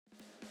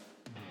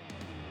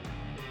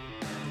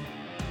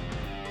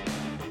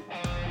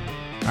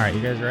All right,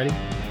 you guys ready?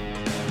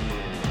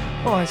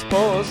 Well, I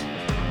suppose.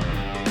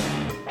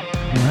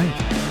 All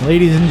right.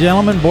 Ladies and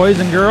gentlemen, boys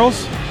and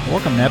girls,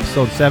 welcome to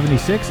episode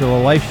 76 of the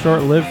Life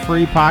Short, Live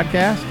Free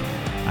podcast.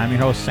 I'm your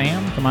host,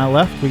 Sam. To my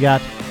left, we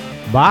got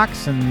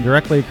Box, and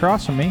directly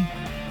across from me,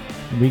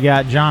 we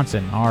got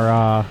Johnson.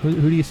 Our who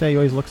do you say he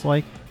always looks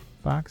like,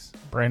 Box?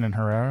 Brandon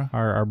Herrera.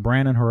 Our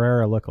Brandon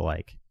Herrera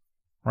lookalike.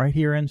 Right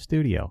here in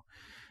studio.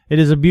 It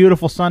is a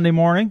beautiful Sunday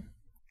morning.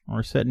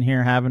 We're sitting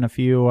here having a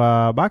few...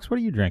 Box, what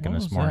are you drinking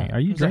this morning? That? Are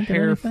you There's drinking a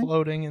hair anything?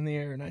 floating in the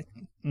air, and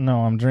No,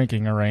 I'm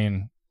drinking a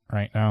Reign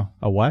right now.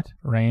 A what?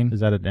 Reign.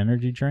 Is that an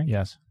energy drink?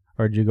 Yes.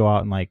 Or did you go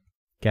out and,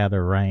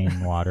 gather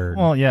rainwater?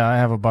 Well, yeah, I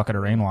have a bucket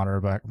of rainwater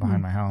back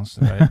behind my house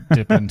that I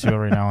dip into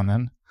every now and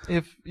then.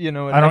 if it I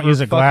don't ever use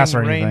a glass or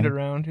fucking rained anything.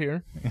 around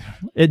here.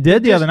 It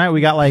did the other night. We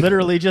got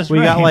Literally just we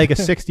got rain. like a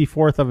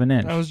 64th of an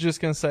inch. I was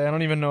just gonna say I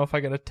don't even know if I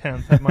got a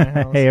 10th at my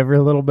house. Hey, every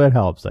little bit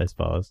helps, I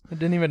suppose. It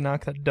didn't even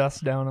knock the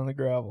dust down on the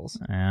gravels.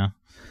 Yeah.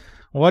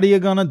 What are you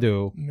gonna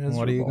do? Miserable.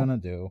 What are you gonna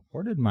do?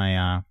 Where did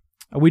my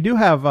we do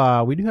have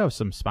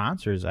some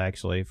sponsors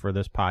actually for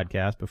this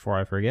podcast. Before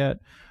I forget,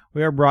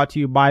 we are brought to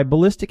you by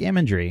Ballistic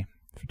Imagery,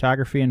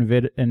 photography and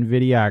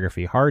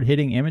videography,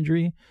 hard-hitting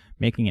imagery,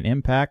 making an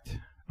impact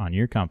on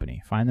your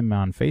company. Find them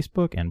on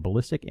Facebook and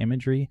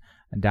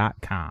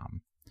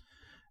ballisticimagery.com.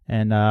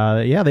 And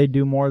they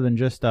do more than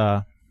just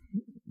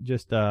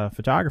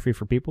photography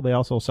for people. They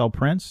also sell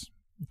prints.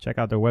 Check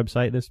out their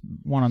website. This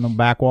one on the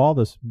back wall,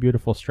 this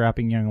beautiful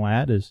strapping young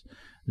lad, is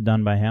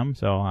done by him.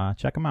 So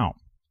check them out.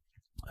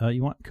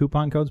 You want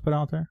coupon codes put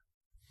out there?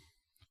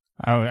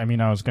 I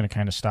was going to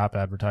kind of stop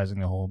advertising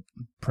the whole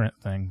print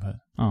thing, but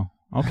Oh,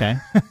 okay.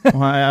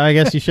 Well, I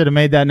guess you should have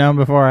made that known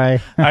before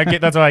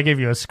that's why I gave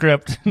you a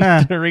script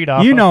to read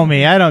off. You of. know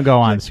me. I don't go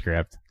on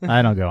script.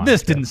 I don't go on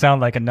This script. didn't sound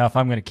like enough.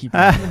 I'm going to keep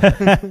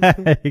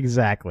it.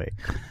 Exactly.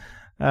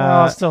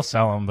 I'll still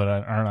sell them, but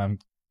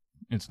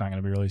it's not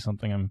going to be really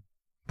something I'm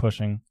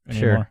pushing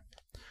anymore. Sure.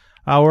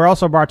 We're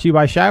also brought to you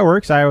by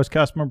Shyworks, Iowa's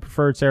customer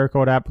preferred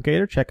Cerakote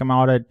applicator. Check them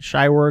out at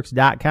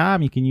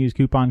shyworks.com. You can use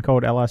coupon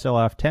code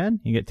LSLF10.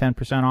 You get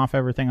 10% off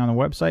everything on the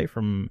website,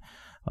 from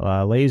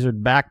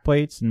lasered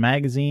backplates and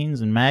magazines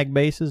and mag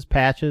bases,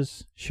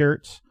 patches,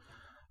 shirts,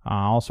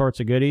 all sorts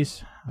of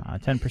goodies.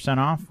 10%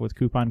 off with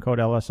coupon code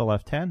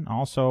LSLF10.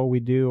 Also, we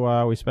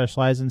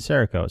specialize in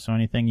Cerakote, so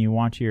anything you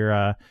want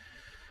your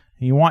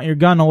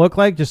gun to look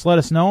like, just let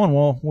us know,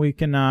 and we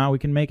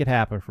can make it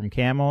happen, from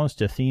camos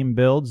to theme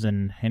builds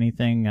and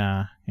anything,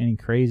 any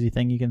crazy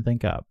thing you can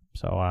think of.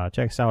 So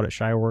check us out at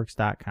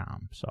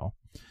shyworks.com. So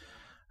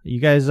you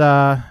guys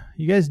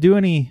do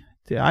any?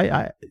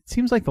 It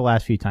seems like the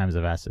last few times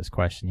I've asked this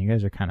question, you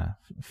guys are kind of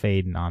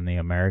fading on the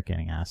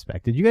Americaning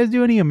aspect. Did you guys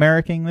do any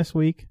Americaning this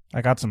week?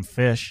 I got some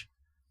fish.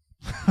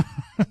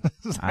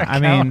 I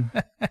mean,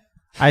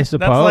 I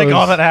suppose that's like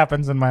all that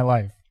happens in my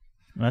life.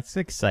 That's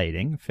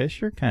exciting.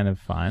 Fish are kind of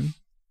fun.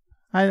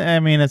 I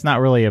mean, it's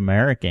not really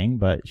American,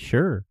 but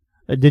sure.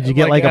 Did you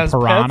get like a as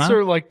piranha? pets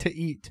or like to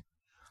eat?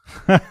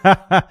 No,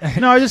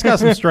 I just got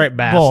some striped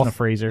bass in the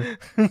freezer.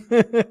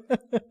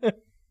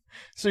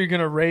 So you're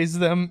gonna raise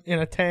them in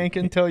a tank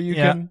until you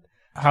Yeah. can?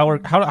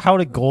 How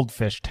do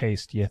goldfish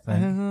taste, do you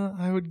think?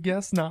 I would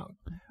guess not.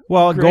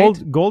 Well,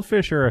 Great.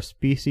 goldfish are a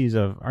species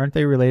of, aren't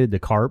they related to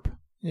carp?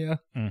 Yeah.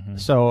 Mm-hmm.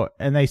 So,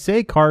 and they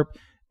say carp,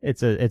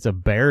 it's a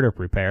bear to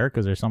prepare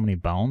because there's so many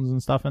bones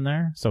and stuff in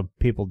there. So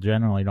people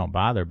generally don't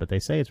bother, but they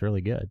say it's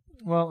really good.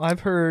 Well,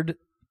 I've heard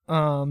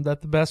that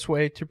the best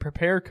way to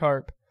prepare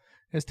carp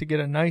is to get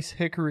a nice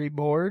hickory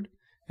board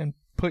and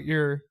put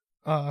your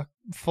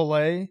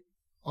fillet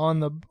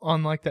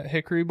on like that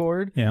hickory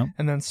board, Yeah.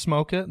 and then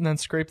smoke it, and then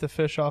scrape the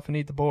fish off and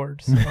eat the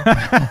board. So,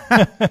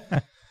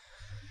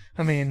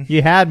 I mean,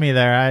 You had me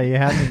there. You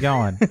had me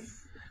going.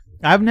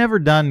 I've never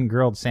done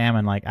grilled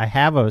salmon. Like, I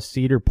have a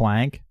cedar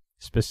plank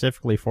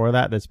specifically for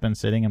that's been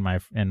sitting in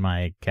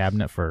my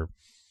cabinet for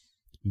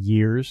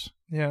years,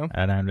 yeah,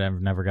 and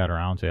I've never got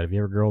around to it. Have you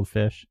ever grilled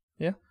fish?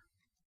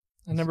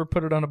 I never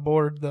put it on a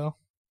board though.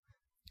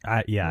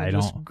 I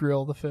just don't.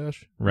 grill the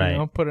fish. Right.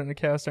 Put it in a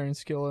cast iron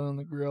skillet on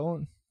the grill,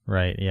 and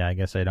Right. Yeah. I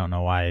guess I don't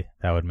know why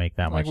that would make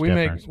that like much we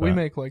difference. we but-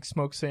 make like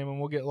smoked salmon.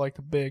 We'll get like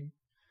the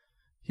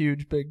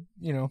huge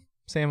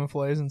salmon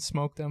fillets and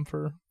smoke them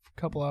for a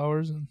couple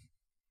hours, and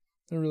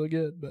they're really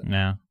good. But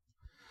Yeah.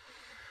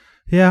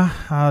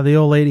 Yeah. The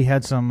old lady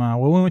had some.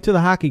 We went to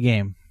the hockey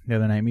game the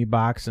other night. Me,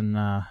 Box, and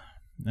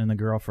the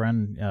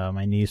girlfriend.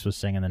 My niece was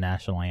singing the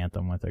national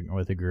anthem with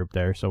a group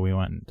there, so we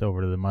went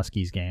over to the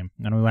Muskies game,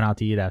 and we went out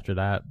to eat after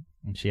that.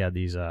 And she had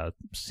these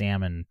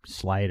salmon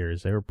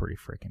sliders. They were pretty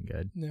freaking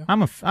good. yeah,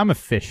 I'm a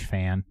fish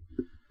fan,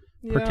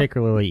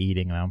 particularly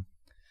eating them.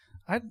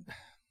 I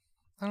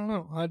don't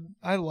know.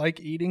 I like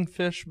eating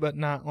fish, but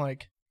not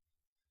like.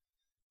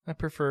 I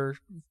prefer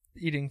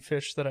eating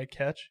fish that I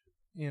catch.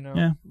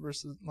 Yeah.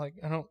 Versus like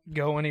I don't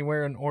go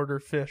anywhere and order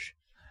fish.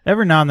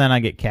 Every now and then I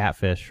get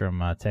catfish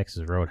from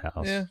Texas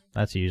Roadhouse. Yeah.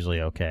 That's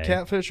usually okay.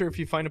 Catfish, or if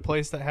you find a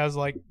place that has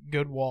like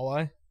good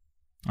walleye.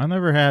 I've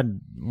never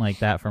had like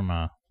that from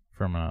a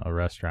from a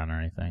restaurant or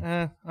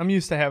anything. I'm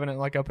used to having it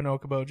like up in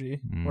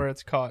Okoboji, Mm. where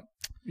it's caught,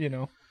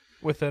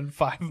 within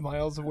 5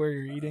 miles of where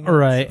you're eating.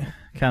 Right. So,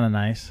 Kind of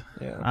nice.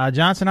 yeah.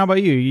 Johnson, how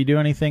about you? You do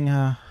anything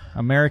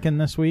American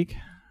this week?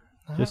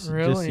 Not just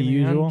really, the man.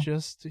 usual?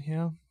 Just,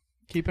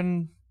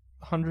 keeping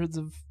hundreds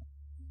of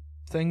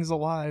things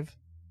alive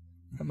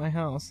at my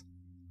house.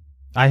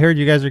 I heard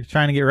you guys are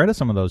trying to get rid of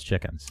some of those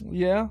chickens.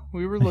 Yeah,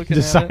 we were You looking at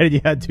it. decided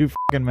you had too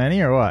fucking many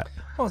or what?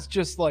 Well, it's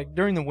just like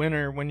during the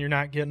winter when you're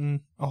not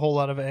getting a whole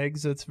lot of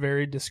eggs, it's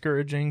very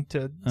discouraging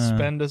to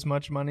spend as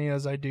much money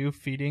as I do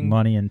feeding.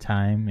 Money and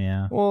time,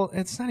 yeah. Well,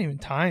 it's not even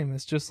time.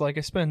 It's just like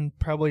I spend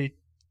probably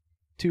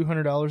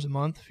 $200 a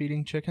month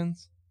feeding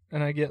chickens,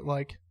 and I get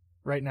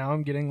right now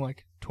I'm getting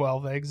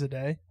 12 eggs a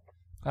day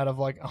out of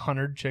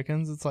 100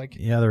 chickens. It's like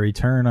Yeah, the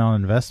return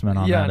on investment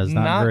on that is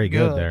not very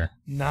good there.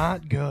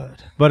 Not good.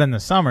 But in the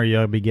summer,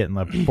 you'll be getting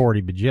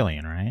 40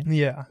 bajillion, right?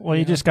 Yeah. Well,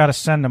 you just got to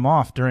send them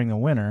off during the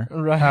winter.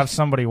 Right. Have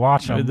somebody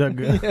watch them.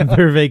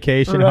 Their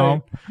vacation Right.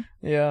 home.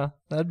 Yeah,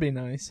 that'd be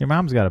nice. Your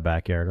mom's got a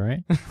backyard,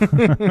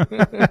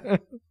 right?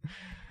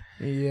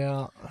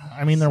 Yeah.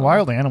 I mean, they're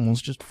wild animals.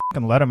 Just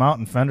fucking let them out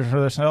and fend for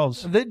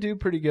themselves. They do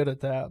pretty good at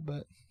that,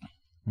 but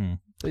Hmm.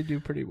 they do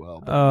pretty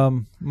well. But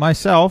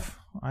Myself,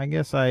 I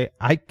guess I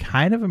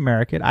kind of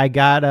American. I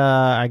got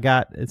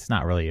it's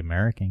not really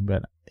American,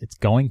 but it's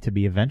going to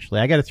be eventually.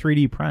 I got a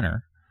 3D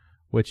printer,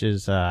 which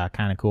is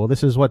kind of cool.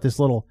 This is what this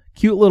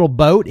cute little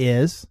boat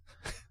is.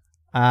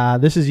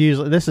 This is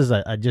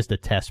just a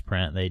test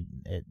print.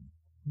 It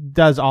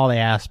does all the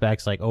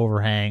aspects like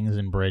overhangs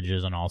and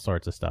bridges and all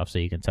sorts of stuff, so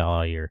you can tell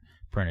how your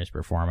print is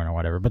performing or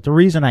whatever. But the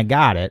reason I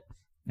got it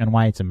and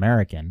why it's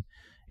American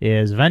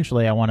is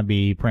eventually I want to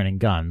be printing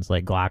guns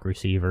like Glock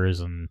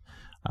receivers and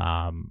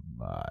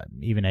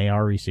even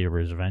AR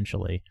receivers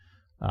eventually.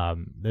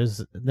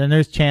 There's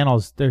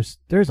channels.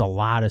 There's a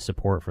lot of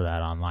support for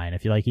that online.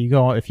 If you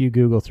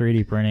Google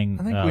 3D printing,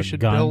 I think we should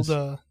guns, build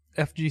a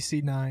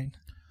FGC9. I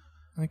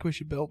think we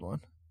should build one.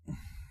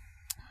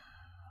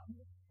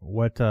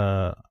 What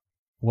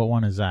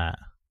one is that?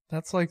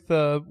 That's like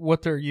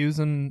what they're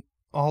using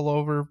all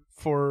over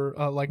for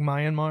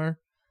Myanmar.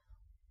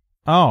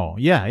 Oh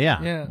yeah,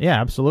 Yeah.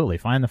 absolutely.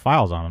 Find the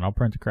files on it. I'll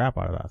print the crap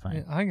out of that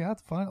thing. Yeah, I got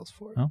the files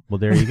for it. Oh, well,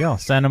 there you go.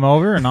 Send them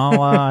over, and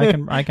I'll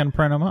I can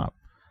print them up.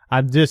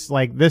 I'm just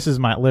this is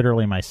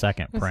literally my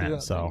second I see print.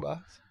 that So, thing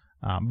box.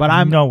 but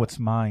I know it's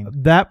mine.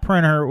 That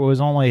printer was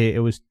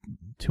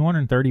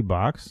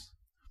 $230,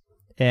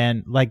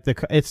 and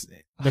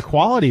the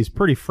quality is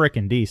pretty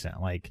freaking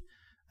decent. Like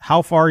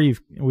how far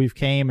we've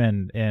came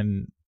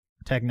in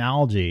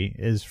technology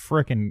is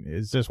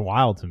just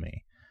wild to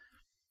me.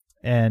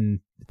 And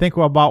think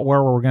about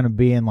where we're going to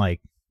be in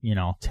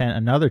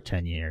another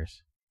 10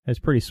 years. It's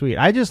pretty sweet.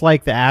 I just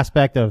like the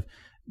aspect of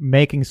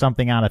making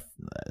something out of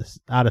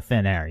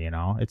thin air.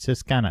 It's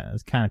just kind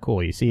of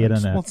cool. You see it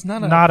in it's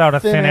not out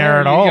of thin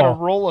air at all. You got to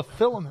roll a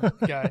filament,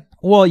 guy.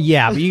 Well,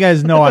 yeah, but you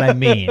guys know what I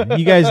mean.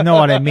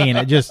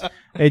 It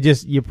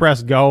just you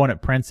press go and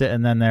it prints it,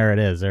 and then there it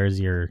is. There's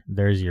your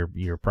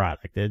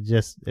product.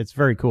 It's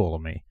very cool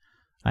to me.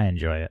 I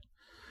enjoy it.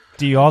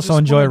 Do you also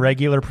enjoy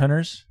regular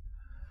printers?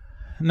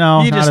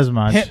 No, you not just as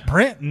much. Hit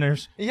print and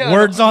there's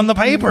words on the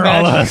paper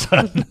all of a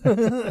sudden.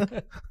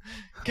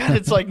 God,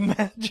 it's like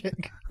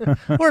magic.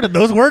 Where did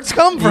those words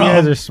come from? You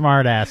guys are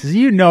smart asses.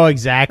 You know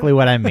exactly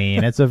what I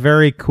mean. It's a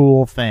very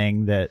cool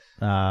thing that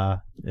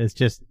it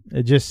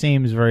just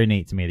seems very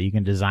neat to me that you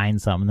can design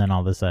something, then all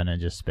of a sudden it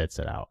just spits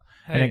it out.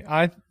 Hey,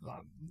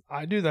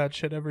 I do that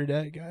shit every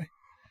day, guy.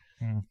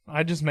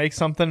 I just make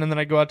something and then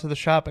I go out to the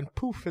shop and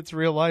poof, it's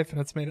real life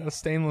and it's made out of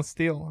stainless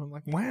steel. And I'm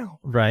like, wow.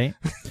 Right.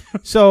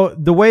 So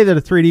the way that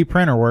a 3D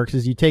printer works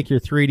is you take your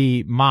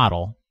 3D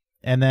model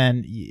and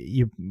then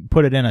you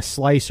put it in a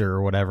slicer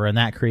or whatever, and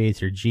that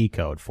creates your G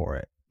code for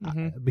it.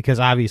 Because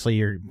obviously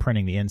you're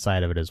printing the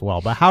inside of it as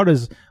well. But how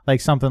does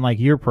something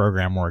like your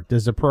program work?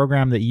 Does the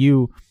program that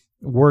you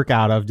work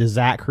out of, does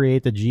that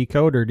create the G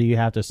code, or do you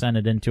have to send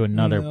it into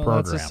another program?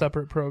 That's a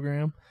separate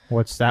program.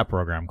 What's that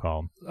program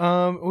called?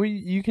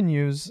 You can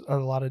use a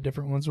lot of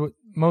different ones. What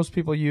most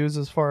people use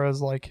as far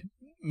as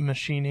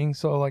machining.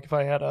 So if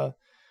I had a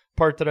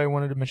part that I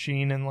wanted to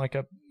machine in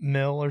a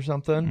mill or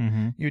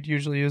something, you'd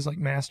usually use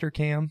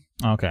Mastercam.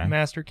 Okay.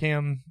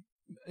 Mastercam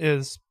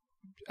is,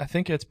 I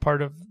think it's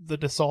part of the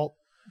Dassault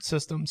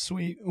system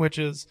suite, which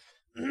is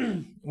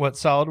what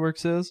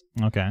SolidWorks is.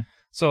 Okay.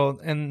 So,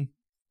 and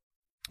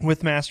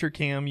with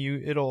Mastercam,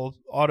 it'll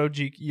auto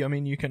G. I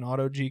mean, you can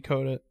auto G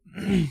code it,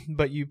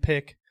 but you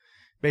pick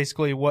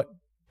basically what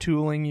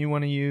tooling you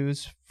want to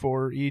use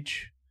for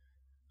each.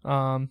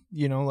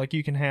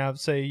 You can have,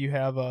 say, you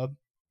have an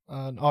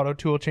auto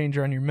tool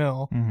changer on your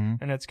mill,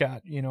 and it's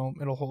got,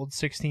 it'll hold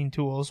 16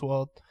 tools.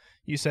 Well,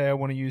 you say I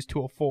want to use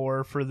tool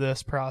 4 for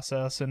this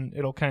process, and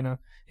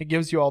it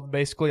gives you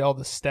basically all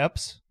the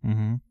steps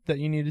that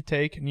you need to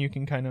take, and you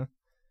can kind of.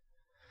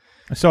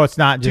 So it's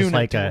not just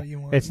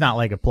it's not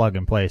like a plug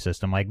and play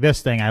system. Like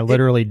this thing, I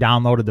literally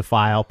downloaded the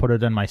file, put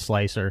it in my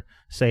slicer,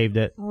 saved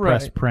it,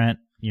 pressed print,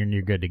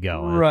 you're good to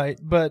go. Right,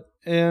 but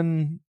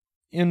in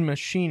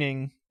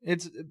machining,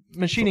 it's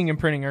machining and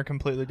printing are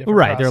completely different.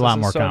 Right, they're a lot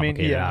more processes.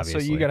 complicated,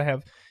 obviously. So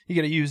you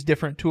got to use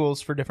different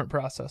tools for different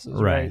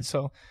processes, right?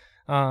 So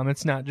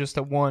it's not just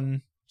a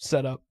one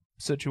setup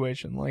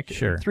situation. Like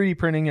Sure. 3D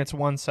printing, it's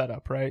one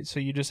setup, right? So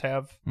you just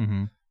have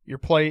your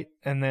plate,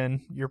 and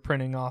then you're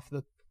printing off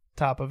the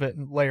top of it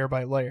layer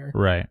by layer.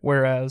 Right.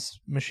 Whereas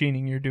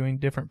machining, you're doing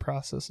different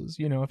processes.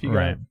 You know, if you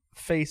got to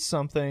face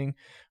something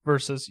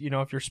versus, you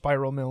know, if you're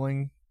spiral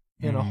milling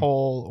in a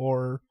hole,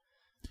 or,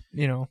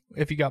 you know,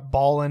 if you got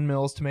ball end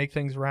mills to make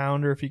things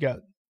round, or if you got,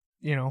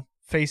 you know,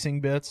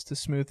 facing bits to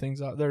smooth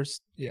things out.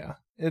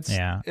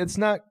 It's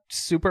not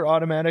super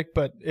automatic,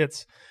 but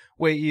it's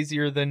way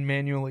easier than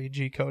manually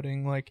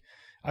G-coding. Like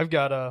I've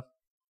got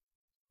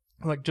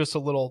just a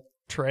little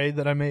tray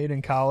that I made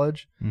in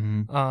college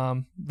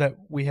that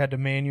we had to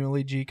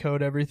manually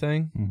G-code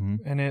everything.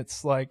 And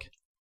it's like,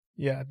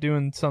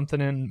 doing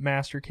something in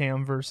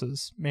Mastercam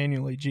versus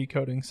manually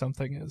G-coding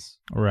something is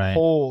a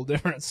whole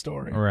different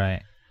story.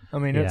 Right. I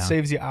mean, it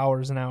saves you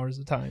hours and hours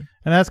of time.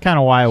 And that's kind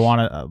of why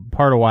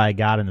part of why I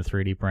got into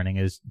 3D printing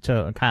is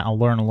to kind of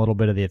learn a little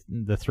bit of the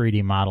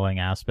 3D modeling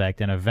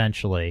aspect, and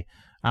eventually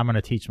I'm going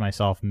to teach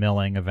myself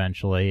milling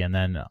eventually, and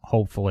then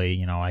hopefully,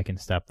 you know, I can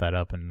step that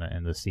up in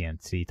the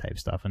CNC type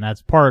stuff. And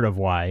that's part of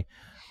why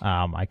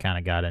I kind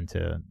of got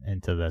into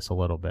this a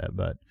little bit.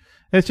 But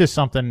it's just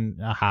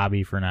a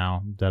hobby for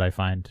now that I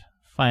find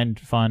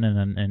fun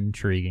and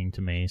intriguing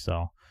to me.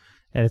 So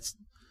it's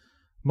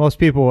most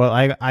people,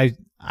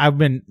 I've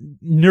been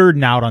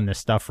nerding out on this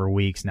stuff for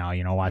weeks now,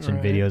 you know, watching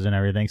videos and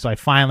everything. So I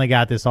finally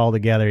got this all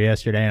together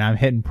yesterday, and I'm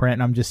hitting print,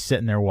 and I'm just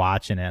sitting there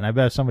watching it. And I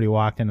bet if somebody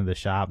walked into the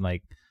shop,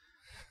 like,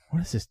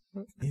 what is this?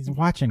 He's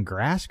watching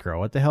grass grow.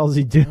 What the hell is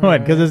he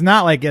doing? Because it's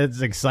not like it's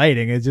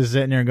exciting. It's just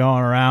sitting there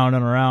going around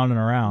and around and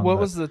around. What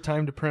was the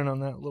time to print on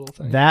that little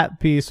thing?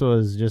 That piece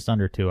was just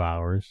under 2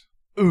 hours.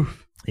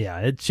 Oof.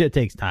 Yeah, shit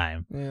takes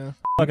time. Yeah.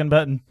 Fucking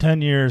bet in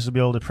 10 years to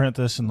be able to print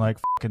this in like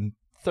fucking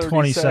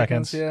 20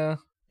 seconds. Yeah.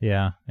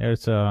 Yeah,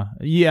 it's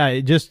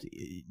just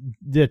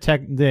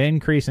the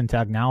increase in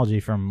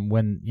technology from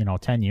when, you know,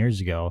 10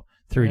 years ago,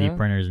 3D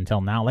printers until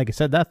now. Like I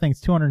said, that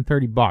thing's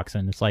 $230,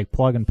 and it's like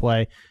plug and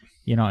play.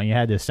 You know, you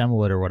had to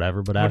assemble it or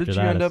whatever. But after that,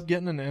 did you end up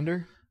getting an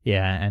Ender?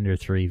 Yeah, Ender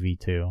 3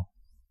 V2.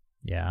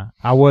 Yeah,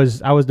 I was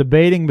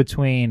debating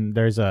between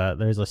there's a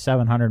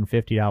 $750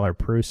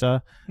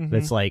 Prusa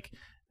that's like,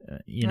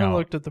 you know, I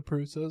looked at the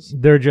Prusas.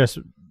 They're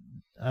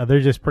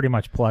just pretty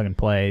much plug and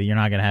play. You're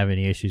not gonna have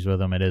any issues with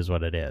them. It is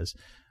what it is.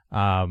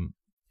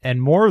 And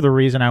more of the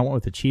reason I went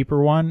with the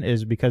cheaper one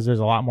is because there's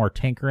a lot more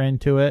tinkering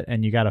to it,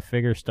 and you got to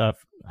figure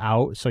stuff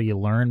out, so you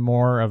learn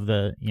more of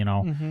the, you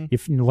know, you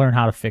learn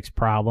how to fix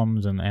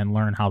problems and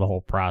learn how the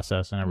whole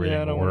process and everything works.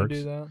 Yeah, I don't want to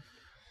do that.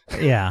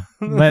 Yeah,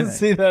 but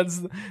see, that's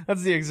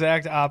the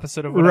exact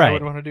opposite of what I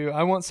would want to do.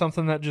 I want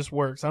something that just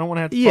works. I don't want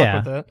to have to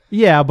fuck with it.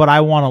 Yeah, but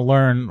I want to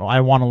learn.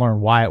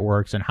 Why it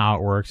works and how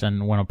it works,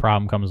 and when a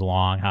problem comes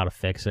along, how to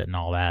fix it and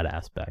all that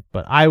aspect.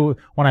 But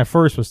when I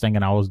first was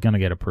thinking I was gonna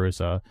get a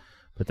Prusa,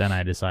 but then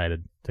I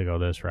decided to go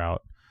this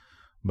route.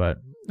 But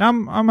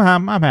I'm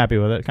happy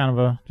with it. Kind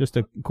of just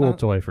a cool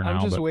toy for now.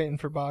 I'm just waiting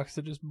for Box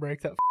to just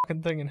break that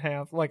fucking thing in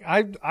half. Like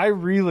I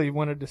really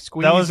wanted to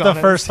squeeze. That was the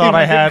first thought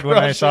I had when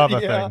I saw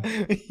the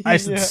thing. I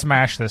said,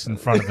 smash this in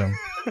front of him.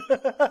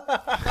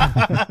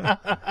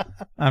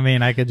 I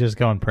mean, I could just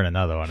go and print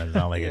another one. It's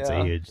not like it's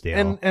a huge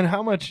deal. And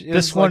how much is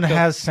this one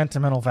has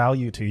sentimental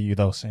value to you,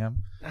 though,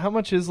 Sam? How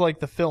much is like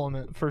the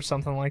filament for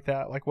something like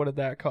that? Like, what did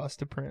that cost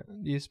to print,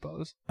 do you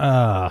suppose?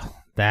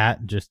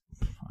 That just,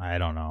 I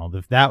don't know.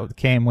 That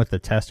came with the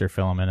tester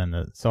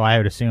filament, so I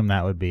would assume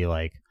that would be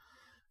like,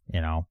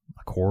 you know,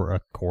 a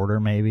quarter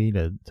maybe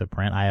to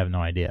print. I have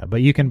no idea.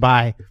 But you can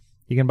buy.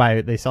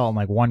 They sell them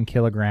like 1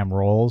 kilogram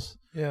rolls.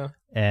 Yeah.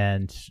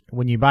 And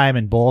when you buy them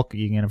in bulk,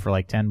 you can get them for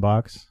like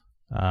 $10.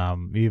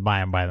 You buy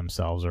them by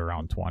themselves or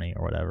around 20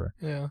 or whatever.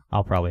 Yeah.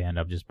 I'll probably end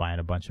up just buying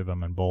a bunch of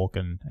them in bulk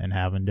and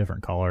having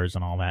different colors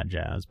and all that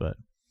jazz. But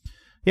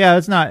yeah,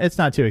 it's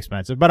not too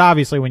expensive. But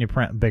obviously when you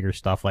print bigger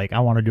stuff, like I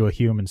want to do a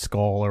human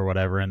skull or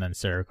whatever and then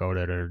Cerakote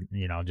it, or,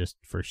 you know, just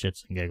for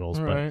shits and giggles.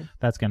 Right. But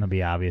that's going to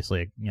be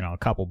obviously, you know, a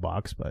couple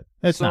bucks, but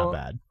it's not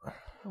bad.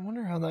 I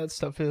wonder how that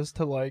stuff is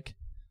to like,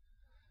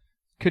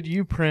 could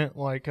you print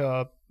like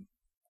a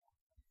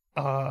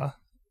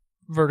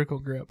vertical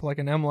grip, like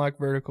an M-LOK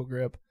vertical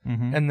grip,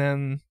 and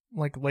then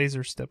like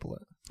laser stipple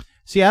it?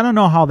 See, I don't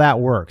know how that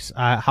works,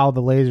 how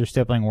the laser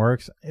stippling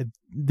works,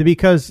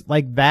 because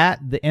like that,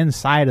 the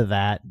inside of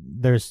that,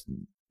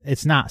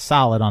 it's not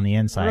solid on the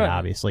inside,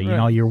 obviously. You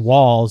know, your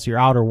walls, your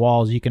outer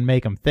walls, you can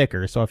make them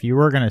thicker. So if you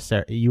were gonna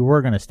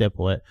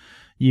stipple it,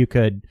 you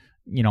could,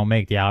 you know,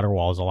 make the outer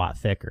walls a lot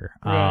thicker.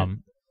 Right.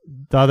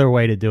 The other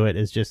way to do it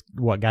is just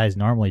what guys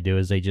normally do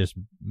is they just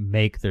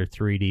make their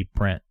 3D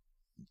print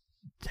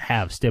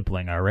have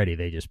stippling already.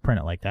 They just print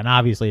it like that. And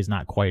obviously it's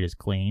not quite as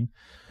clean.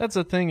 That's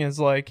the thing, is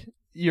like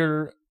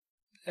your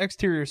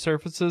exterior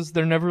surfaces,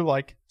 they're never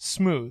like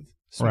smooth.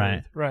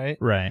 smooth, right?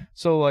 Right.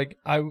 So like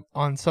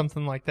on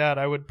something like that,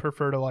 I would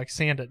prefer to like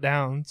sand it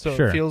down so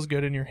Sure. it feels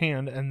good in your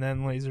hand, and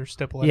then laser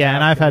stipple it. Yeah,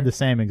 and I've after. had the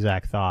same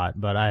exact thought,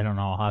 but I don't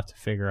know. I'll have to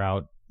figure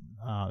out.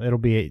 It'll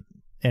be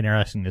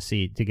interesting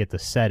to get the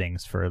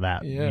settings for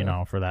that,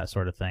 Yeah. for that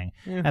sort of thing.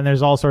 Yeah. And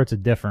there's all sorts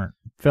of different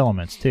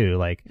filaments too.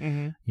 Like,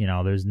 Mhm.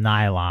 there's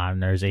nylon,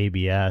 there's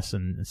ABS,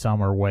 and some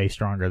are way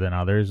stronger than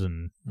others.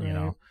 And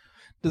Right.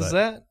 but- Does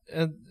that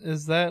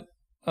is that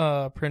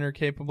printer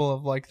capable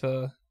of like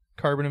the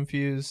carbon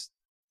infused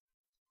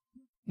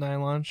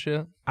nylon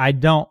shit? I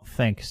don't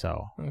think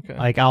so. Okay.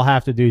 Like, I'll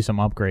have to do some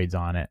upgrades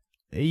on it.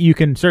 You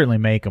can certainly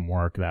make them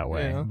work that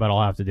way, Yeah. but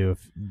I'll have to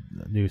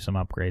do some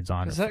upgrades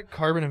on it. Because that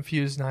carbon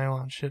infused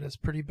nylon shit is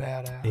pretty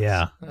badass.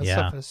 Yeah, That yeah.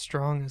 stuff is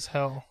strong as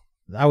hell.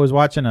 I was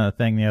watching a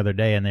thing the other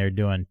day, and they were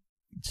doing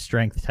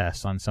strength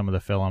tests on some of the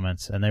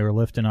filaments, and they were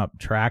lifting up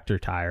tractor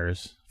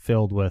tires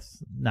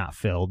not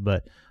filled,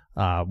 but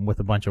with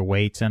a bunch of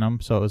weights in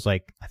them. So it was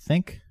like, I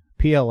think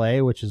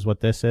PLA, which is what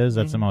this is,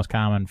 that's the most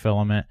common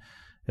filament.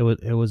 It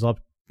was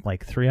up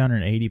like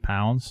 380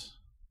 pounds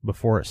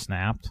before it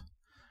snapped.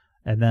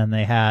 And then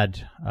they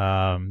had,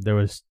 there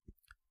was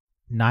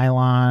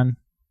nylon,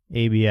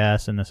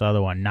 ABS, and this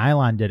other one.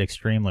 Nylon did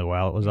extremely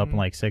well. It was up in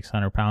like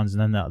 600 pounds.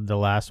 And then the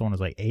last one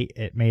was like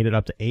it made it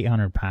up to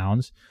 800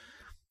 pounds,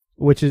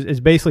 which is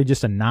basically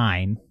just a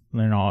 9,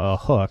 a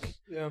hook.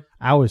 Yeah.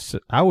 I was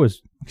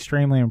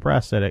extremely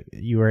impressed that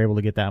you were able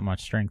to get that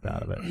much strength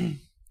out of it.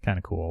 Kind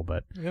of cool,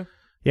 but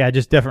yeah,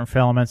 just different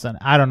filaments. And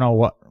I don't know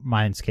what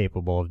mine's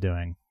capable of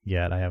doing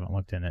yet. I haven't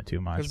looked in it too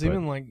much. Because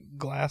even like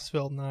glass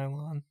filled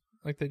nylon,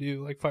 like they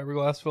do like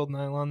fiberglass filled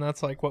nylon,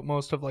 that's like what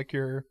most of like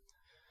your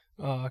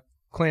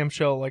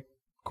clamshell like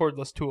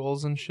cordless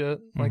tools and shit,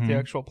 like the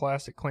actual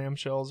plastic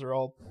clamshells are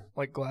all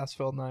like glass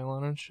filled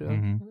nylon and shit,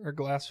 or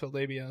glass filled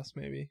ABS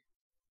maybe.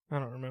 I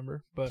don't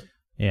remember, but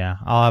yeah,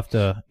 I'll have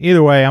to.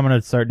 Either way, I'm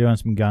gonna start doing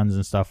some guns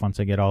and stuff once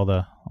I get all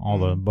the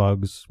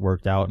bugs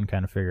worked out and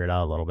kind of figure it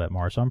out a little bit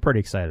more. So I'm pretty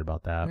excited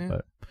about that. Yeah.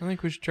 But I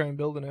think we should try and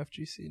build an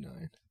FGC 9.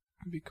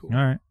 It'd be cool. all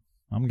right,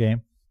 I'm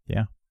game.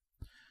 Yeah,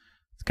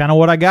 it's kind of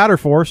what I got her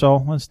for. So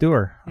let's do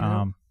her.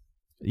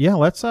 Yeah.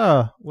 Let's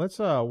why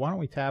don't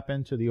we tap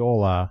into the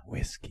old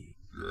Whiskey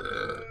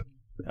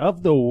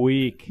of the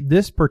week.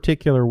 This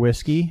particular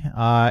whiskey,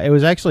 it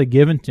was actually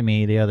given to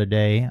me the other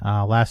day,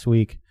 last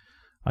week.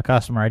 A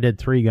customer, I did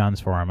 3 guns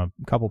for him, a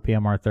couple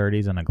PMR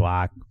 30s and a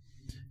Glock.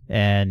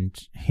 And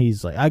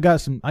he's like, I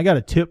got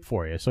a tip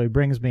for you. So he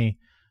brings me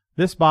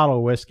this bottle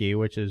of whiskey,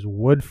 which is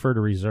Woodford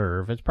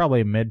Reserve. It's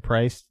probably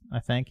mid-priced,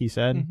 I think he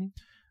said.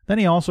 Then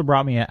he also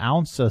brought me an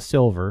ounce of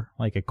silver,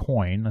 like a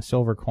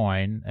silver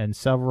coin, and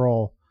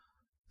several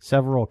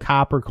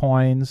copper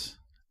coins,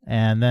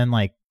 and then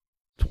like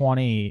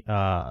 20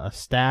 a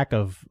stack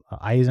of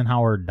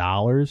Eisenhower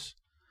dollars.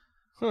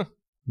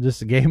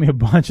 Just gave me a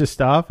bunch of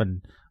stuff,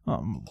 and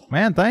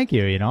man, thank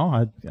you.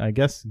 I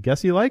guess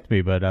he liked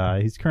me,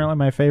 but he's currently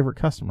my favorite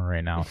customer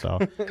right now. So,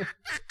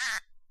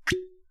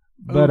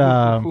 but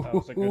That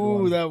was a good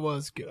one. That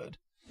was good.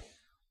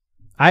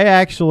 I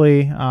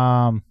actually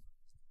I'm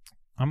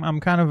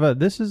kind of I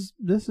think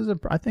this is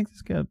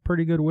a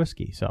pretty good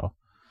whiskey. So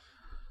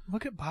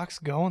Look at Box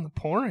going the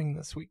pouring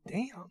this week.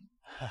 Damn.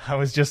 I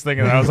was just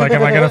thinking, I was like,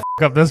 am I going to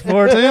f up this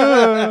pour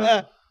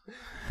too?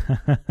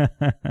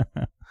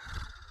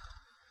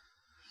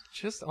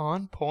 Just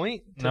on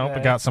point. Nope, I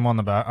today. got some on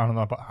the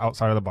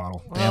outside of the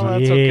bottle. Well,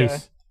 that's okay.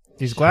 Jeez.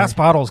 These glass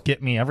bottles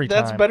get me every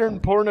time. That's better than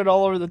pouring it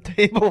all over the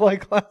table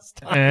like last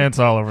time. And it's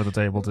all over the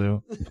table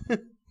too.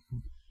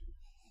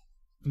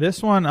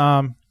 This one,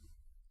 I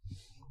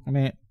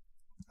mean,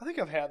 I think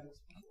I've had this.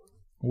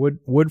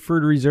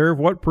 Woodford Reserve.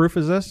 What proof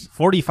is this?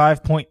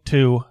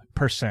 45.2%.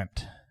 90.4.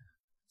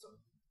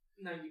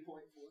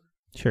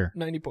 Sure.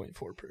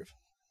 90.4 proof.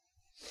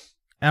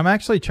 I'm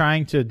actually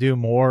trying to do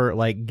more,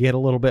 like get a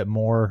little bit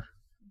more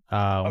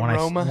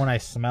Aroma? when I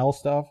smell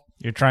stuff.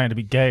 You're trying to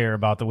be gayer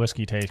about the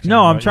whiskey tasting.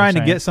 No, is I'm what trying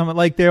you're to get some.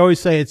 Like they always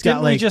say, it's Didn't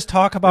got we like just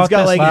talk about it's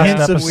got this like last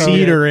hints of episode?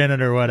 cedar in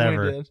it or We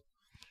whatever. did.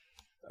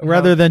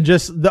 Rather than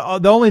just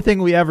the only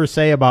thing we ever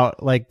say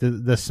about like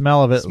the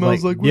smell of it,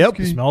 Smells like yep,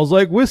 whiskey. smells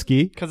like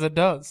whiskey. Because it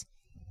does.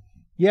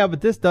 Yeah,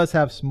 but this does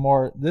have some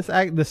more.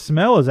 The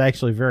smell is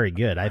actually very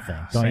good. I think.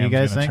 Don't you Sam's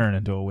guys gonna think? turn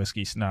into a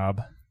whiskey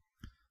snob.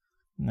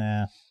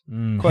 Nah.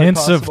 Quite Hints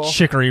possible. of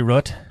chicory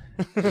root.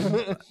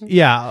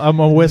 Yeah, I'm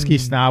a whiskey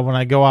snob. When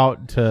I go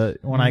out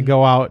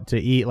to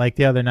eat, like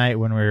the other night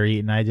when we were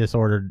eating, I just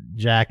ordered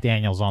Jack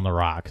Daniel's on the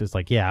rocks. It's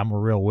like, yeah, I'm a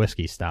real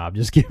whiskey snob.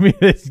 Just give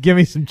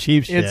me some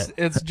cheap shit.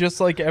 It's just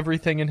like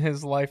everything in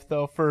his life,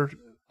 though. For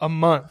a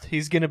month,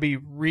 he's going to be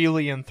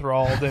really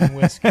enthralled in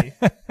whiskey.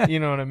 You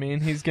know what I mean?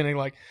 He's going to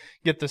like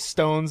get the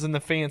stones and the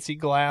fancy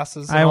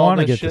glasses. And I want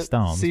to get the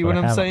stones. See but what I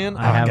I'm haven't- saying?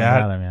 I haven't God.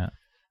 got them yet.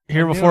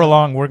 Here knew before it.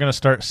 long, we're gonna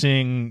start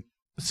seeing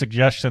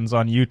suggestions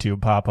on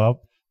YouTube pop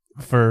up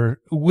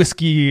for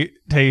whiskey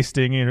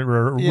tasting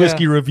or Yeah.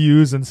 whiskey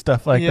reviews and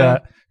stuff like Yeah.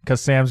 that.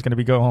 Because Sam's gonna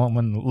be going home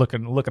and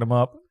looking them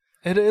up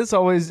It is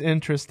always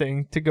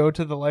interesting to go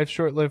to the Life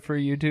Short Live for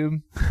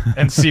YouTube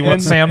and see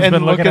what Sam's been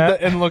look looking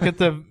at. and look at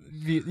the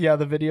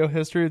the video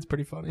history. It's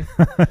pretty funny.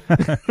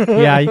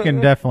 Yeah, you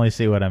can definitely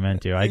see what I'm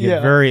into. I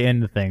get very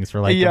into things for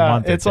like a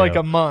month or it's two. like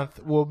a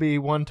month will be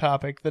one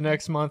topic. The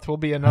next month will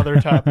be another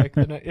topic.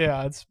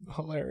 It's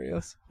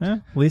hilarious. Yeah,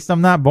 at least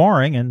I'm not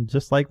boring and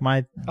just like my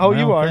you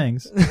own are.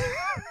 things.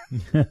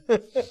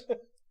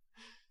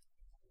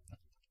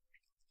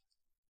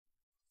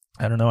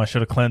 I don't know. I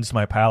should have cleansed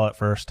my palate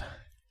first.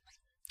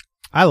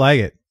 I like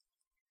it.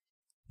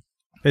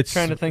 It's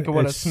Trying to think of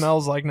what it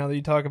smells like now that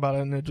you talk about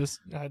it, and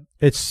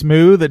it's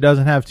smooth. It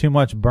doesn't have too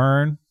much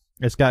burn.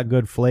 It's got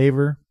good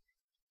flavor.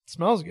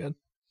 Smells good.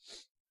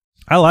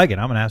 I like it.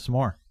 I'm gonna have some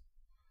more.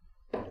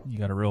 You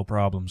got a real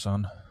problem,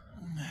 son.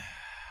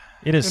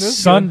 It is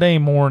Sunday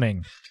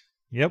morning.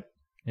 Yep,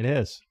 it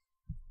is.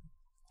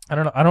 I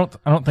don't know. I don't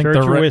think Church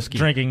or the whiskey?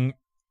 drinking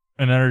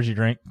an energy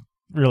drink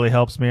really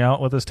helps me out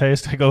with this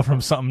taste. I go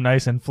from something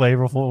nice and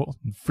flavorful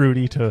and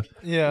fruity to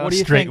Yeah. What do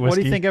you straight think? What do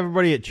you whiskey. think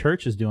everybody at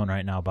church is doing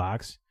right now,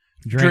 Box?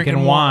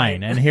 Drinking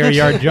wine, and here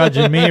you are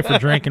judging me for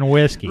drinking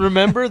whiskey.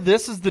 Remember,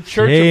 this is the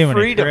Church Jiminy of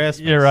Freedom.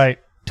 Christmas. You're right.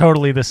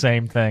 Totally the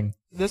same thing.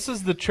 This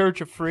is the Church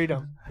of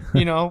Freedom.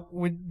 You know,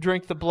 we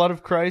drink the blood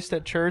of Christ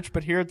at church,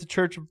 but here at the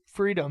Church of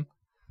Freedom,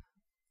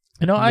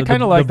 You know, I The-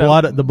 kind of the like that.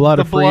 blood. The blood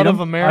the of blood freedom. of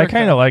America. I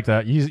kind of like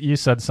that. You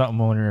said something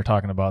when we were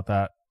talking about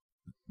that.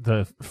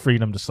 The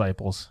Freedom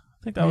Disciples.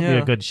 I think that would be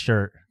Yeah. a good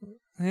shirt.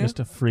 Yeah. Just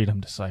a Freedom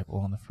Disciple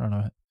on the front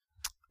of it.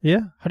 Yeah,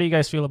 How do you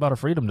guys feel about a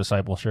Freedom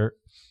Disciple shirt?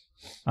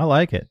 I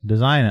like it.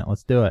 Design it.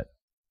 Let's do it.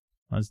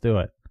 Let's do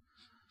it.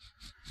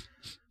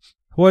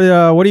 What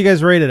do you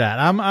guys rate it at?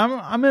 I'm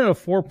at a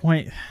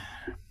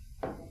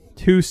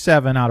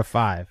 4.27 out of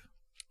 5.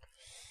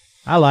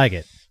 I like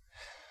it.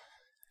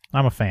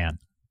 I'm a fan.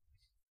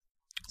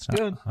 It's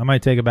good. I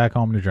might take it back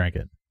home to drink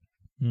it.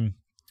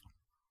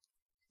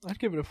 I'd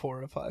give it a 4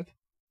 out of 5.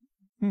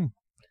 Hmm.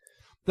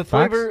 The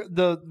flavor,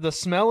 the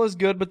smell is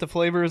good, but the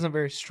flavor isn't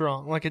very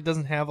strong. Like, it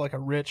doesn't have like a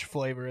rich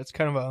flavor. It's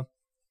kind of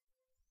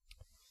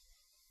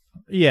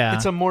Yeah.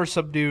 it's a more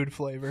subdued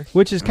flavor.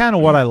 Which is kind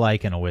of what I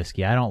like in a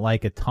whiskey. I don't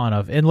like a ton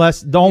of,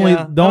 unless the I only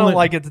don't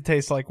like it to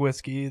taste like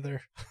whiskey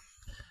either.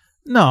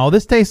 No,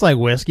 this tastes like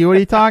whiskey. What are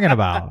you talking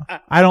about?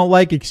 I don't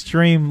like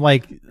extreme,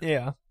 like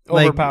Yeah,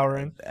 Like-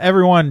 overpowering.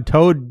 everyone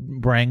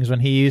Toad brings when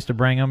he used to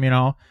bring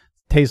them,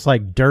 tastes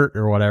like dirt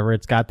or whatever.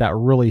 It's got that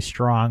really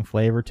strong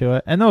flavor to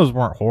it. And those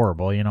weren't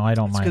horrible, I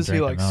don't It's mind because he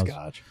drinking likes those.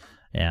 scotch.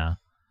 Yeah.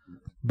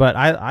 But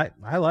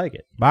I like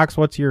it. Box,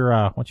 what's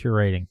your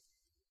rating?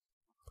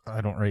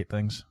 I don't rate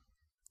things.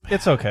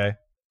 It's okay.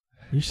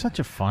 You're such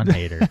a fun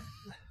hater.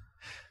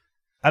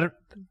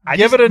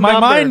 Give it a my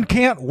number. mind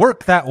can't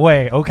work that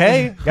way.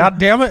 Okay, God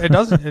damn it, it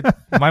doesn't.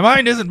 My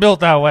mind isn't built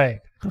that way.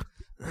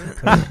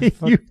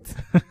 You-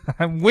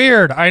 I'm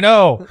weird. I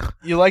know.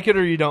 You like it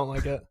or you don't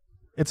like it.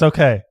 It's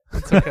okay.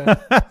 It's okay.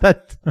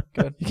 that-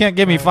 Good. You can't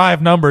give me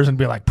 5 numbers and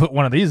be like, put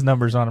one of these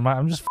numbers on.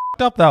 I'm just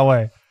f***ed up that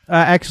way.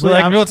 actually,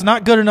 Like, no, it's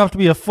not good enough to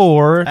be a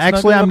 4. It's not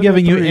Actually, good enough I'm to be a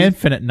giving you 3.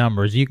 infinite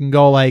numbers. You can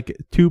go like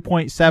You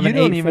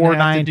don't even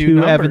have to do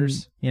 2.78492 Evan.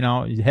 numbers.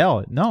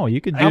 Hell, no,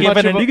 you could How do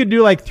much of a- you could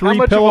do like how 3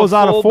 much of a pillows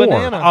out of full 4.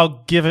 banana?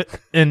 I'll give it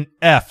an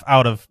F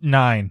out of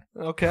 9.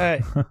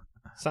 Okay.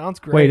 Sounds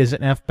great. Wait, is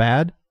it an F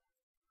bad?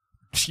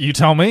 You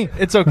tell me.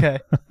 It's okay.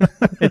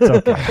 It's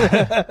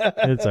okay.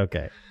 It's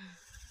okay.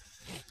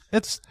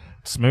 It's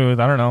smooth.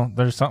 I don't know.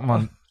 There's something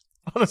on.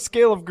 On a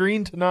scale of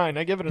green to 9,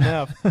 I give it an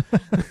F.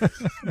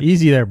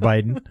 Easy there,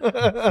 Biden.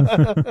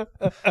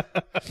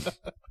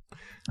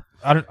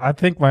 I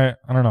think I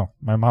don't know.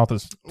 My mouth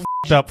is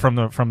f***ed up from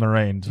the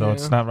rain, so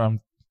it's Yeah. not.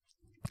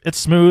 It's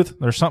smooth.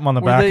 There's something on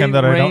the Were back they end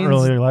that I don't rains-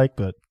 really like,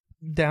 but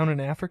Down in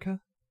Africa?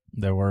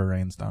 there were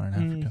rains down in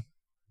Africa.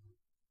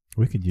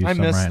 We could use I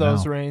some miss right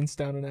those now. rains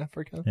down in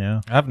Africa.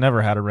 Yeah. I've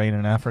never had a rain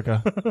in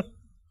Africa.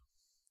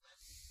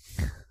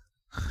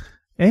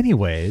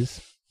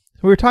 Anyways,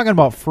 we were talking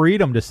about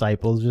Freedom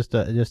Disciples just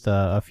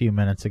a few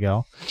minutes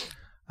ago.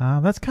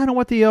 That's kind of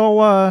what the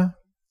old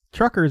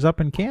truckers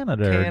up in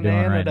Canada are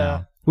doing right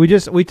now.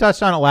 We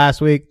touched on it last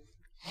week,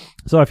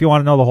 so if you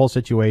want to know the whole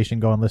situation,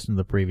 go and listen to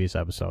the previous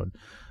episode.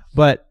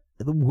 But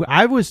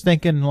I was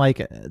thinking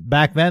like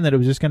back then that it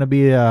was just going to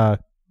be a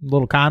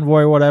little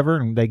convoy or whatever,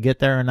 and they get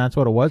there and that's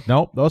what it was.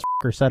 Nope, those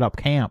fuckers set up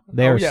camp.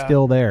 They are yeah.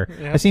 still there.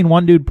 Yeah. I seen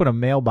one dude put a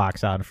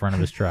mailbox out in front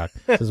of his truck.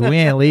 Says we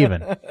ain't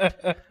leaving.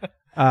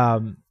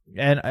 And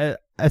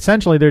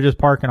essentially they're just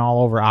parking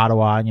all over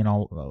Ottawa,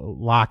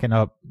 locking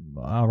up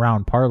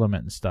around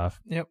Parliament and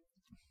stuff. Yep.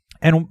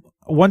 And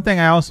one thing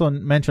I also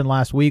mentioned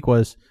last week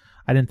was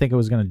I didn't think it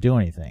was going to do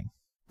anything.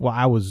 Well,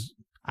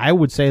 I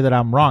would say that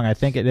I'm wrong. I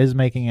think it is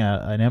making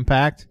an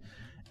impact.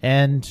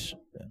 And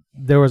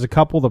there was a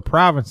couple of the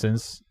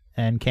provinces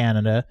in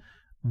Canada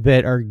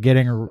that are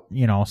getting,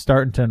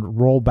 starting to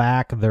roll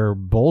back their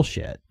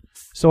bullshit.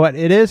 So it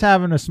is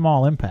having a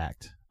small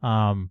impact.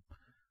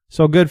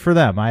 So good for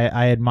them.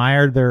 I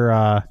admired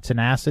their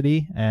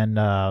tenacity and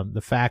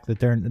the fact that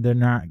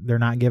they're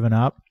not giving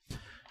up.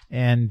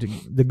 And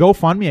the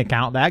GoFundMe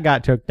account that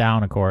got took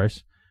down, of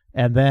course.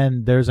 And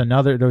then there's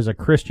a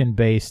Christian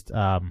based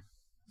So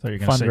you're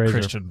going to say fundraiser.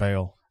 Christian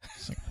Bale.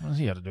 What does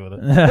he have to do with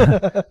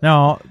it?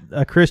 No,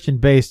 a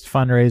Christian-based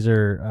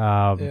fundraiser.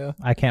 Yeah.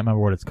 I can't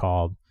remember what it's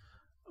called.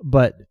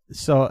 But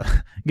so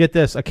get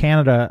this, a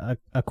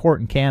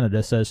court in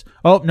Canada says,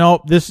 "Oh,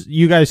 no,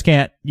 you guys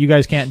can't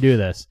do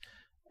this."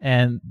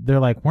 And they're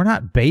like, "We're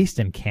not based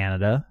in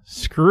Canada.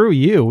 Screw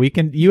you.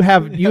 You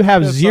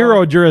have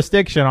zero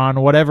jurisdiction on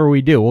whatever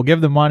we do. We'll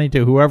give the money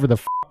to whoever the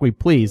fuck we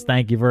please.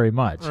 Thank you very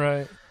much."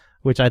 Right.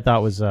 Which I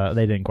thought was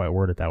they didn't quite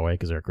word it that way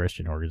because they're a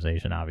Christian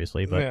organization,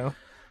 obviously, but Yeah.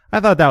 I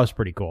thought that was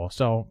pretty cool.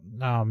 So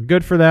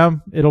good for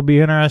them. It'll be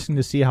interesting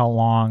to see how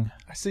long.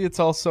 I see it's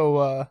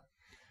also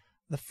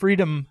the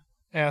freedom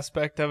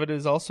aspect of it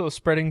is also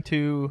spreading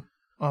to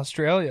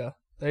Australia.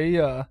 They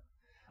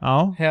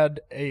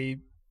had a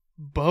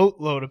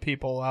boatload of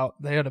people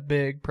out. They had a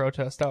big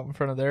protest out in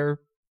front of their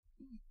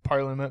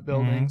parliament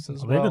buildings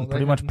as well. They've been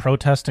pretty much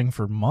protesting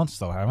for months,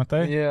 though, haven't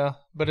they? Yeah,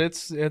 but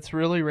it's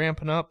really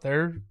ramping up.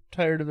 They're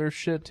tired of their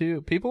shit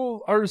too.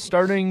 People are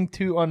starting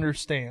to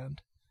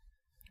understand.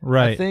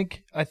 Right.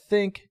 I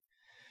think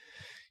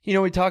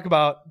we talk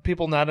about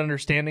people not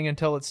understanding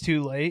until it's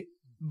too late,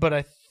 but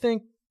I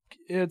think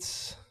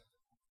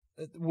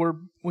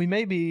we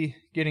may be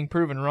getting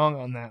proven wrong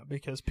on that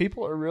because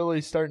people are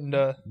really starting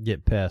to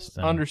get pissed.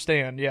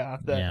 Understand,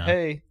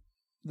 hey,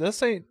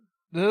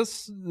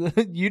 this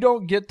you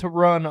don't get to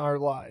run our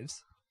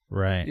lives.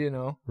 Right.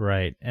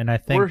 Right. And I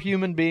think we're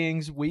human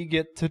beings, we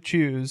get to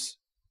choose,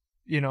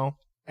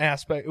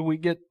 we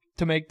get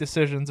to make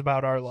decisions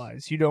about our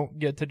lives. You don't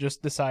get to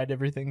just decide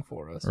everything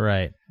for us.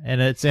 Right. And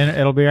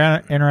it'll be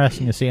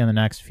interesting to see in the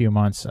next few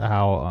months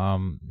how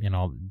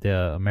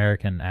the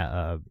American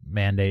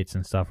mandates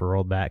and stuff are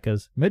rolled back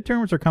because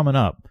midterms are coming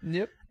up.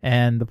 Yep.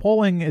 And the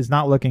polling is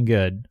not looking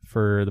good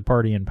for the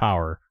party in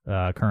power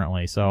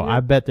currently. So Yep. I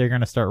bet they're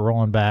going to start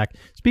rolling back.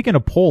 Speaking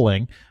of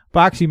polling,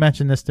 Box, you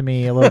mentioned this to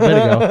me a little bit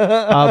ago.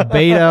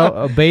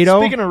 Beto.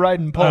 Speaking of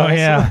riding polls. Oh,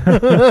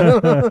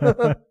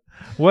 yeah.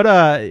 What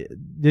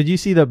did you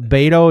see the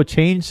Beto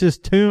changed his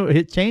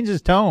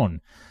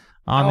tone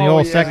on the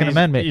old Second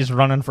Amendment? He's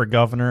running for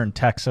governor in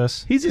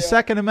Texas. He's a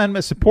Second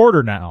Amendment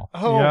supporter now.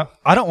 Oh. Yeah.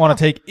 I don't want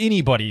to take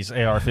anybody's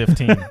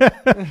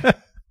AR-15.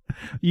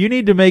 You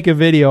need to make a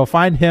video.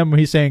 Find him.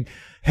 He's saying,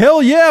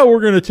 "Hell yeah,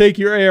 we're going to take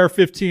your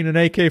AR-15 and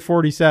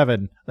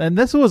AK-47." And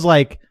this was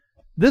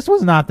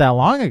not that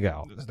long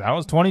ago. That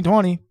was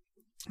 2020.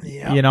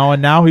 Yeah.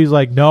 And now he's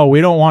like, "No,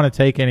 we don't want to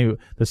take any.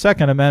 The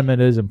Second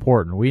Amendment is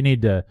important. We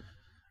need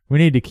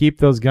to keep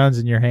those guns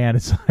in your hand."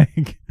 It's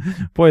like,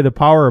 boy, the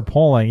power of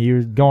polling.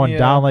 You're going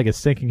down like a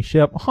sinking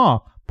ship. Huh.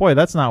 Boy,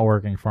 that's not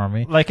working for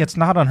me. Like, it's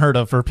not unheard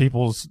of for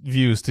people's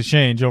views to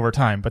change over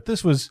time, but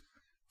this was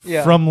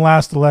from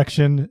last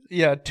election.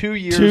 Yeah, 2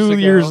 years Two ago.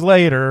 years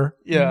later,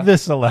 Yeah.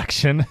 this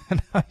election.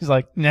 And he's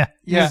like, nah.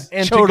 Yeah, this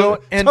and totally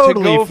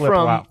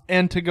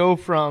to go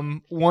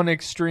from one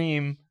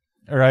extreme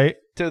right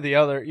to the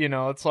other,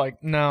 it's like,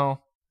 no,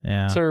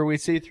 Yeah. sir, we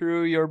see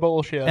through your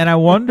bullshit. And I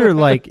wonder,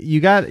 like,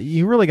 you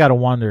really got to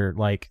wonder,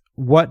 like,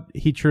 what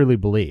he truly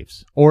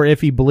believes, or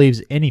if he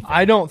believes anything.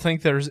 I don't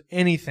think there's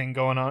anything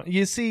going on.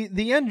 You see,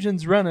 the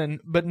engine's running,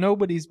 but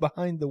nobody's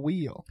behind the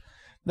wheel.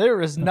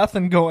 There is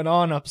nothing going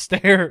on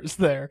upstairs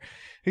there.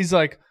 He's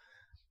like,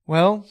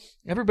 well,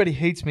 everybody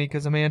hates me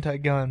because I'm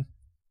anti-gun.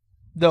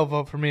 They'll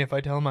vote for me if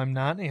I tell them I'm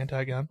not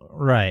anti-gun.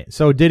 Right.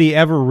 So did he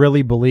ever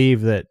really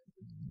believe that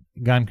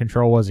gun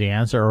control was the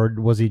answer, or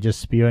was he just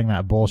spewing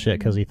that bullshit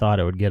because he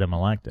thought it would get him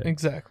elected?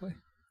 Exactly.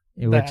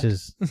 Which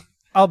is...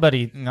 I'll bet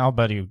he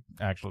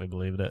actually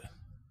believed it.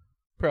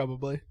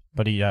 Probably.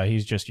 But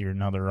he's just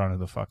another run of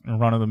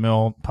the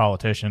mill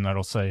politician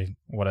that'll say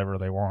whatever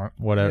they want.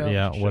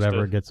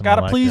 Whatever gets them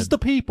Gotta elected. please the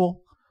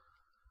people.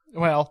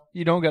 Well,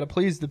 you don't got to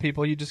please the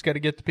people. You just got to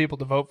get the people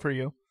to vote for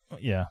you.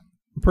 Yeah.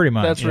 Pretty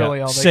much. That's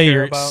really all they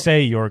care about.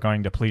 Say you're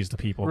going to please the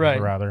people, Right.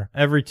 rather.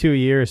 Every 2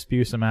 years,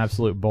 spew some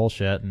absolute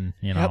bullshit and,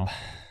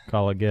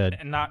 call it good.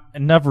 And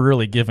never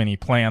really give any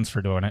plans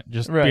for doing it.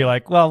 Just Right. be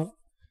like, well,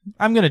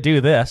 I'm going to do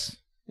this.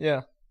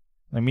 Yeah.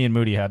 Like, me and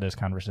Moody had this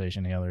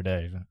conversation the other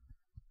day.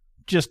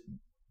 Just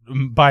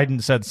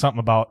Biden said something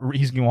about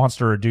he wants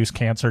to reduce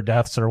cancer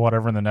deaths or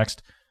whatever in the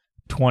next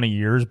 20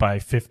 years by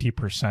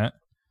 50%.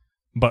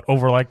 But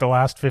over like the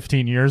last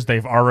 15 years,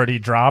 they've already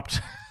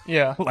dropped.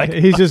 Yeah. Like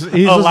He's just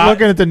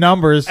looking at the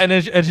numbers. And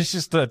it's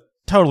just a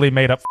totally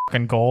made up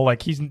fucking goal.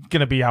 Like, he's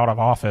going to be out of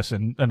office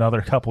in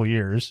another couple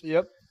years.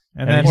 Yep.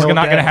 And then he's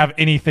not going to have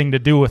anything to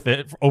do with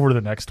it over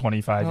the next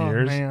 25 Oh,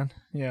 years. man.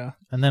 Yeah.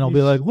 And then he'll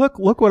be like,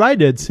 look what I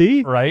did,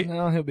 see? Right?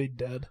 Now he'll be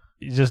dead.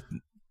 It's just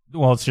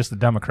the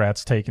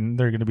Democrats they're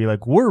going to be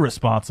like, we're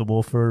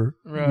responsible for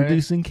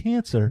reducing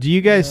cancer. Do you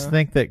guys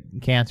think that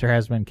cancer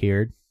has been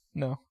cured?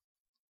 No.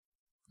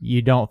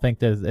 You don't think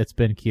that it's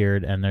been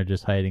cured and they're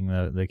just hiding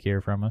the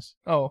cure from us?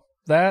 Oh,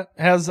 that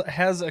has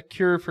a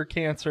cure for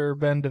cancer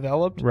been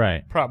developed?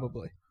 Right.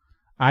 Probably.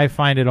 I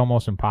find it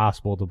almost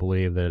impossible to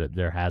believe that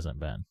there hasn't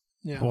been.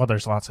 Yeah. Well,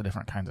 there's lots of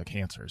different kinds of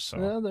cancers. So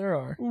Yeah, there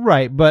are.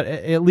 Right, but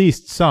at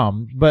least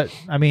some. But,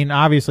 I mean,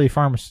 obviously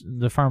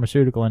the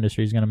pharmaceutical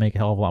industry is going to make a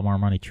hell of a lot more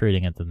money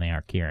treating it than they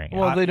are curing it.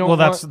 Well, they don't. Well,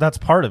 that's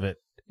part of it.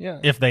 Yeah.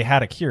 if they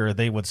had a cure,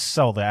 they would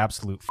sell the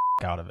absolute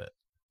out of it.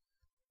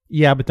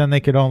 Yeah, but then they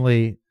could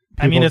only.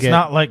 I mean, it's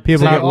not like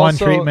people They get one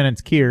also- treatment and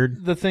it's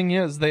cured. The thing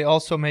is, they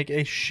also make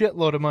a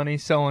shitload of money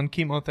selling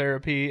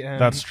chemotherapy, and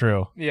That's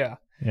true. yeah.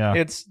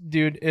 Yeah.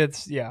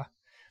 Yeah.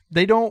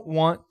 They don't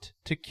want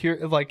to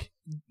cure, like,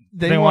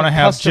 They want to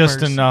have just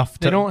customers. enough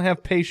They to. don't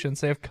have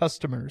patients, they have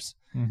customers,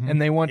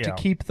 and they want to Yeah.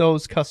 keep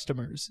those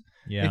customers.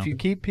 Yeah, If you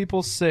keep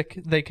people sick,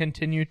 they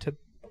continue to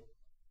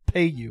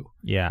pay you.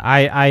 yeah.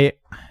 I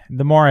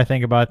the more I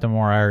think about it, the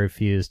more I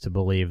refuse to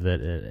believe that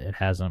it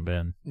hasn't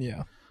been.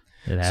 Yeah.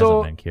 It hasn't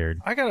So- been cured.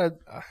 I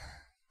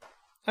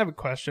have a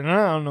question, and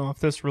I don't know if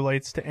this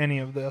relates to any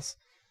of this,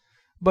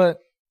 but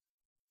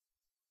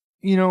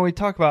we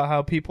talk about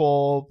how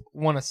people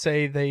want to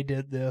say they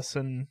did this,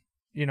 and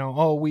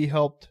oh, we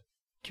helped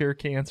cure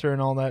cancer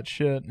and all that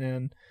shit,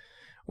 and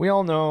we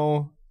all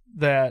know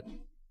that,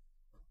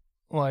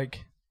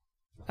 like,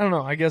 I don't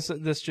know, I guess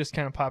this just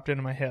kind of popped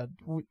into my head.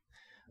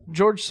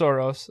 George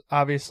Soros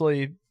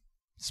obviously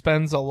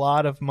spends a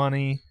lot of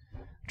money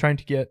trying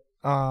to get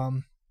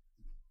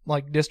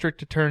like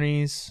district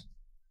attorneys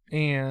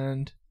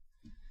and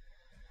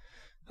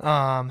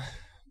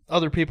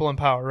other people in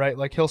power, right?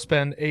 Like, he'll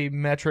spend a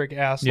metric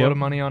ass load Yep. of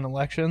money on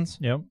elections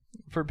Yep.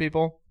 for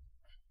people.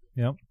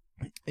 Yep.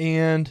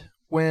 And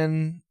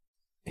when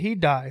he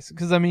dies,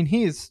 because I mean,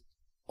 he's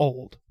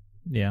old.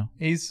 Yeah.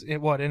 He's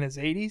in his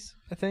 80s,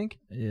 I think.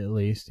 At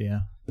least,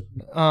 yeah.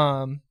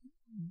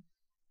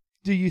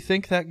 Do you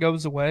think that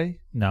goes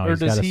away? No, Or he's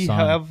does got a he son.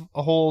 have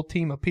a whole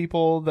team of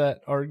people that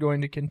are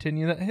going to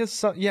continue that? His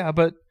son, yeah,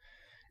 but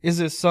is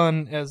his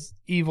son as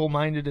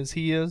evil-minded as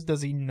he is?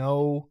 Does he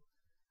know?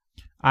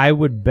 I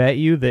would bet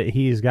you that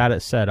he's got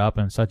it set up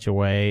in such a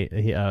way,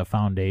 a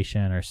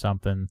foundation or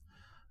something,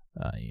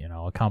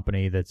 a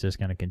company that's just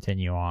going to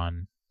continue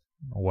on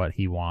what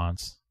he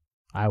wants.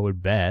 I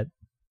would bet,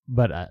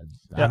 but I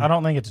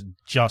don't think it's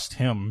just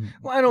him.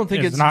 Well, I don't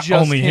think it's not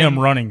just only him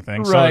running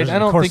things. So Right, there's- I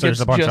don't of course, think there's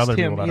it's a bunch of just other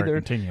him people that either.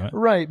 are continue it.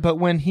 Right, but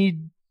when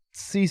he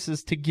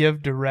ceases to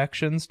give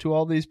directions to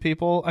all these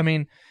people, I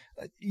mean,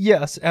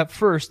 yes, at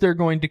first they're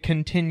going to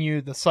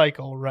continue the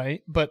cycle,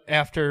 right? But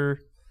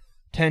after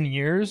 10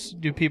 years,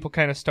 do people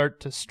kind of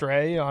start to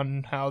stray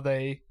on how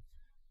they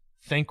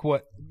think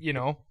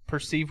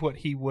perceive what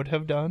he would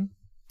have done?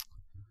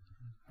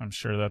 I'm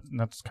sure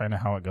that's kind of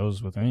how it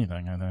goes with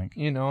anything, I think.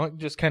 It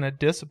just kind of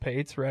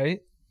dissipates,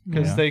 right?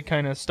 Because Yeah. they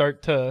kind of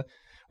start to,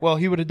 well,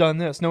 he would have done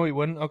this. No, he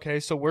wouldn't.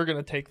 Okay, so we're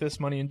going to take this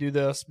money and do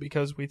this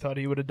because we thought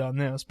he would have done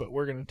this, but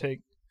we're going to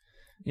take,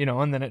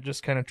 and then it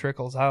just kind of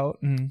trickles out.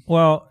 And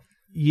Well,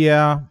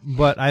 yeah,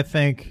 but I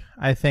think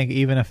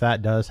even if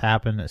that does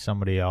happen, that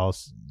somebody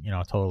else,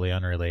 totally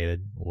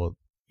unrelated, will,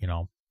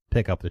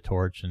 pick up the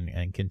torch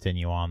and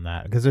continue on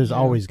that, because there's Yeah.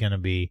 always going to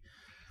be,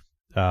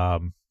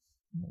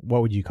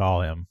 what would you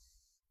call him?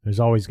 There's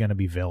always going to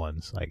be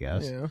villains, I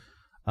guess. yeah.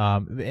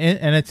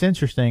 And it's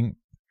interesting.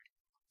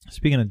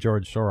 Speaking of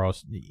George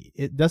Soros,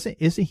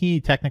 isn't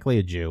he technically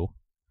a Jew?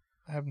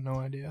 I have no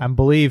idea. I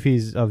believe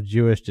he's of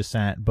Jewish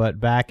descent, but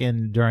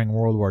during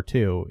World War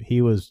II,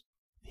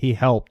 he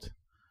helped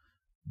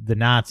the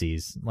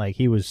Nazis. Like,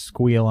 he was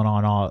squealing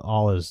on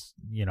all his,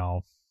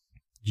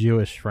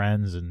 Jewish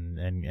friends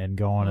and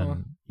going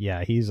and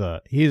yeah, he's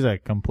a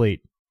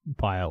complete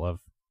pile of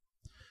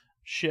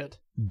Shit.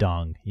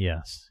 dung.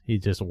 Yes,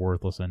 he's just a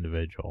worthless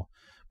individual.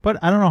 But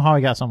I don't know how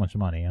he got so much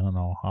money. I don't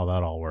know how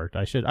that all worked.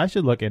 I should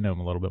look into him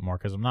a little bit more,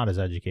 because I'm not as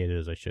educated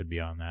as I should be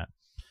on that.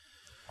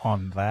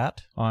 On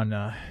that? On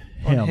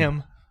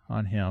him.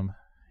 On him.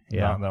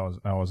 Yeah. No,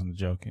 that wasn't a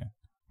joke. Yeah.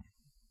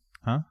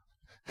 Huh?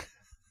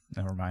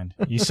 Never mind.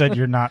 You said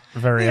you're not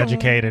very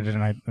educated,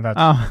 and that's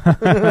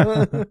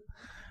Oh.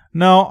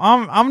 No,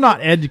 I'm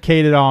not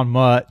educated on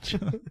much.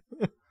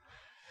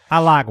 I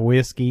like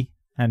whiskey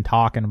and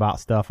talking about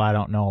stuff I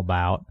don't know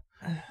about.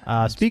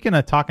 Speaking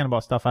of talking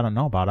about stuff I don't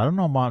know about, I don't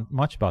know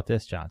much about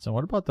this, Johnson.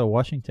 What about the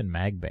Washington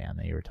mag ban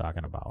that you were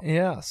talking about?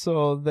 Yeah,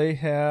 so they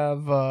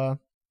have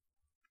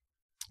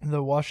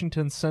the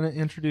Washington Senate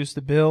introduced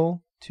a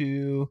bill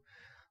to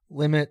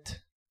limit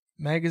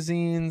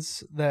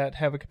magazines that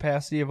have a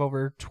capacity of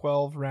over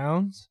 12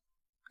 rounds,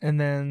 and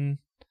then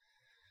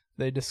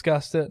they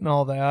discussed it and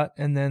all that,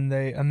 and then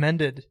they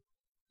amended.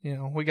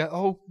 We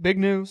got, big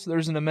news.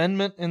 There's an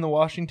amendment in the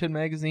Washington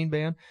magazine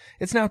ban.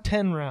 It's now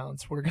 10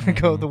 rounds. We're going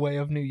to go the way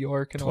of New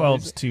York. And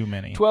 12's too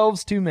many.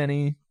 12's too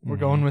many. We're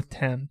going with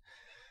 10.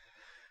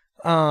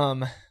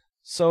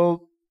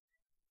 So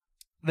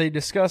they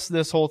discussed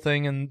this whole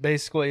thing, and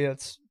basically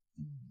it's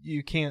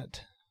you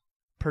can't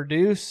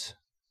produce,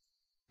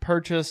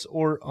 purchase,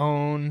 or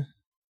own.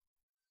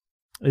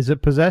 Is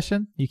it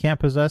possession? You can't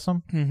possess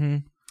them? Mm-hmm.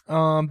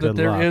 But Good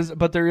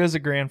there is a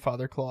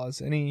grandfather clause.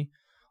 Any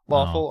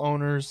lawful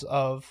owners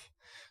of,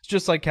 it's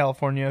just like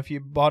California. If you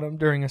bought them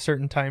during a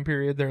certain time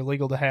period, they're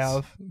legal to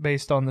have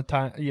based on the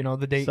time,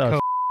 the date So code.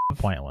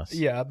 pointless.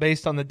 Yeah,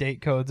 based on the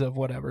date codes of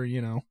whatever,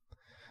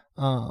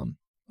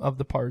 of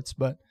the parts.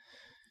 But,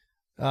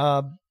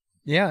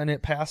 yeah, and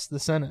it passed the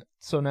Senate.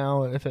 So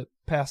now if it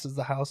passes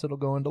the House, it'll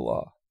go into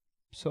law.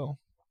 So,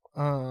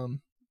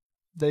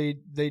 they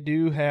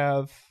do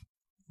have,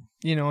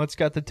 it's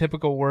got the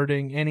typical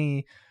wording,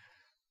 any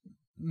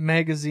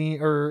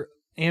magazine or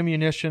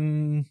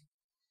ammunition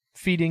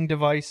feeding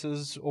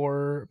devices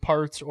or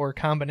parts or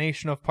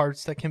combination of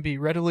parts that can be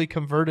readily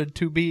converted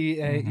to be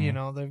a,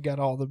 they've got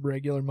all the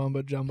regular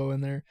mumbo jumbo in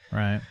there.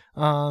 Right.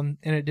 And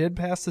it did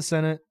pass the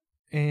Senate,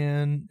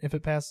 and if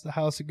it passes the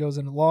House, it goes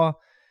into law.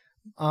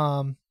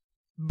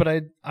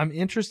 But I'm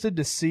interested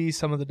to see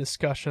some of the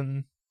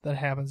discussion that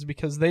happens,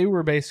 because they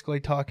were basically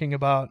talking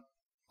about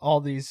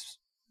all the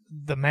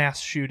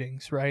mass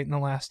shootings, right, in the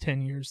last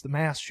 10 years, the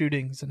mass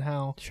shootings, and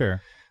how Sure.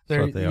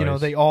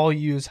 they all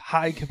use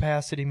high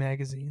capacity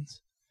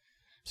magazines.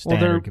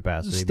 Standard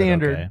capacity.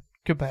 Standard but okay.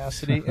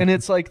 capacity. And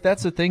it's like,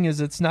 that's the thing, is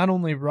it's not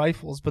only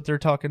rifles, but they're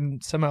talking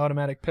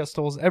semi-automatic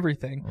pistols,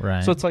 everything.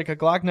 Right. So it's like a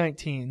Glock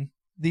 19,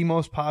 the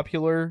most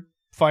popular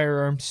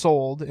firearm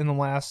sold in the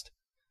last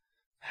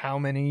how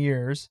many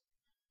years,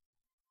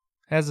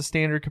 has a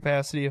standard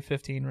capacity of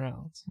 15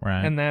 rounds.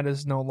 Right. And that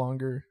is no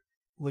longer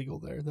legal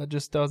there. That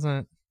just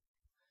doesn't,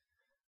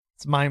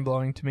 it's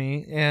mind-blowing to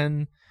me.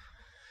 And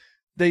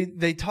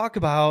they talk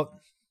about,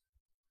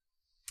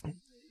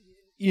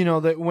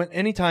 that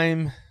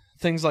anytime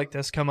things like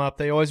this come up,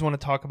 they always want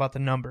to talk about the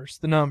numbers,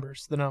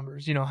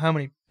 how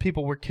many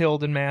people were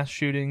killed in mass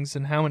shootings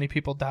and how many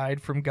people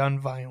died from gun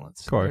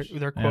violence. Of course.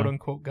 Their quote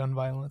unquote gun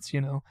violence,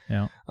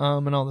 Yeah.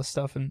 and all this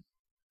stuff. And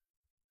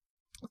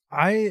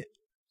I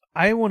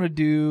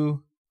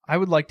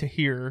would like to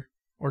hear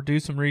or do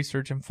some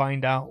research and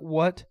find out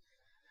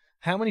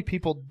how many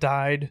people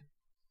died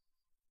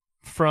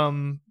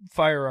from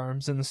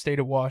firearms in the state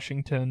of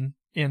Washington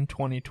in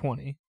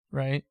 2020,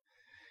 right?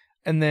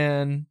 And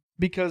then,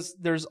 because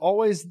there's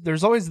always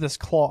this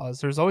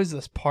clause, there's always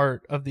this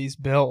part of these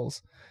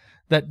bills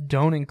that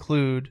don't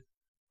include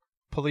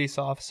police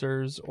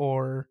officers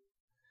or,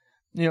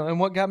 and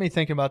what got me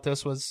thinking about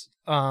this was,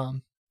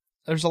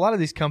 there's a lot of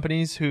these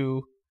companies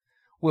who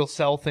will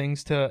sell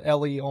things to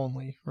LE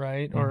only,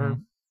 right? Or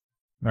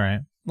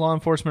right. law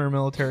enforcement or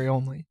military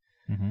only.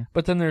 Mm-hmm.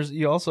 But then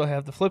you also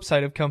have the flip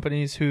side of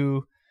companies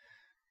who,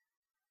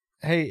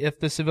 hey, if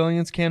the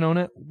civilians can't own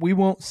it, we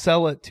won't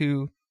sell it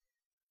to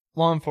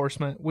law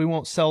enforcement. We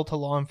won't sell to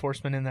law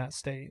enforcement in that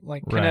state,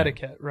 like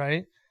Connecticut,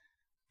 right?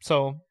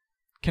 So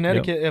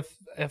Connecticut,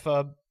 if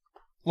a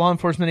law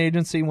enforcement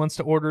agency wants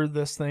to order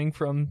this thing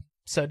from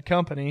said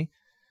company,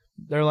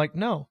 they're like,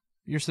 no,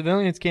 your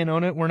civilians can't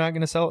own it. We're not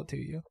going to sell it to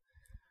you.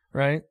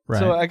 Right?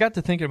 So I got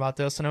to thinking about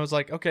this, and I was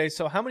like, okay,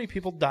 so how many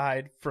people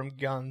died from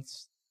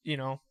guns,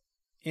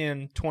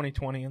 in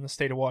 2020 in the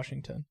state of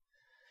Washington?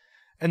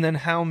 And then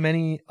how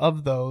many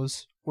of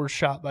those were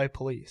shot by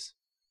police?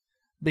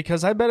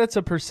 Because I bet it's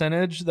a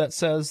percentage that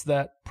says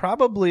that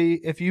probably,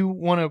 if you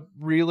want to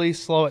really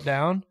slow it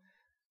down,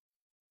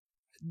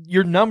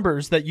 your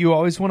numbers that you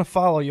always want to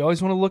follow, you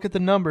always want to look at the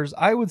numbers,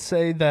 I would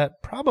say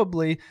that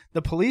probably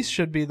the police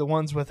should be the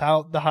ones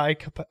without the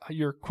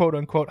your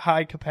quote-unquote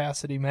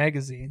high-capacity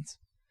magazines.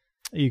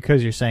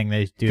 Because you're saying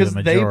they do the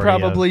majority. Because they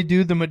probably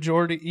do the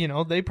majority,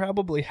 they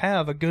probably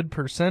have a good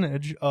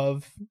percentage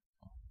of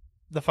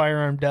the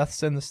firearm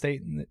deaths in the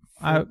state,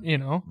 I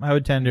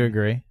would tend to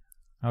agree.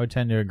 I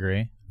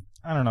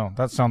don't know.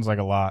 That sounds like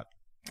a lot.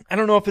 I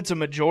don't know if it's a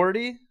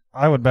majority.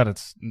 I would bet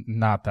it's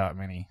not that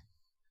many.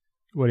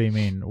 What do you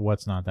mean?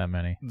 What's not that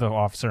many? The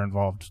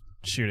officer-involved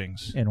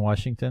shootings in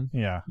Washington.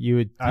 Yeah, you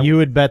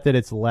would bet that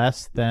it's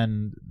less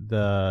than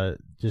the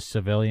just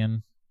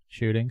civilian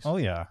shootings. Oh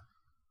yeah,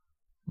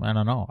 I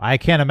don't know. I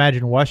can't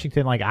imagine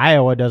Washington, like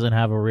Iowa, doesn't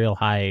have a real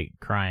high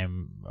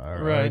crime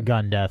or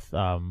gun death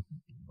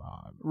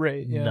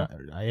rate. Yeah,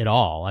 at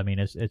all. I mean,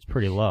 it's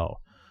pretty low,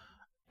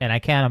 and I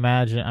can't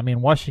imagine. I mean,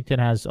 Washington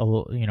has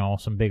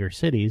some bigger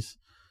cities,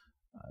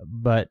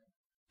 but.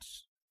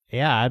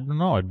 Yeah, I don't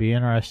know. It'd be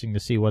interesting to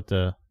see what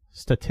the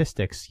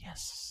statistics,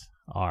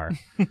 are.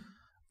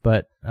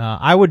 But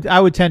I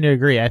would tend to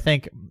agree. I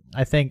think,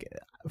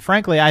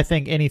 frankly,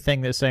 anything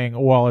that's saying,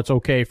 well, it's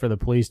okay for the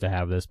police to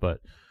have this,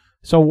 but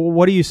so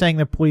what are you saying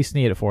the police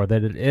need it for?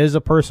 That it is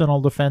a personal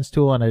defense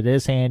tool and it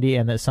is handy,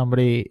 and that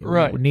somebody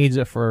needs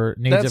it for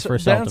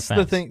self-defense.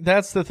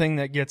 That's the thing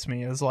that gets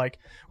me is like,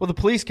 well, the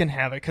police can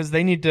have it because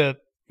they need to,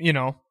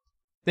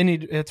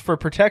 it's for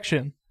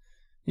protection.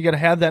 You got to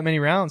have that many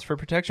rounds for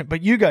protection,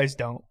 but you guys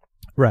don't.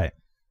 Right.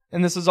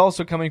 And this is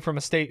also coming from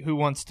a state who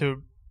wants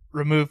to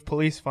remove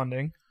police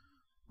funding.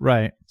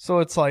 Right. So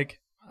it's like,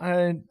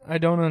 I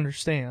don't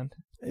understand.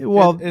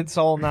 Well, it's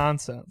all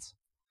nonsense.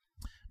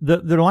 The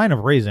line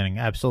of reasoning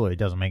absolutely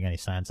doesn't make any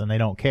sense, and they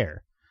don't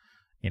care.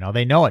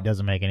 They know it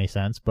doesn't make any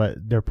sense, but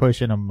they're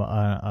pushing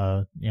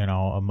a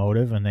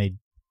motive and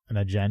an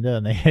agenda,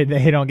 and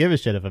they don't give a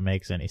shit if it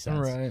makes any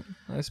sense. Right.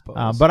 I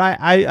suppose. But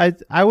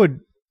I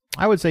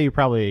would say you're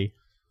probably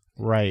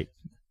right.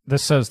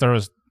 This says there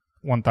was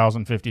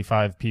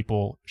 1,055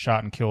 people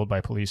shot and killed by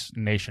police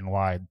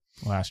nationwide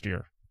last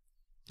year.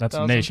 That's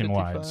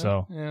nationwide.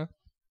 So yeah.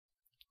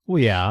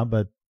 Well, yeah,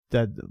 but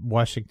that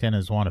Washington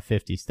is one of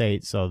 50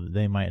 states, so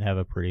they might have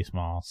a pretty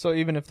small. So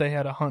even if they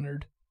had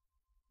 100,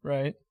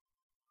 right?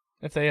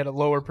 If they had a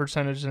lower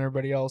percentage than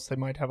everybody else, they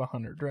might have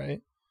 100,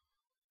 right?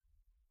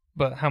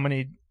 But how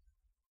many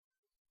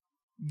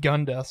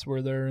gun deaths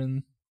were there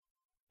in?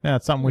 Yeah,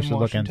 it's something we in should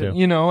Washington? look into.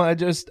 You know,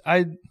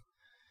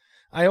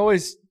 I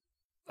always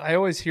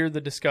hear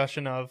the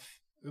discussion of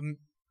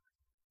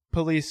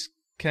police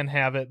can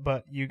have it,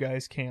 but you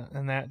guys can't,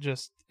 and that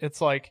just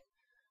it's like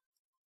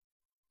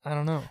I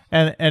don't know.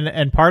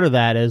 And part of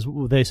that is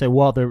they say,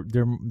 well,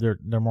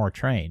 they're more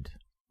trained.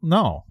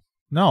 No,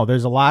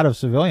 there's a lot of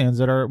civilians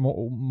that are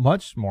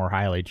much more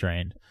highly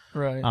trained.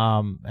 Right.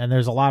 And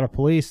there's a lot of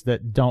police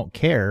that don't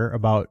care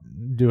about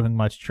doing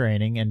much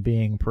training and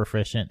being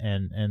proficient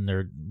in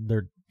their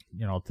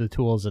the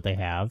tools that they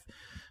have,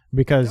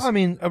 because I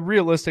mean,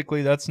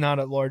 realistically, that's not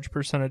a large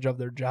percentage of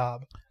their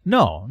job.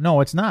 no,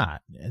 it's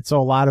not. And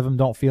so a lot of them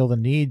don't feel the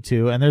need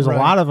to, and there's Right. a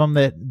lot of them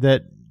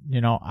that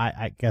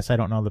I guess I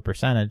don't know the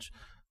percentage,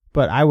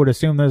 but I would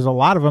assume there's a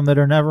lot of them that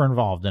are never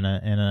involved in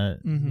a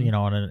Mhm. in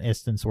an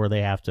instance where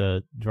they have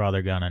to draw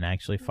their gun and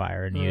actually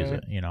fire and use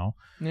Right. it.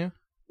 Yeah.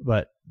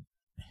 But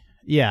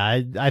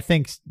yeah, I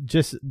think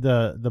just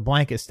the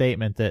blanket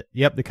statement that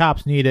yep, the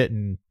cops need it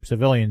and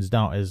civilians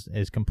don't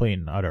is complete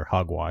and utter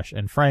hogwash.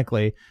 And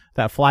frankly,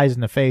 that flies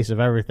in the face of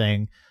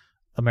everything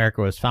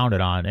America was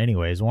founded on.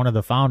 Anyways, one of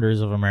the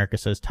founders of America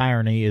says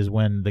tyranny is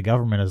when the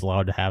government is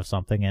allowed to have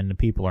something and the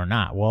people are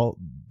not. Well,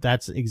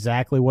 that's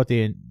exactly what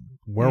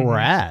where we're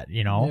at,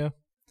 Yeah.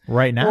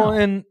 right now.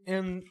 Well,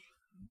 and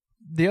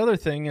the other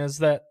thing is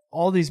that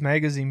all these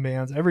magazine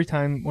bans, every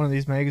time one of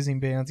these magazine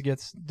bans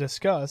gets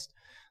discussed,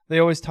 they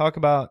always talk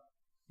about,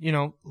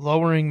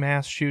 lowering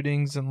mass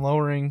shootings and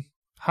lowering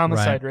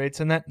homicide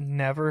rates, and that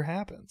never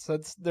happens.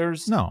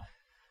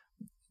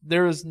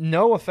 There is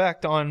no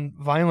effect on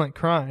violent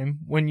crime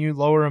when you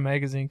lower a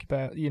magazine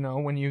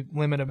when you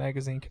limit a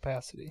magazine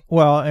capacity.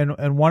 Well,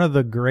 and one of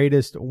the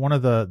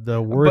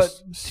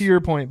worst. But to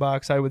your point,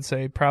 Box, I would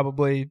say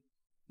probably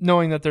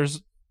knowing that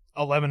there's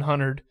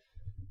 1,100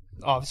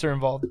 officer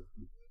involved,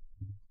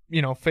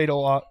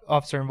 fatal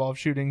officer involved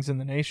shootings in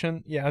the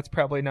nation. Yeah, it's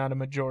probably not a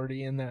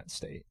majority in that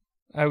state.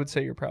 I would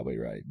say you're probably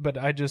right. But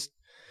I just,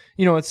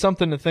 it's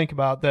something to think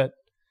about that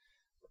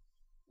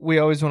we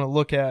always want to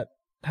look at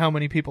how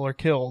many people are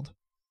killed.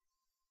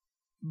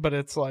 But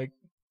it's like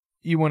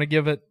you want to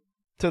give it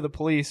to the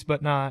police,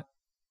 but not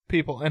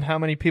people. And how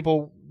many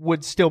people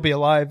would still be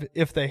alive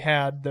if they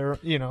had their,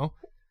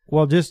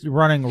 Well, just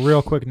running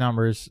real quick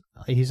numbers,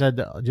 he said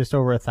just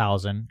over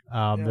 1,000.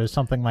 There's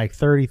something like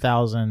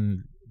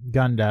 30,000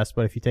 gun deaths,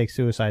 but if you take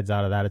suicides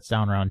out of that, it's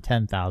down around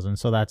 10,000.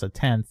 So that's a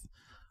tenth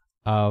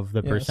of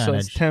the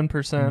percentage. So it's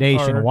 10%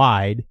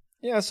 nationwide.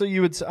 So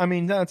you would. I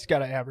mean, that's got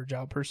to average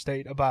out per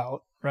state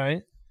about,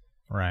 right?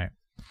 Right.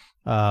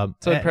 So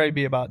it'd probably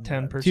be about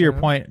 10%. To your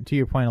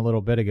point a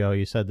little bit ago,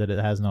 you said that it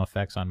has no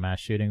effects on mass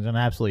shootings, and it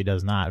absolutely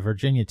does not.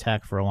 Virginia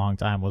Tech for a long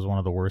time was one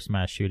of the worst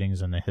mass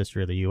shootings in the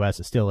history of the U.S.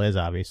 It still is,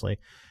 obviously.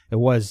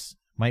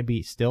 Might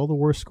be still the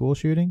worst school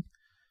shooting.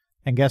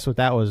 And guess what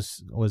that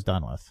was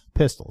done with?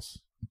 Pistols.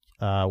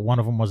 One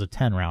of them was a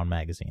 10-round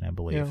magazine, I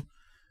believe. Yeah.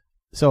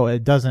 So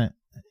it doesn't,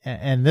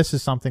 and this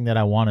is something that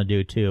I want to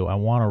do too. I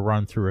want to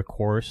run through a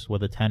course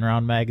with a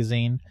 10-round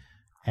magazine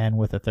and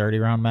with a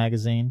 30-round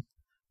magazine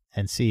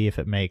and see if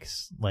it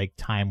makes, like,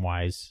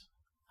 time-wise,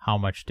 how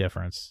much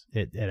difference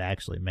it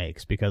actually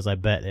makes, because I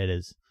bet it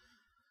is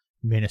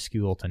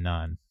minuscule to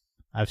none.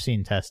 I've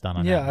seen tests done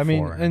on that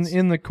before. Yeah, I mean,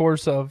 in the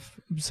course of,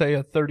 say,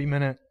 a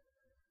 30-minute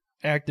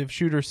active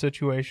shooter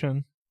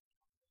situation,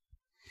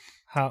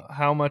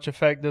 how much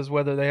effect does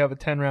whether they have a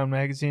 10-round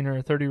magazine or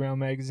a 30-round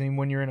magazine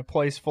when you're in a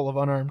place full of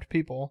unarmed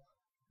people?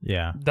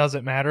 Yeah. Does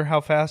it matter how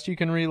fast you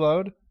can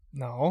reload?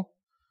 No.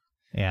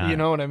 Yeah. You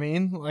know what I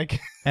mean? Like,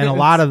 and a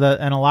lot of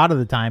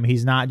the time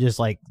he's not just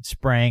like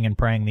spraying and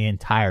praying the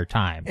entire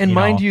time. And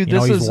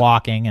he's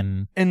walking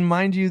and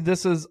mind you,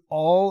 this is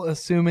all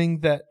assuming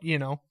that,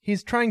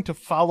 he's trying to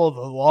follow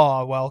the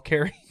law while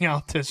carrying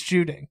out this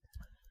shooting.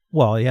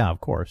 Well, yeah,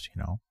 of course,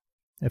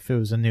 If it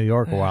was in New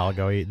York a while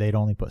ago, they'd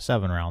only put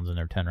 7 rounds in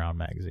their 10-round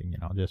magazine,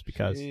 just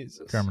because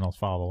criminals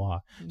follow the law.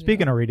 Yeah.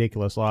 Speaking of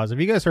ridiculous laws,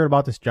 have you guys heard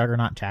about this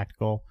Juggernaut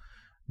Tactical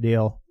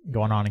deal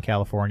going on in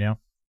California?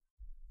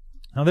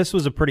 Now, this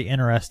was a pretty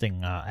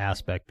interesting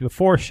aspect.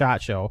 Before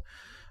SHOT Show,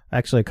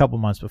 actually a couple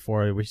months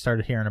before, we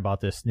started hearing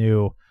about this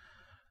new,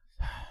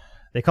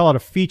 they call it a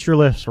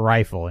featureless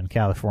rifle in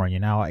California.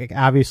 Now,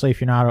 obviously, if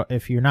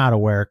you're not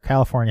aware,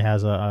 California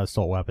has a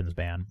assault weapons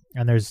ban,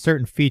 and there's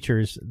certain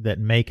features that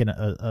make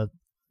a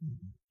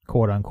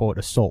quote-unquote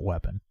assault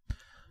weapon.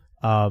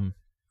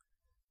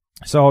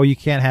 So you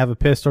can't have a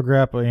pistol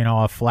grip, or,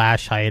 a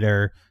flash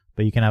hider,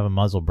 but you can have a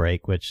muzzle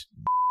brake, which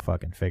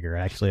fucking figure.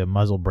 Actually, a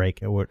muzzle brake,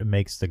 it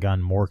makes the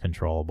gun more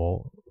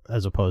controllable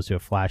as opposed to a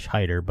flash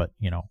hider, but,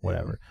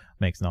 whatever.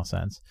 Makes no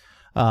sense.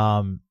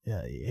 And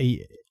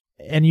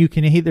you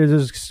can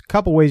there's a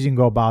couple ways you can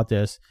go about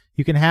this.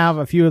 You can have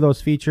a few of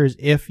those features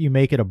if you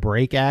make it a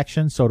break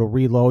action, so to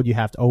reload you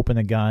have to open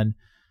the gun.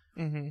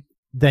 Mm-hmm.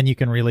 Then you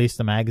can release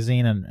the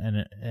magazine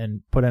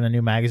and put in a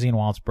new magazine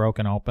while it's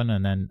broken open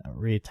and then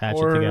reattach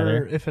it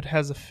together. Or if it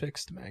has a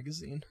fixed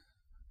magazine.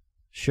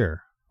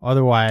 Sure.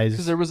 Otherwise,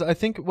 Because there was, I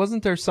think,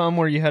 wasn't there some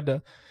where you had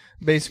to,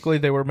 basically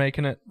they were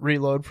making it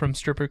reload from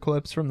stripper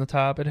clips from the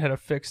top. It had a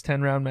fixed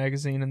 10-round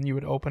magazine, and you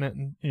would open it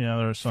and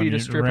There's some feed a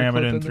you stripper ram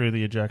it clip in in through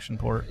the ejection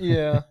port.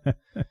 yeah,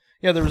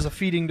 yeah. There was a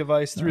feeding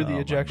device through the Oh,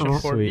 my ejection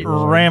God. port. Sweet.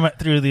 You Ram it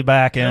through the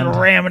back end.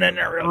 ram it in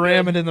there. Real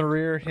ram good. it in the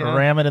rear. Yeah.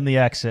 Ram it in the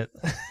exit.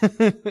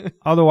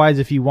 Otherwise,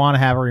 if you want to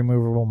have a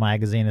removable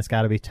magazine, it's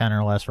got to be 10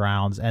 or less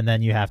rounds, and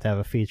then you have to have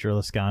a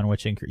featureless gun,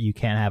 which you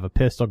can't have a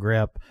pistol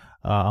grip,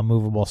 a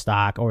movable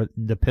stock, or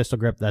the pistol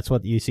grip. That's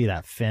what you see,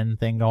 that fin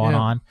thing going Yeah.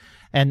 on.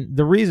 And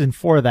the reason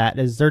for that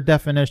is their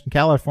definition,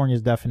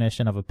 California's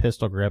definition of a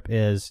pistol grip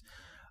is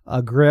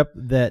a grip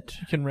that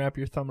You can wrap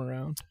your thumb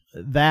around.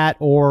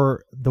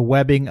 or the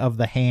webbing of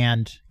the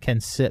hand can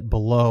sit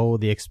below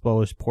the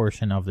exposed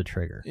portion of the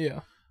trigger.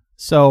 Yeah.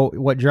 So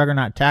what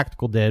Juggernaut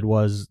Tactical did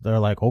was they're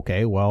like,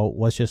 okay, well,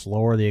 let's just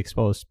lower the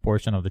exposed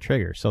portion of the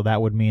trigger. So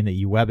that would mean that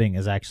the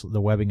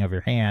webbing of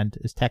your hand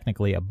is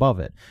technically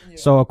above it. Yeah.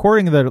 So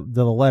according to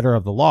the letter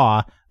of the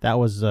law, that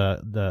was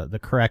the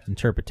correct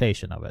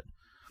interpretation of it.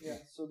 Yeah.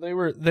 So they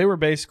were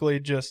basically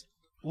just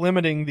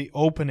limiting the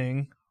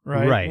opening,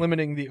 right? Right.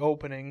 Limiting the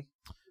opening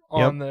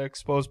on the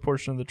exposed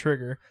portion of the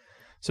trigger.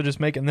 So just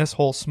making this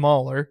hole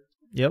smaller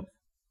Yep.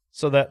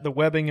 so that the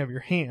webbing of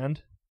your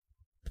hand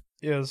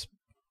is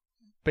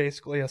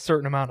basically a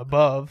certain amount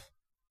above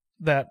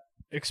that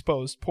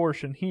exposed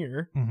portion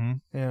here.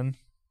 Mm-hmm. And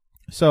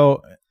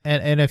So,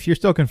 and if you're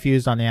still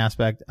confused on the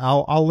aspect,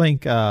 I'll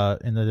link in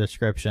the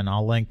description.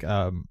 I'll link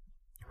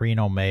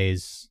Reno May,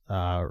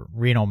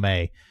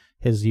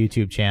 his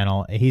YouTube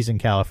channel. He's in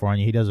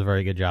California. He does a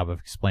very good job of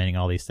explaining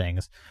all these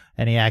things.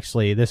 And he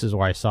actually, this is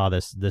where I saw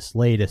this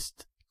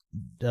latest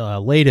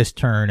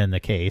turn in the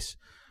case.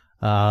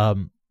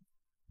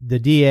 The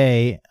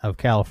DA of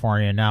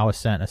California now has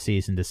sent a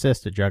cease and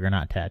desist to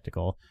Juggernaut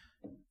Tactical,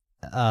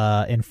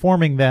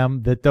 informing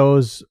them that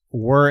those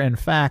were in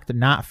fact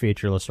not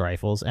featureless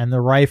rifles, and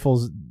the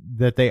rifles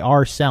that they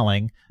are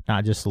selling,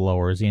 not just the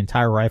lowers, the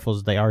entire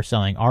rifles they are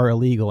selling are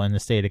illegal in the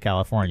state of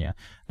California.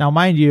 Now,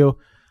 mind you,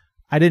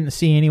 I didn't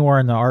see anywhere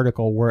in the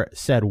article where it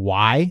said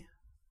why,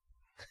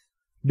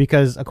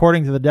 because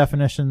according to the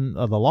definition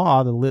of the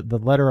law, the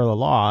letter of the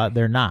law,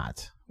 they're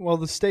not. well,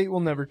 the state will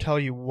never tell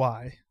you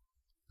why.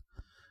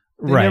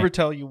 They Right. never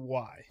tell you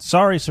why.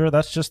 Sorry, sir.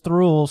 That's just the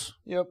rules.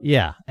 Yep.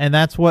 Yeah, and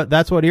that's what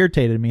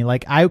irritated me.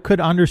 Like, I could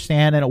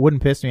understand, and it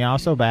wouldn't piss me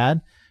off so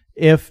bad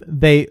if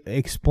they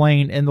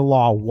explained in the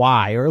law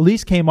why, or at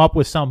least came up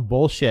with some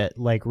bullshit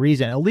like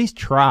reason. At least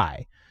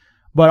try.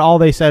 But all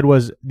they said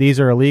was, these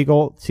are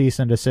illegal. Cease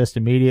and desist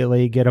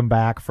immediately. Get them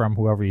back from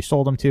whoever you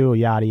sold them to.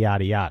 Yada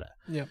yada yada.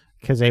 Yep.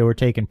 Because they were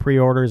taking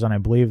pre-orders, and I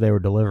believe they were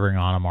delivering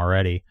on them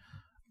already.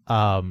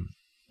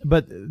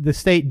 But the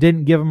state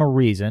didn't give them a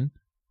reason.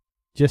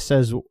 Just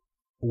says,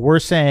 we're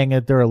saying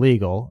that they're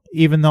illegal,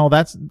 even though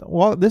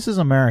this is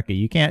America.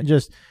 You can't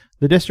just,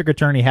 the district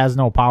attorney has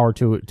no power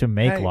to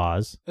make Hey.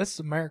 laws. This is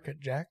America,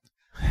 Jack.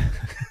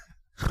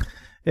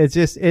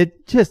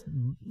 It just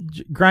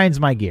grinds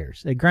my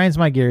gears. It grinds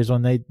my gears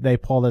when they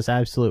pull this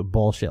absolute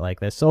bullshit like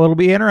this. So it'll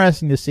be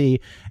interesting to see.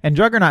 And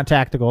Juggernaut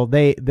Tactical,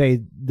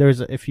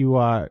 there's, if you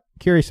are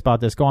curious about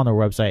this, go on their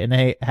website, and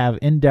they have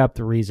in-depth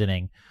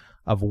reasoning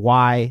of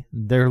why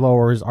their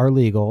lowers are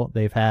legal.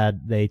 They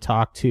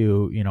talk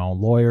to,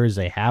 lawyers.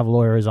 They have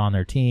lawyers on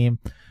their team.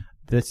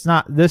 This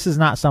is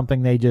not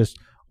something they just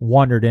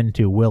wandered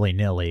into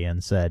willy-nilly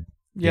and said,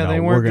 Yeah, they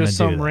we're weren't gonna just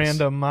do some this.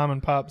 random mom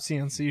and pop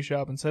CNC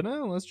shop and said,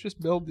 "Oh, let's just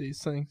build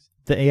these things."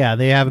 They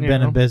haven't You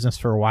been know? in business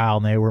for a while,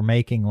 and they were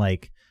making,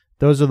 like,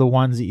 those are the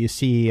ones that you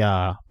see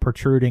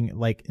protruding,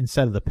 like,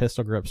 instead of the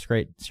pistol grip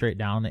straight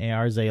down the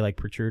ARs, they like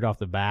protrude off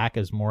the back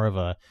as more of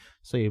a,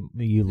 so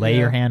you lay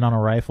your Yeah. hand on a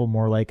rifle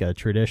more like a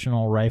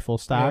traditional rifle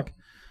stock.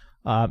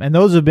 And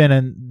those have been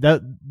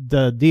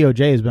the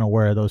DOJ has been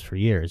aware of those for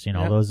years.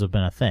 Yep. Those have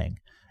been a thing,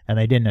 and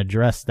they didn't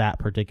address that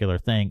particular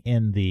thing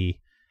in the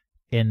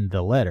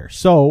letter.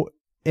 So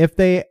if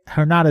they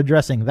are not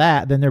addressing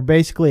that, then they're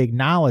basically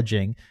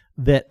acknowledging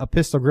that a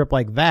pistol grip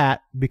like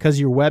that, because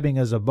your webbing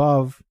is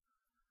above,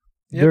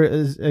 Yep. there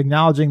is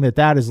acknowledging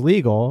that is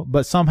legal,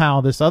 but somehow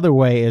this other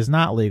way is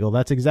not legal.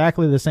 That's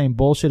exactly the same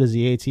bullshit as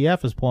the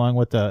ATF is pulling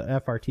with the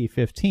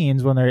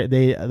FRT-15s when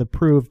they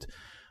approved,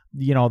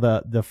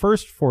 the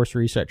first force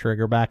reset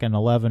trigger back in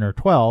 11 or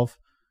 12.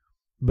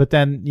 But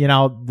then,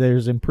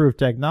 there's improved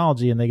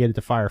technology and they get it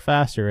to fire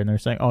faster, and they're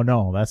saying, oh,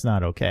 no, that's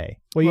not okay.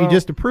 Well, you Well-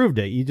 just approved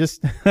it. You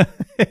just,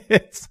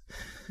 it's,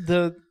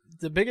 The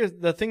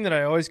thing that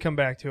I always come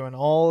back to in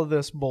all of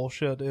this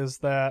bullshit is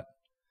that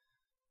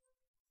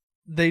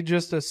they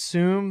just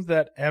assume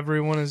that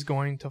everyone is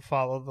going to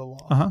follow the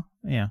law.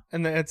 yeah.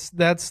 And that's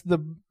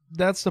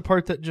the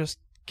part that just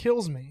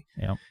kills me.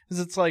 Yep. Is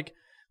it's like,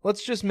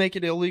 let's just make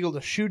it illegal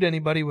to shoot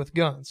anybody with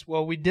guns.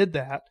 Well, we did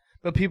that,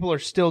 but people are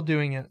still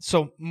doing it.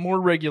 So more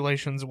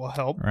regulations will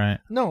help. Right.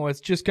 No, it's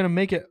just going to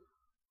make it.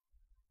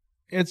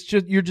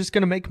 You're just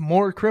going to make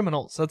more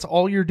criminals. That's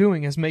all you're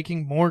doing is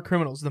making more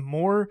criminals. The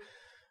more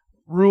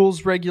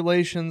rules,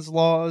 regulations,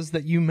 laws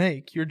that you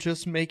make. You're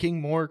just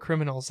making more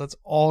criminals. That's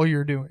all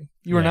you're doing.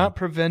 You are Yeah. not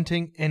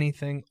preventing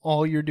anything.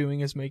 All you're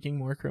doing is making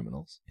more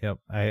criminals. Yep,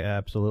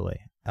 absolutely.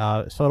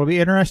 So it'll be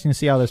interesting to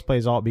see how this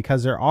plays out,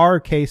 because there are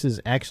cases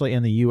actually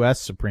in the U.S.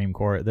 Supreme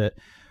Court that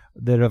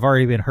have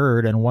already been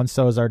heard, and once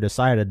those are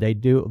decided,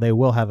 they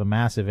will have a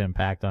massive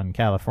impact on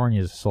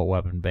California's assault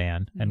weapon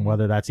ban, and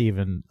whether that's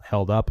even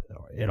held up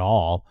at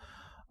all.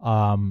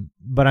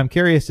 But I'm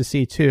curious to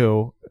see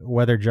too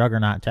whether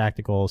Juggernaut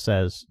Tactical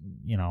says,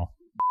 you know,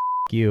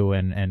 you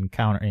and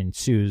counter and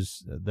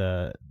sues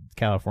the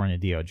California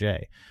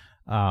DOJ.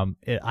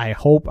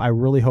 I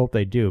really hope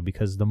they do,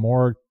 because the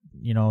more,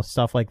 you know,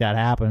 stuff like that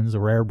happens, the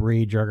rare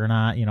breed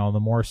Juggernaut, you know, the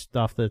more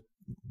stuff that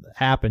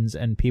happens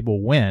and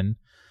people win,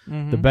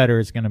 the better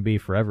it's going to be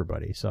for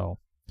everybody. So,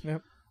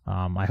 Yep.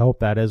 I hope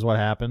that is what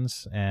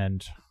happens,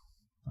 and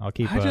I'll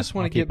keep. I just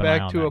want to get an eye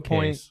back on to that a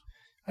point. case.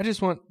 I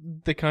just want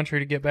the country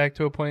to get back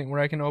to a point where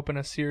I can open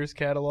a Sears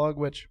catalog,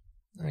 which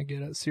I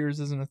get it, Sears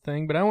isn't a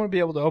thing, but I want to be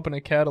able to open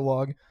a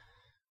catalog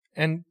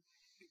and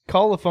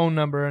call a phone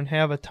number and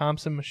have a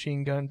Thompson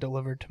machine gun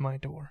delivered to my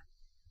door.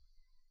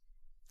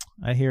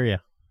 I hear you.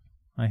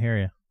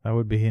 That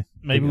would be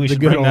Maybe the we should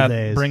good bring old that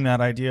days. bring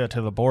that idea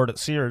to the board at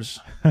Sears.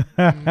 Be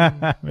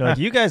like,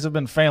 you guys have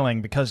been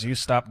failing because you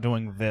stopped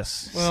doing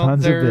this. Well,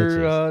 Sons of they're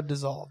bitches.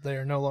 dissolved. They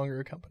are no longer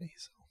a company.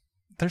 So.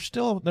 There's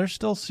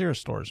still Sears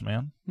stores,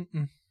 man.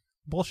 Mm-mm.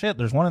 Bullshit.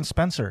 There's one in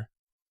Spencer.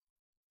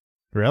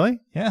 Really?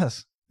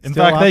 Yes. In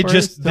Still fact,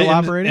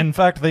 operating? in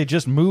fact they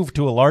just moved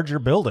to a larger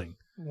building.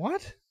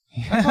 What?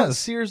 I thought Yes.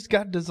 Sears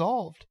got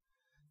dissolved.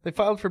 They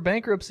filed for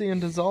bankruptcy and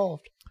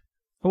dissolved.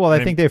 Well, I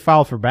Maybe- think they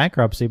filed for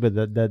bankruptcy, but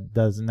that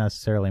doesn't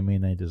necessarily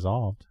mean they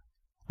dissolved.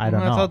 I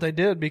don't know. I thought they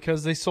did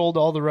because they sold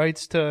all the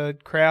rights to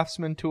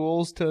Craftsman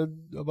Tools to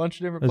a bunch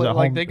of different Is it places.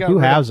 Like Home- they got who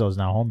rid of has those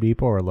now? Home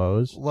Depot or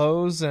Lowe's?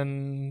 Lowe's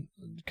and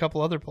a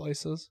couple other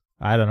places.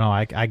 I don't know.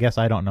 I guess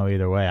I don't know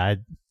either way. I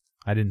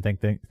didn't think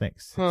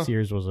Huh.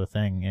 Sears was a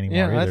thing anymore.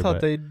 Yeah,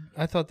 either,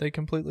 I thought they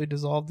completely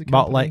dissolved the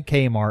about company. like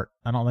Kmart.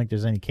 I don't think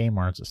there's any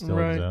Kmarts that still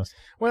Right. exist.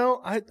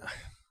 Well, I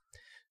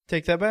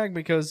take that back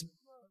because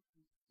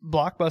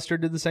Blockbuster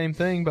did the same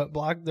thing, but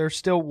there's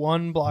still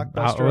one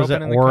Blockbuster Was it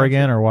open in the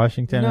Oregon country. or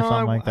Washington or No,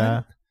 something like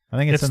that? I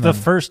think It's in the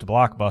first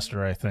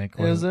Blockbuster, I think.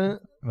 Is it?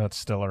 That's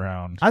still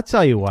around. I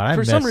tell you what,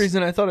 For some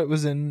reason, I thought it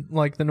was in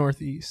like the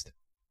Northeast.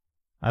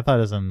 I thought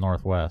it was in the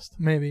Northwest.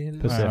 Maybe it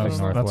is. Pacific I don't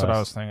know. That's what I Northwest.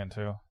 was thinking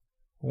too.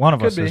 One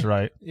of Could us is be.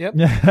 right. Yep.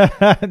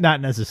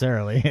 Not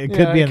necessarily. It Yeah,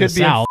 could be in the could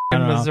be South. I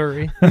in don't know.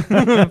 Missouri.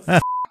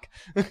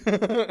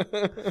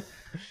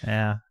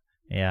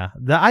 Yeah.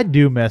 I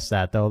do miss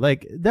that though.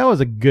 Like that was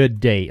a good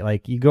date.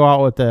 Like you go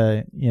out with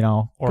the, you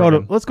know,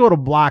 Oregon. let's go to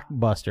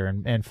Blockbuster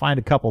and find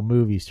a couple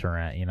movies to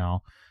rent. You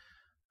know,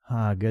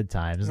 good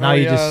times. Now Oh,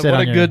 you yeah, just sit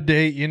what on a your. good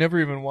date. You never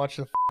even watch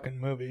the fucking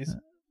movies.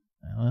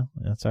 Well,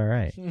 that's all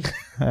right.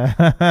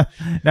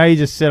 Now you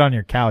just sit on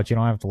your couch. You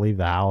don't have to leave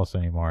the house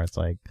anymore. It's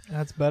like,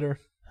 That's better.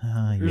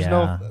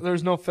 yeah.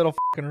 There's no fiddle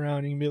fucking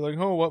around. You can be like,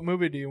 oh, what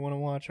movie do you want to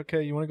watch?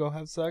 Okay, you want to go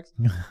have sex?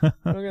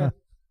 Okay.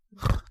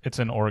 It's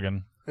in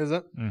Oregon. Is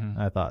it? Hmm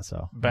I thought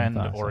so. Bend,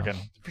 I thought so. Oregon.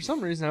 For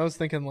some reason, I was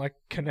thinking like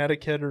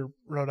Connecticut or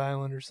Rhode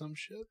Island or some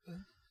shit.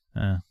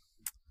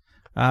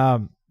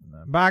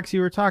 Box,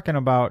 you were talking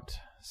about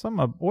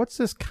what's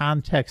this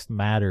context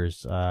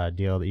matters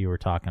deal that you were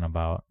talking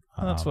about?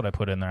 Well, that's what I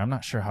put in there. I'm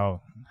not sure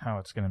how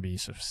it's going to be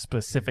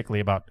specifically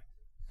about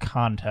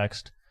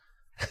context.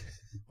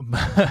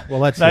 Well,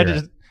 let's hear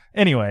it.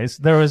 Anyways,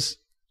 there was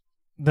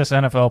this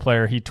NFL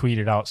player. He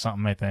tweeted out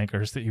something, I think,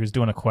 or he was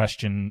doing a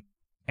question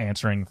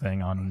answering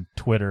thing on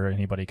Twitter.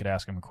 Anybody could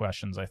ask him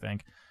questions, I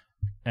think,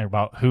 and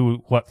about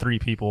what three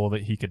people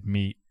that he could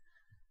meet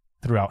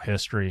throughout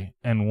history.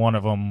 And one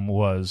of them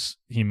was,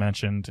 he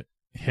mentioned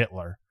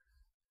Hitler,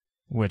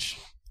 which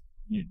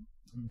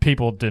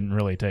people didn't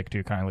really take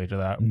too kindly to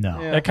that.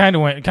 No. Yeah. It kind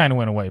of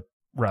went away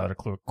rather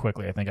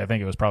quickly. I think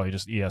it was probably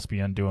just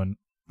ESPN doing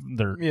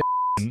their Yeah.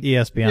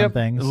 ESPN Yep.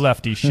 things.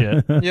 lefty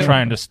shit, Yep.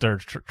 trying to stir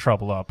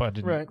trouble up. I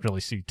didn't Right.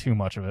 really see too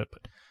much of it,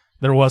 but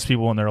there was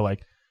people and they're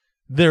like,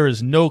 there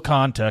is no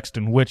context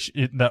in which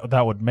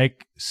that would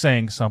make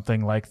saying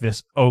something like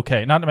this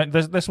okay. Not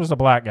this was a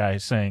black guy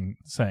saying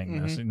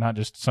this, not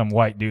just some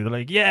white dude. They're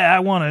like, yeah, I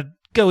want to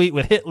go eat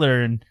with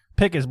Hitler and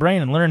pick his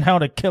brain and learn how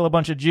to kill a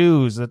bunch of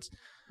Jews.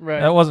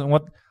 That wasn't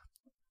what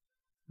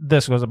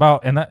this was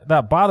about, and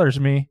that bothers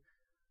me.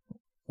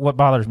 What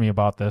bothers me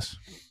about this,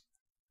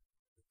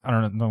 I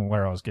don't know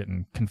where I was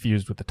getting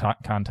confused with the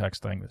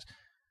context thing. Is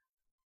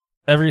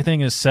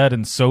everything is said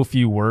in so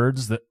few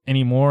words that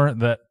anymore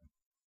that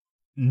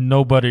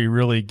nobody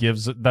really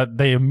gives that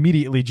they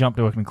immediately jump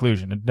to a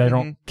conclusion. They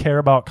don't care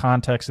about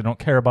context. They don't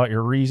care about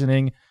your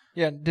reasoning.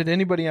 Yeah. Did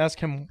anybody ask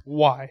him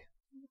why?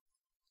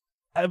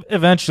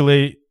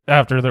 Eventually,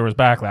 after there was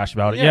backlash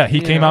about it, he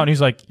came out and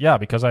he's like, yeah,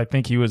 because I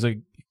think he was a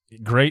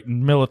great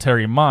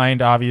military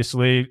mind,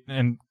 obviously,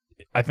 and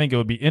I think it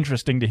would be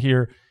interesting to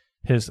hear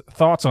his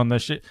thoughts on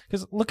this shit.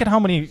 Because look at how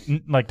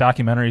many like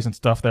documentaries and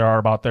stuff there are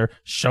about their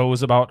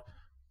shows about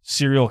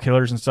serial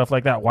killers and stuff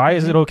like that. Why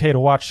is it okay to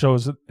watch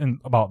shows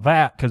about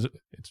that? Because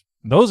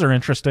those are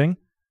interesting.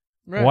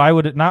 Right. Why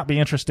would it not be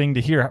interesting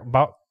to hear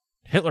about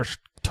Hitler's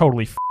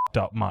totally fucked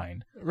up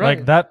mind? Right.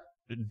 Like, that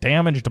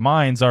damaged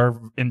minds are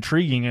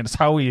intriguing, and it's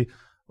how we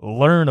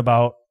learn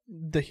about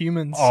the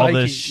human all psyche.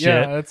 this shit.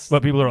 Yeah, it's,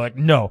 But people are like,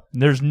 no,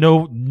 there's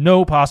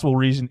no possible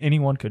reason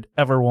anyone could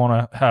ever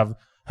want to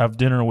have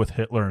dinner with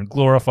Hitler and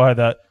glorify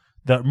that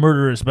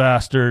murderous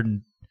bastard.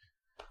 And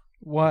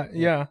what?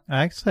 Yeah.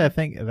 Actually, I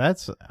think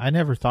I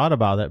never thought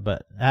about it,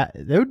 but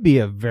there would be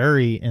a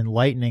very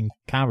enlightening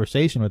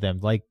conversation with him.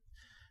 Like,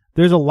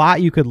 there's a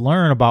lot you could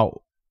learn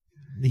about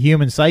the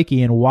human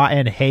psyche and why,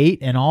 and hate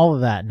and all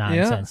of that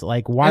nonsense. Yeah.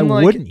 Like, why And,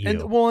 like, wouldn't you?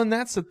 And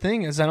that's the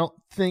thing, is I don't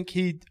think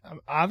he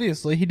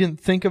didn't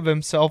think of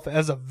himself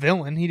as a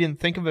villain. He didn't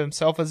think of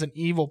himself as an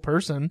evil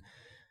person.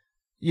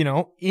 You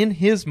know, in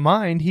his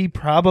mind, he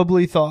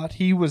probably thought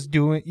he was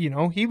doing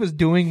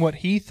what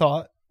he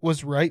thought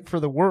was right for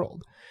the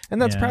world.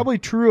 And that's Yeah. probably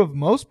true of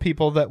most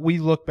people that we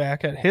look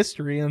back at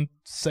history and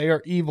say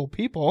are evil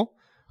people,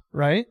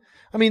 right?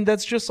 I mean,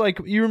 that's just like,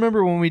 you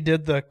remember when we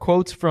did the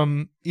quotes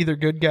from either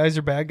good guys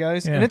or bad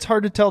guys? Yeah. And it's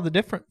hard to tell the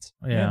difference.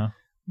 Yeah.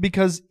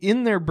 Because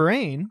in their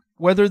brain,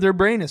 whether their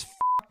brain is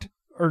fucked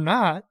or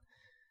not,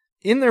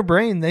 in their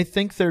brain, they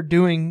think they're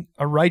doing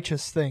a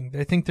righteous thing.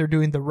 They think they're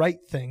doing the right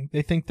thing.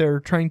 They think they're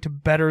trying to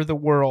better the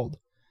world.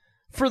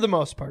 For the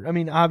most part. I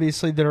mean,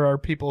 obviously there are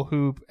people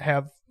who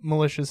have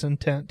malicious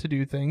intent to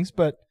do things,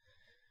 but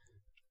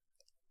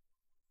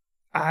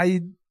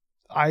I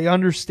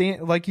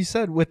understand, like you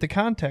said, with the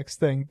context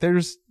thing,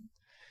 there's,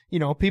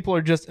 people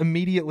are just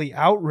immediately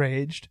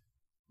outraged,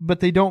 but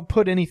they don't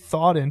put any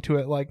thought into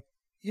it. Like,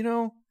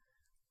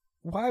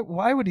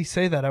 why would he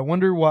say that? I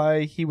wonder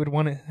why he would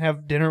want to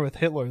have dinner with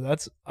Hitler.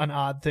 That's an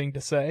odd thing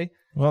to say.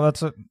 well,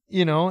 that's it.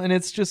 And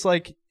it's just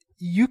like,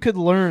 you could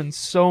learn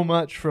so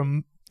much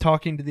from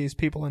talking to these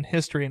people in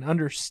history and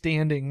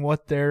understanding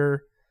what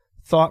their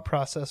thought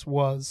process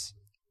was.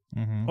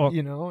 Mm-hmm.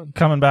 Well, And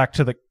coming back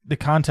to the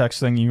context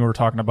thing you were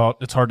talking about,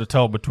 it's hard to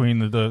tell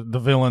between the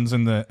villains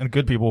and the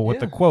good people with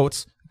the Yeah.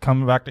 quotes.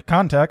 Coming back to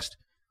context,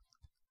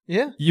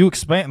 yeah, you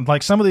expand,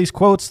 like, some of these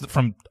quotes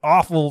from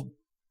awful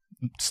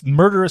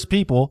murderous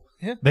people,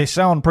 Yeah. they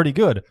sound pretty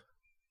good,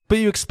 but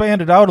you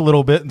expand it out a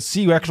little bit and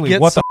see actually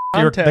Get what some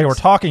they were context.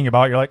 talking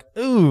about. You're like,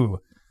 ooh,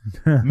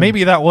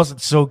 maybe that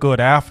wasn't so good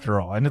after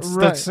all. And it's the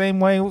Right. same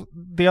way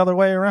the other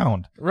way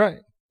around. right.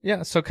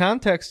 Yeah, so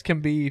context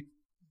can be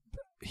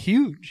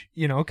huge.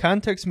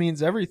 Context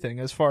means everything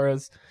as far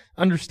as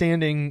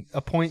understanding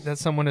a point that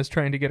someone is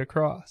trying to get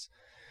across.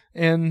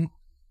 And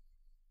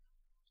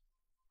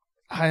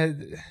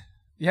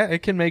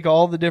it can make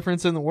all the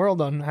difference in the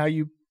world on how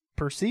you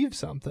perceive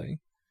something.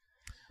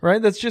 Right?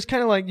 That's just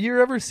kind of like,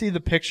 you ever see the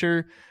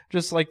picture,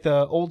 just like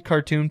the old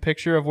cartoon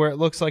picture of where it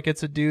looks like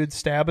it's a dude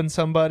stabbing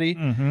somebody,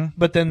 Mm-hmm.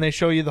 but then they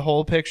show you the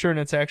whole picture and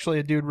it's actually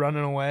a dude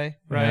running away,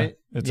 right?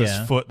 Yeah. It's Yeah.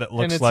 his foot that And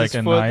looks it's like his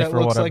a foot knife that or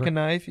looks whatever. like a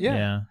knife. Yeah.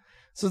 Yeah.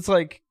 So it's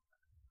like,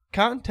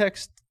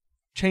 context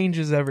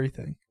changes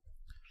everything.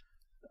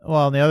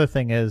 Well, and the other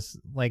thing is,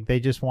 like,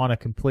 they just want to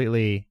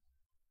completely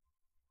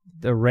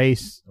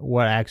erase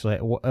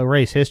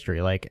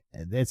history. Like,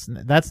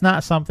 that's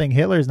not something,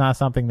 Hitler's not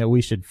something that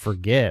we should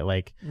forget.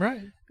 Like,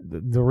 Right.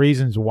 the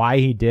reasons why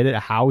he did it,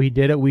 how he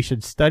did it, we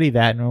should study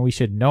that and we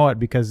should know it,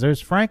 because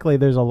there's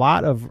a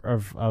lot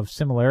of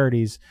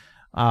similarities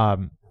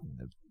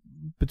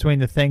between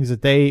the things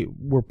that they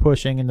were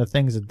pushing and the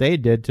things that they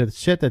did to the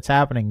shit that's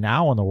happening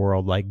now in the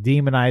world, like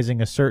demonizing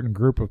a certain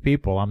group of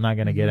people. I'm not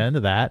going to get into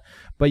that,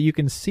 but you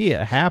can see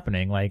it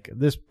happening. Like,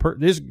 this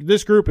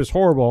group is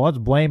horrible, let's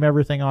blame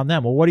everything on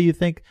them. Well, what do you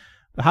think?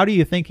 How do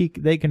you think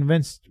they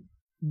convinced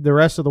the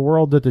rest of the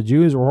world that the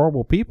Jews were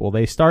horrible people?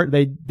 They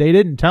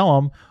didn't tell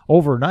them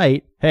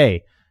overnight,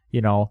 hey,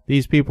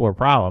 these people are a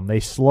problem. They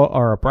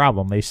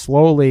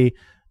slowly,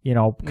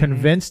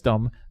 convinced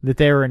them that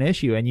they were an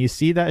issue. And you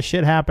see that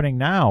shit happening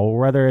now,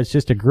 whether it's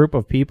just a group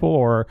of people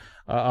or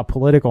a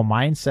political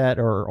mindset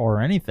or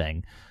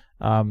anything.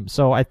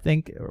 So I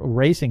think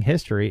erasing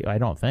history,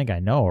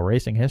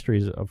 erasing history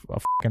is a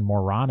fucking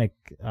moronic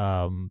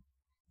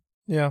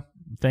Yeah.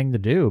 thing to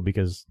do,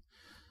 because,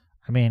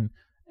 I mean,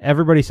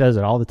 everybody says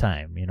it all the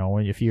time.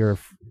 If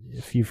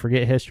you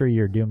forget history,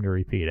 you're doomed to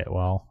repeat it.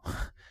 Well,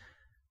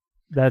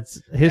 that's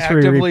history.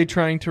 Actively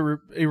trying to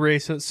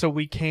erase it so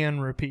we can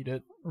repeat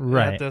it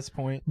Right. at this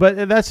point.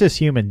 But that's just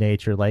human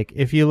nature. Like,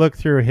 if you look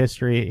through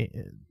history,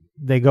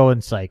 they go in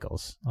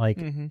cycles. Like,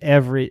 Mhm.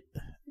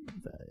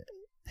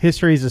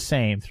 history is the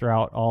same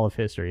throughout all of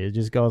history. It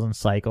just goes in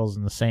cycles,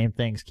 and the same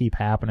things keep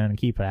happening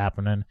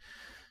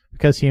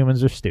because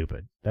humans are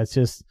stupid. That's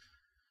just,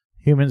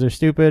 humans are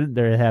stupid.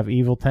 They have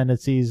evil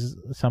tendencies.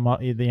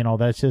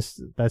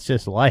 That's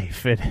just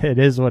life. It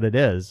is what it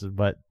is.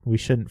 But we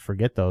shouldn't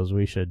forget those.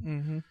 We should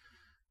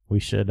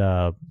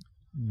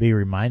be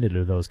reminded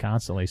of those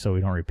constantly so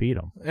we don't repeat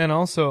them. And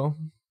also,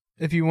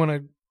 if you want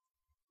to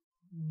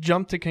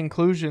jump to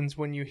conclusions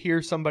when you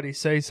hear somebody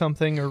say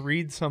something or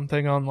read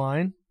something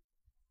online,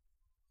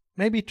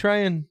 maybe try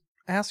and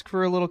ask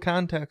for a little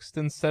context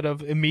instead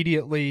of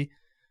immediately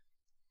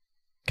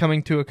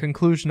coming to a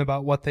conclusion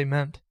about what they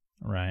meant.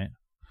 Right.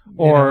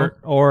 You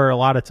Or a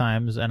lot of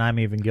times, and I'm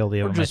even guilty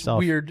know? of Or it just myself.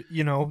 weird,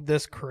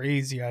 this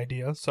crazy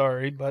idea.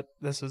 Sorry, but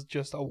this is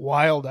just a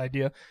wild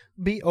idea.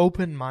 Be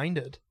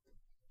open-minded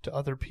to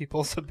other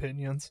people's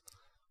opinions.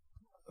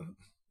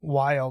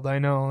 Wild, I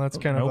know. That's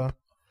kind Nope.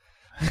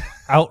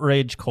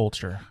 Outrage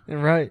culture.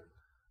 of right.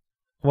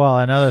 Well,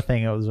 another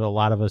thing that was a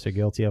lot of us are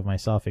guilty of,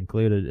 myself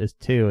included, is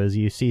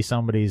you see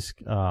somebody's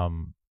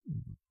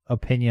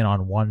opinion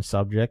on one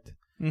subject,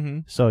 Mm-hmm.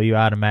 so you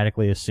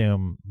automatically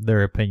assume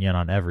their opinion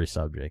on every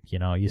subject.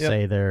 You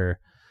say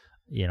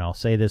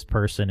say this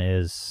person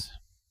is,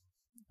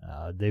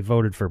 they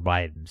voted for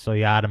Biden, so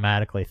you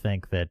automatically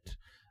think that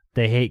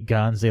they hate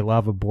guns, they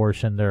love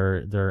abortion,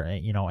 they're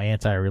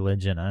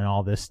anti-religion and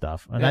all this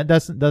stuff, and that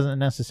doesn't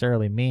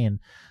necessarily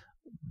mean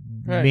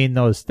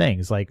those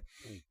things. Like,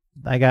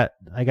 I got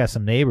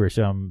some neighbors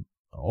who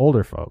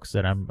older folks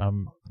that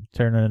I'm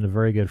turning into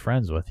very good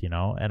friends with,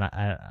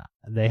 and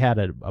they had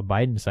a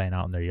Biden sign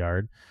out in their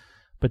yard,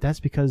 but that's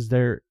because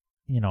they're,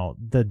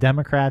 the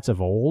Democrats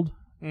of old,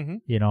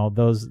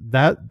 Mm-hmm.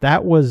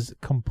 that was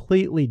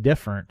completely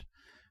different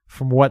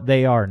from what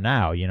they are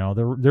now.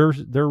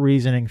 Their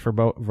reasoning for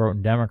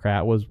voting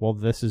Democrat was, well,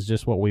 this is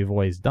just what we've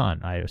always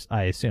done.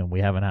 I assume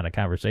we haven't had a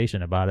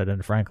conversation about it,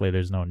 and frankly,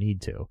 there's no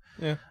need to.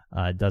 Yeah.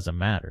 It doesn't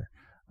matter.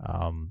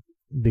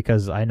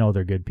 Because I know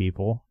they're good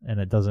people, and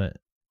it doesn't,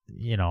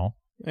 Yeah.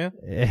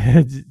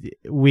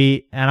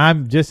 and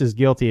I'm just as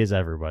guilty as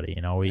everybody,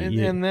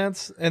 And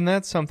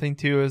that's something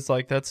too, is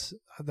like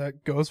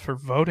that goes for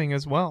voting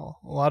as well.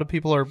 A lot of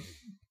people are,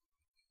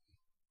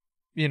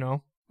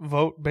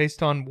 vote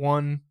based on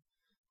one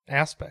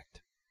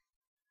aspect.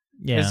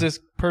 yeah. Is this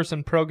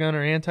person pro-gun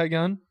or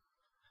anti-gun?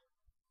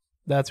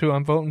 That's who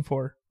I'm voting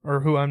for,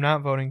 or who I'm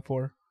not voting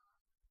for.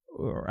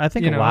 I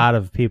think a lot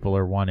of people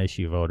are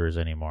one-issue voters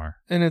anymore.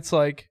 And it's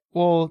like,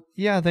 well,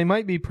 yeah, they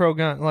might be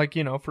pro-gun, like,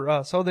 for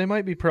us. Oh, they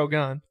might be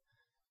pro-gun.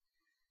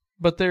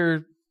 But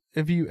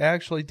if you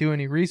actually do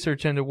any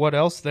research into what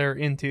else they're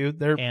into,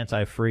 they're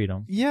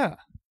Anti-freedom. Yeah.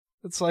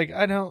 It's like,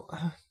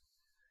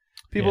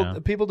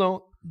 people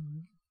don't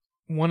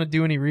want to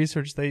do any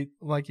research. They,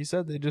 like you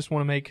said, they just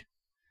want to make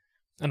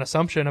an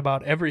assumption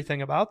about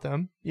everything about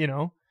them,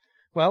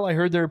 Well, I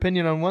heard their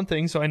opinion on one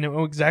thing, so I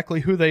know exactly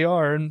who they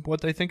are and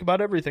what they think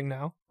about everything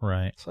now.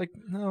 Right. It's like,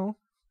 no.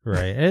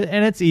 Right.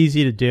 And it's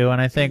easy to do,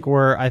 and I think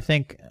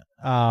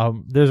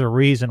there's a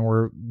reason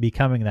we're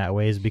becoming that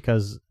way, is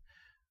because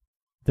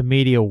the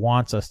media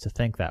wants us to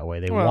think that way.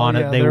 They want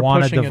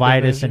to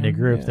divide us into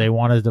groups. Yeah. They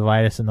want to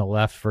divide us into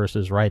left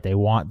versus right. They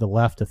want the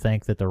left to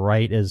think that the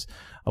right is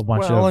a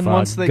bunch of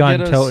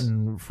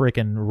gun-toting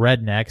freaking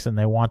rednecks, and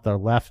they want the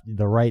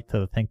right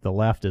to think the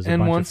left is a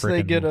bunch of freaking... And once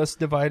they get us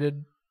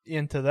divided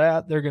into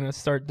that, they're going to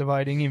start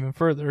dividing even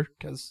further,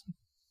 because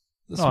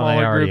the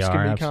smaller groups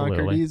can be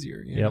conquered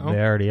easier. Yep, they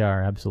already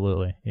are.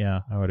 Absolutely.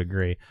 Yeah, I would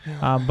agree.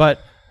 But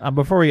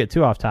before we get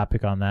too off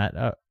topic on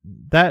that,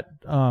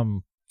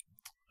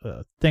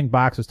 thing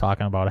Box was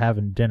talking about,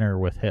 having dinner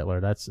with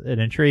Hitler, that's an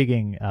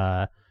intriguing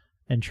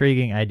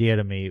idea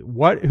to me.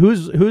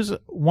 Who's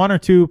one or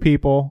two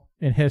people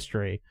in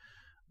history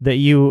that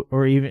you,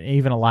 or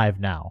even alive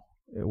now,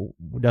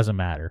 it doesn't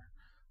matter,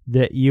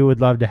 that you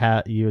would love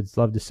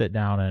to sit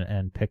down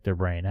and pick their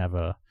brain, have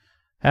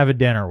a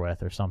dinner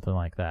with, or something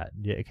like that?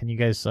 Can you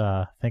guys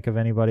think of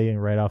anybody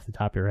right off the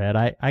top of your head?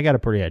 I got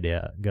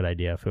a good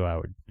idea of who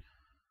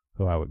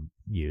I would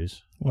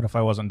use. What if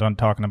I wasn't done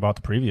talking about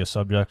the previous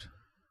subject?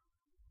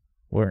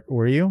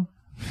 Were you?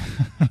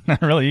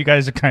 Not really. You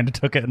guys kind of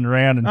took it and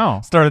ran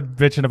and started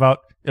bitching about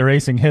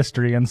erasing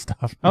history and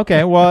stuff.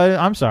 Okay, well,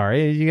 I'm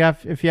sorry.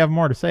 If you have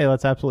more to say,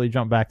 let's absolutely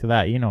jump back to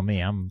that. You know me,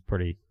 I'm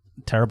pretty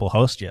terrible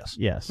host. Yes.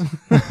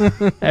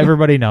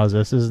 Everybody knows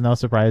this. This is no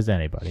surprise to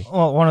anybody.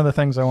 Well, one of the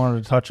things I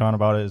wanted to touch on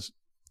about it is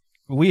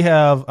we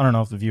have, I don't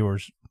know if the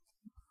viewers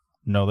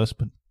know this,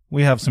 but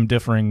we have some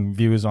differing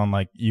views on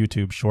like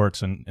YouTube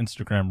Shorts and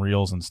Instagram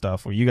Reels and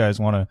stuff, where you guys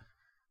want to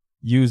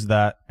use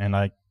that, and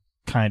I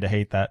kind of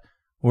hate that.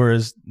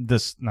 Whereas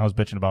I was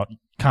bitching about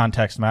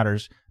context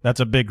matters. That's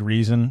a big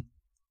reason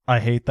I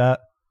hate that.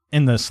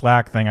 In the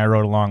Slack thing I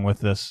wrote along with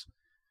this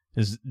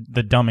is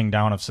the dumbing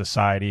down of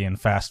society and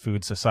fast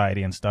food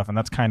society and stuff. And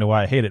that's kind of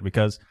why I hate it,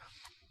 because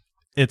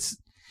it's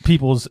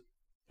people's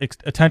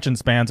attention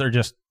spans are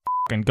just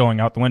fucking going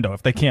out the window.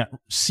 If they can't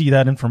see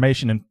that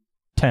information in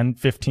 10,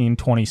 15,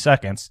 20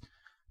 seconds,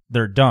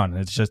 they're done.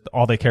 It's just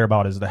all they care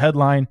about is the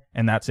headline,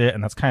 and that's it.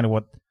 And that's kind of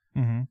what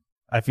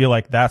I feel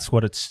like that's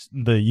what it's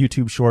the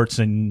YouTube Shorts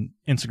and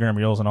Instagram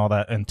Reels and all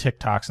that and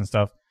TikToks and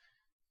stuff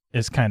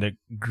is kind of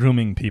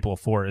grooming people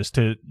for, is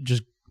to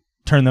just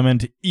turn them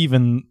into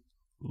even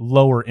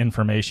lower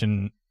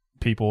information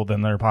people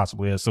than there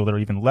possibly is. So they're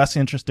even less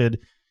interested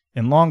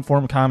in long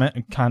form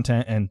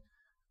content and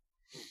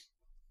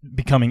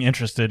becoming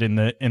interested in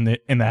the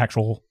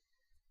actual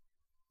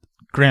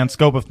grand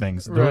scope of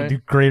things,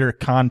 the greater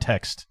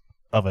context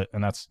of it.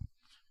 And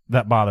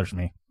that bothers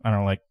me. I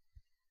don't like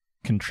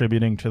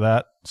contributing to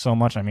that so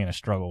much. I mean, I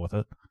struggle with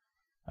it.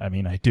 I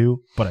mean, I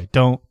do, but I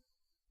don't.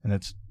 And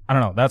I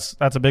don't know. That's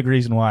a big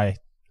reason why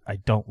I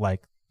don't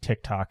like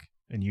TikTok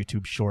and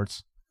YouTube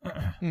Shorts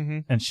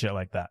and shit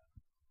like that.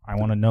 I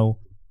want to know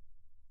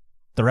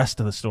the rest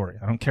of the story.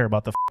 I don't care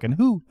about the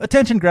fucking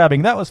attention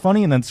grabbing. That was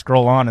funny, and then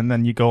scroll on, and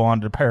then you go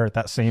on to parrot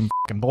that same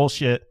fucking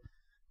bullshit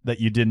that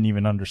you didn't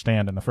even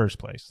understand in the first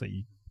place. That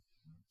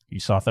you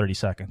saw 30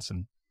 seconds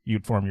and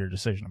you'd form your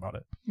decision about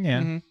it.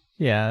 Yeah,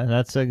 yeah,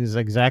 that's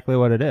exactly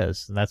what it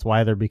is. That's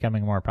why they're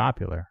becoming more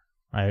popular.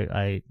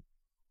 I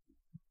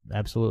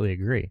absolutely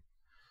agree.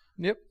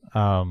 Yep.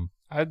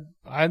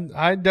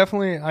 I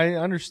definitely I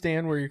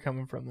understand where you're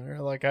coming from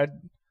there. Like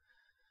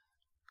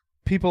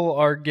people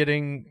are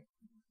getting,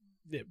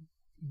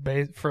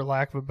 for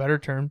lack of a better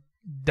term,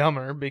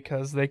 dumber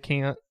because they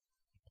can't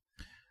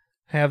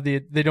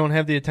they don't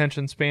have the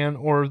attention span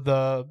or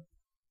the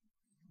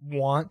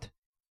want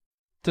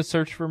to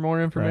search for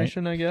more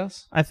information, right. I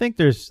guess. I think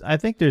there's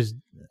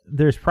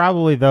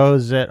probably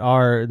those that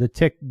are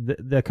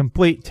the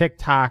complete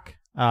TikTok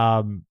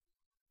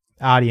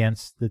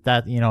audience that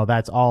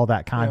that's all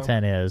that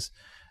content is.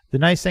 The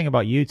nice thing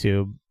about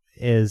YouTube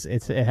is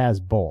it has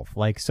both.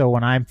 Like, so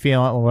when I'm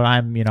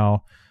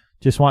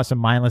just want some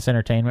mindless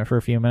entertainment for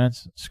a few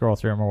minutes, scroll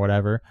through them or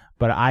whatever.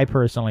 But I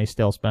personally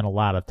still spend a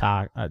lot of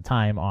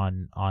time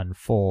on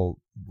full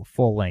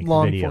length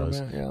videos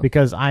format,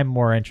 because I'm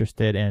more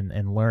interested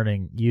in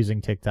learning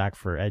using TikTok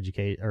for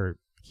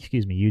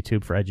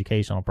YouTube for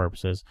educational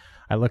purposes.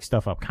 I look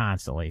stuff up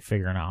constantly,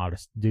 figuring out how to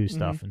do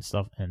stuff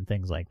and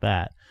things like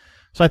that.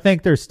 So I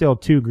think there's still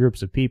two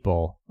groups of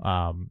people.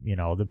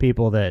 The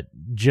people that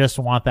just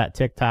want that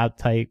TikTok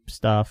type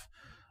stuff.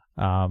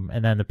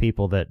 And then the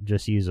people that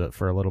just use it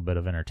for a little bit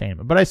of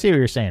entertainment. But I see what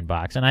you're saying,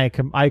 Box, and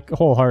I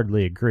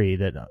wholeheartedly agree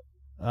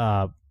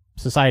that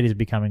society is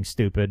becoming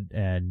stupid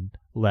and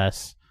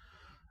less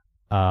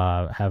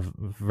have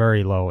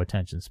very low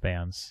attention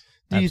spans.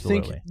 Do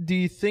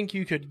you think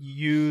you could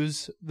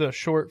use the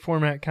short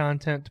format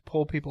content to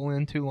pull people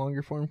into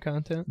longer form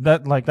content?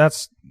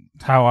 That's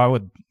how I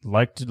would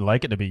like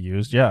it to be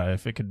used. Yeah,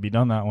 if it could be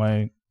done that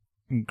way,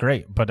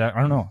 great. But I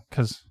don't know,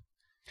 because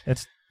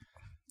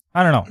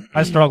I don't know.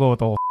 I struggle with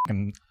the whole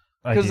fucking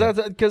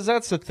idea. Because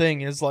that's the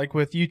thing is, like,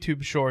 with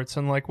YouTube Shorts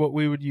and like what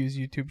we would use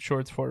YouTube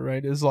Shorts for,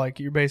 right? Is like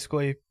you're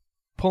basically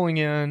pulling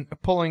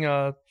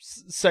a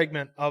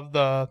segment of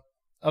the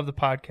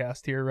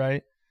podcast here,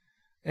 right?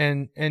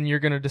 And you're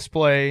going to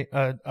display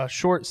a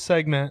short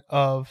segment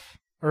or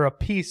a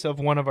piece of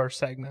one of our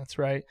segments,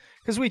 right?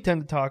 Because we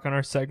tend to talk on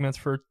our segments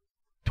for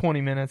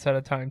 20 minutes at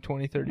a time,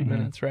 20, 30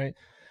 minutes, right?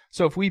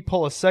 So if we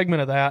pull a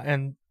segment of that,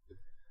 and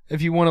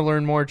if you want to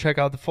learn more, check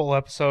out the full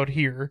episode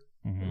here,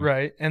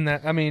 right? And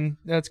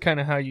that's kind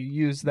of how you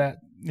use that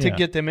to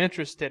get them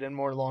interested in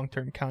more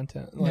long-term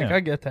content. Like,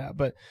 I get that,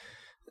 but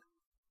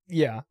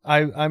yeah,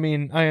 I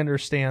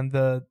understand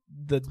the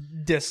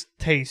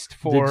distaste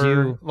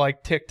for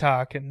like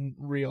TikTok and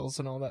Reels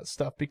and all that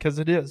stuff, because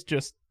it is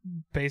just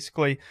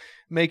basically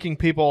making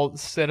people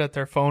sit at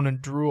their phone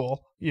and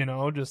drool,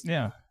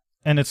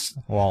 and it's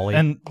Wall-E.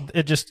 And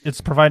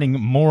it's providing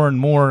more and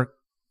more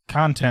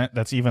content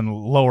that's even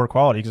lower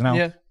quality, because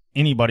now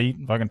anybody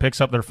fucking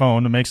picks up their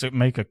phone and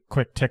make a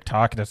quick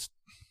TikTok that's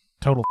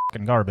total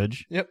fucking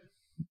garbage. Yep.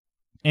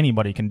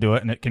 Anybody can do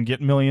it, and it can get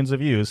millions of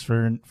views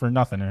for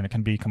nothing, and it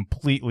can be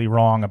completely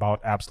wrong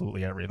about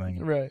absolutely everything.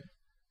 Right.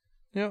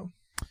 Yep.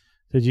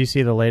 Did you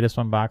see the latest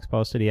one Box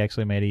posted? He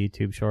actually made a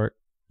YouTube short,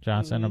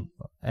 Johnson,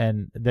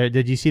 and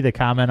did you see the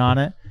comment on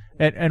it?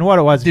 And what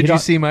it was? Did you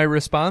see my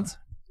response?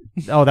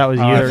 Oh, that was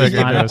you. I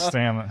figured it was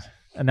Stan.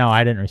 No,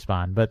 I didn't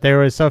respond. But there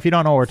was, so if you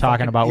don't know what we're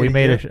talking about, we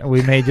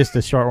made just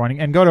a short one,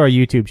 and go to our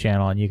YouTube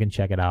channel and you can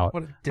check it out.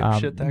 What a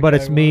dipshit that but guy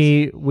it's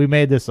me. We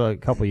made this a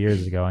couple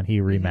years ago, and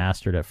he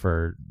remastered it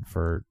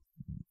for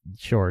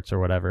shorts or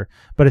whatever.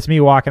 But it's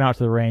me walking out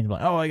to the range,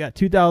 like, oh, I got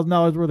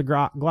 $2,000 worth of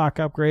Glock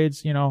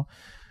upgrades.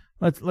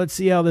 Let's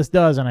see how this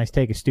does. And I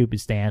take a stupid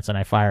stance and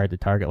I fire at the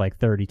target like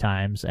 30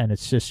 times, and it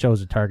just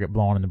shows the target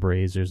blowing in the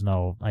breeze.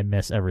 I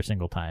miss every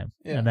single time.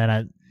 Yeah. And then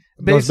it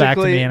goes back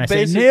to me and I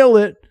say, nail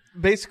it.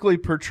 Basically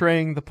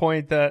portraying the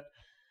point that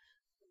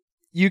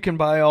you can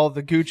buy all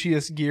the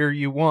Gucciest gear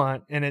you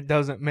want and it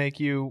doesn't make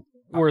you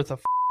worth a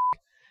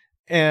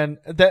and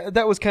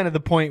that was kind of the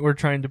point we're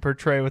trying to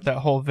portray with that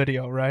whole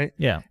video, right?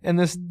 Yeah. And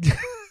this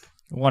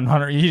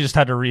 100, he just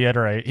had to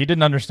reiterate. He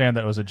didn't understand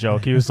that it was a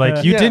joke. He was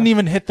like, you didn't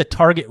even hit the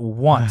target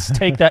once.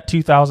 Take that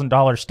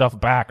 $2,000 stuff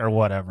back or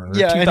whatever.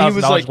 Yeah, $2,000 and he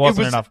was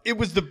like, enough. It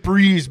was the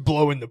breeze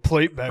blowing the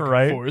plate back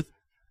and forth.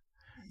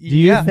 Do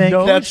you think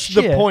that's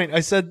the point? I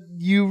said,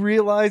 you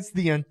realize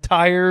the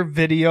entire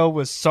video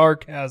was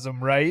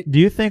sarcasm, right? Do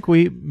you think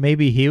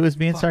maybe he was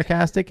being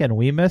sarcastic and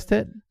we missed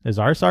it? Is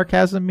our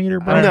sarcasm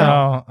meter broken?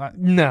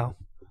 No.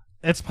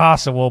 It's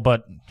possible,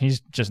 but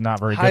he's just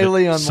not very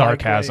good at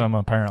sarcasm,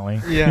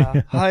 apparently.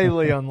 Yeah,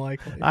 highly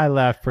unlikely. I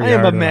laughed pretty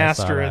hard. I am a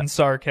master in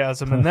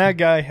sarcasm, and that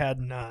guy had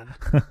none.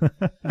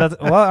 I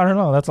don't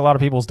know. That's a lot of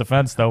people's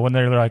defense, though, when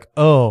they're like,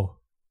 oh,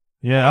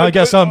 Yeah, I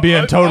guess I'm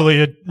being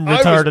totally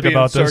retarded being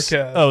about this.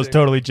 sarcastic. I was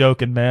totally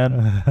joking,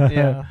 man.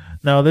 Yeah.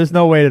 No, there's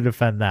no way to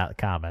defend that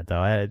comment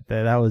though.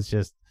 That was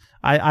just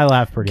I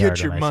laughed pretty hard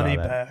Get your when I saw money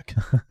that.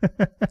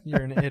 back.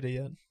 You're an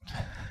idiot.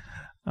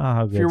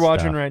 Oh, If you're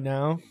watching right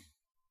now,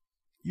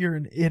 you're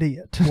an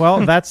idiot.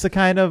 Well, that's the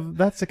kind of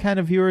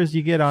viewers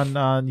you get on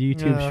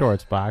YouTube Yeah.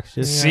 Shorts, Box.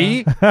 Just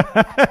See?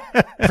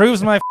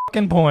 Proves my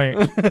fucking point.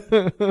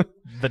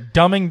 The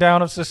dumbing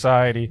down of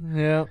society.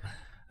 Yeah.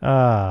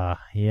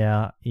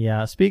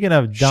 Yeah. Speaking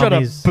of Shut up,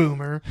 dummies,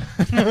 boomer.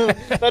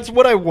 That's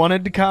what I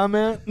wanted to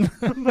comment,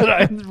 but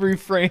I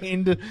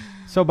refrained.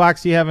 so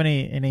Box, do you have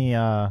any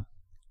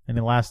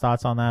last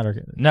thoughts on that?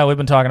 Or No, we've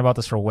been talking about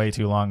this for way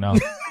too long now.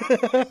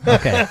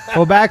 okay,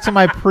 well, back to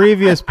my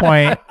previous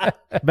point.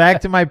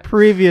 Back to my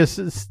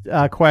previous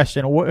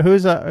question.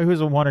 Who's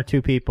a one or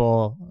two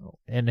people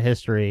in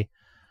history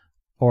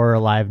or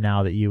alive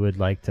now that you would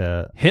like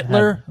to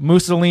Hitler,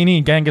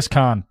 Mussolini, Genghis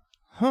Khan.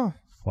 Huh.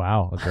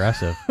 Wow,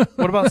 aggressive.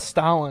 What about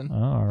Stalin? Oh,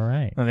 all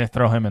right. And they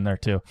throw him in there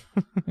too.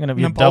 I'm gonna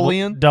be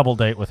Napoleon? a double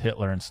date with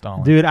Hitler and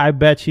Stalin. Dude, I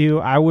bet you,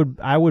 I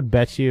would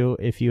bet you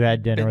if you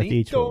had dinner with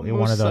each Benito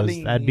one of those,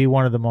 Mussolini. that'd be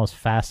one of the most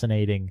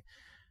fascinating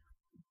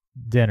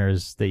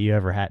dinners that you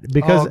ever had.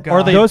 Because Oh, God.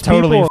 Or they those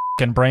totally people,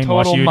 fucking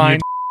brainwash Total you mind-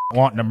 and you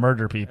wanting to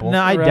murder people. no,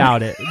 I Right.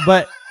 doubt it.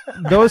 But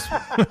those,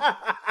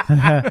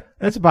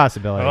 that's a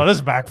possibility. Oh,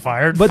 this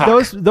backfired. But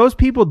Fuck. those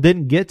people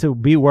didn't get to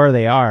be where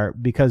they are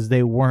because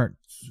they weren't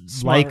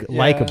Smart, yeah.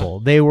 likable.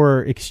 They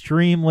were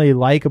extremely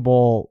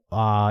likable,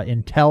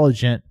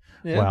 intelligent.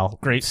 Yeah. Well,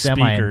 Great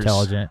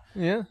semi-intelligent.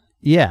 Yeah.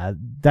 Yeah,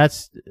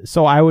 that's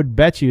so. I would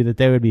bet you that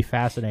they would be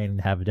fascinating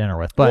to have dinner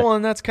with. But Well,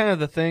 and that's kind of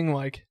the thing.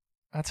 Like,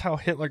 that's how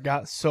Hitler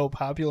got so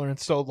popular and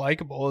so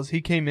likable. Is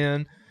he came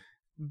in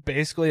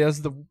basically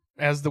as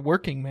the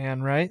working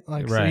man, right?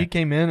 Like, so he Right.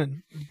 came in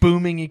and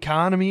booming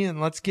economy,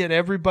 and let's get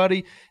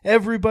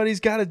everybody's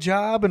got a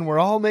job, and we're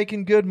all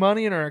making good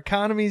money, and our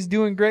economy's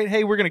doing great.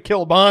 Hey, we're gonna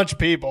kill a bunch of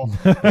people.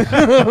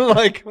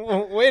 Like,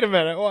 wait a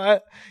minute,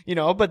 what?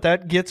 But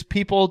that gets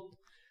people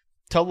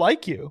to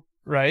like you,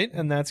 right?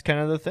 And that's kind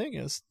of the thing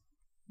is.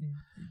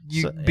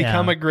 You So,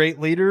 become yeah. a great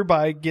leader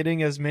by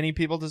getting as many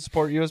people to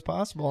support you as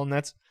possible. And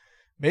that's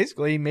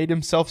basically he made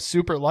himself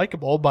super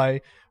likable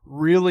by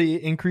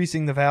really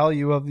increasing the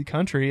value of the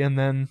country and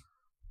then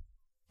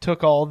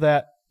took all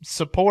that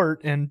support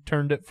and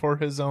turned it for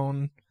his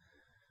own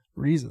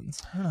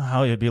reasons. I don't know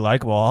how he'd be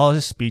likable. All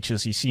his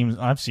speeches he seems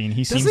Doesn't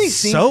he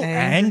seem so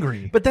angry?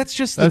 angry. But that's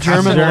just the That's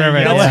German.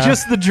 German, That's yeah.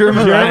 just the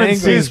German.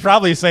 He's angry.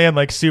 probably saying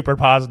like super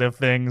positive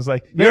things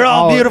like They're you're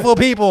all all- beautiful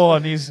people,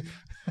 and he's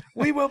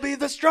We will be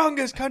the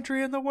strongest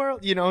country in the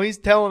world. He's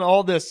telling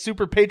all this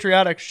super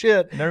patriotic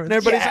shit, and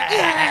everybody's like,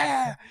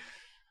 yeah.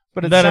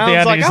 But it Then at the sounds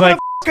end, like he's I'm like-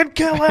 gonna fucking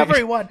kill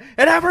everyone,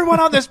 and everyone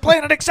on this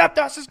planet except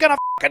us is gonna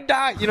fucking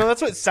die.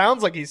 That's what it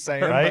sounds like he's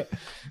saying, Right?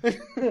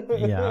 but-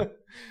 yeah.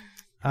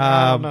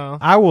 I don't know.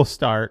 I will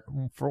start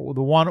for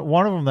the one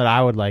of them that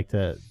I would like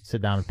to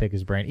sit down and pick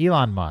his brain.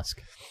 Elon Musk.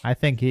 I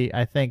think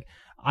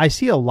I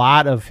see a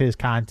lot of his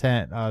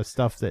content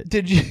stuff that.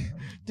 Did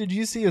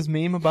you see his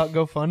meme about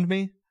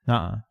GoFundMe?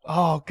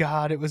 Oh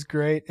God, it was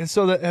great. And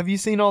so have you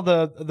seen all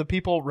the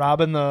people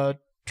robbing the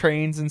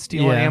trains and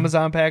stealing Yeah.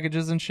 Amazon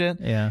packages and shit?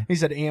 Yeah. He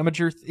said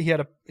amateur.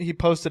 He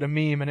posted a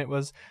meme and it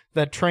was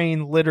the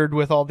train littered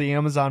with all the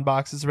Amazon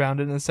boxes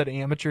around it and it said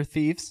amateur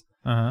thieves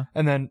Uh-huh.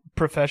 and then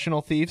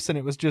professional thieves and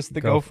it was just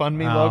the Go-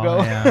 GoFundMe oh,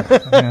 logo.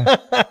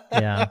 yeah.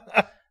 Yeah.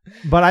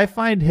 But I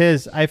find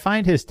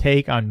his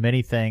take on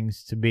many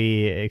things to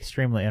be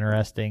extremely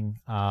interesting.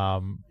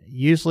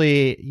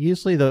 Usually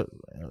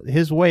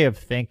his way of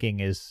thinking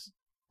is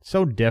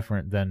so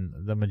different than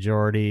the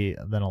majority,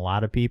 than a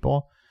lot of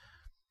people.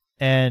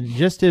 And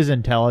just his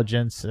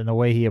intelligence and the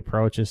way he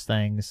approaches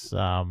things,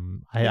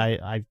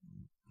 I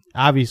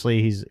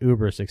obviously he's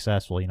uber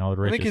successful, the I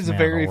richest think he's a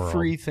man in the very world.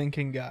 free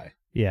thinking guy.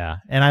 Yeah.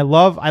 And I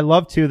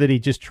love too that he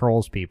just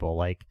trolls people.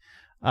 Like,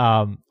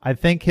 I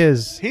think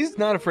He's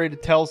not afraid to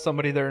tell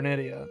somebody they're an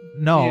idiot.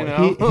 no,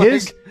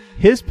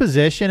 his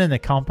position in the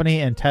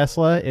company and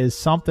Tesla is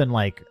something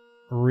like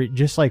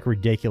just like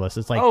ridiculous.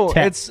 It's like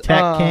it's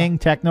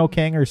Techno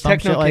King or some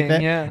Techno shit like King,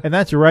 that. yeah. And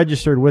that's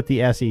registered with the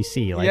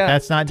SEC. Like Yeah,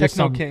 that's not just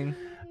Techno some. King.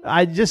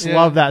 I just Yeah.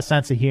 love that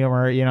sense of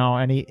humor,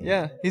 and he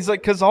Yeah, he's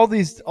like, because all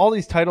these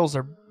titles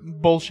are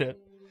bullshit.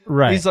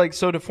 right. He's like,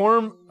 so to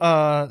form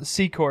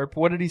C Corp,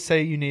 what did he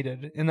say you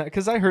needed in that?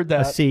 Because I heard a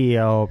that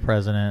CEO,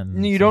 president.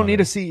 and you some don't need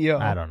other- a CEO.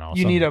 I don't know.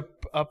 You need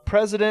a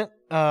president,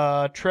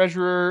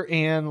 treasurer,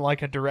 and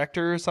like a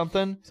director or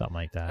something. something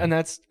like that. And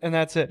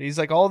that's it. He's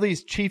like, all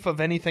these chief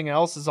of anything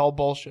else is all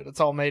bullshit.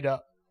 It's all made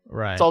up.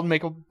 right. It's all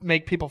to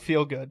make people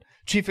feel good.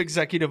 Chief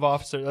executive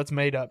officer, that's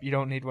made up. You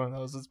don't need one of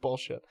those. It's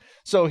bullshit.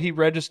 So he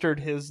registered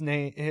his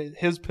name,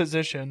 his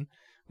position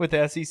with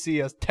the SEC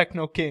as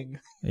Techno King.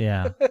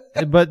 Yeah.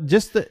 But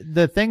just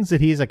the things that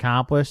he's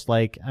accomplished,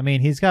 like, I mean,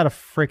 he's got a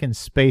freaking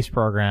space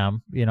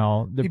program, they're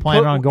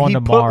planning on going to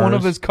Mars. He put one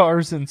of his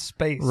cars in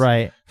space.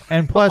 Right.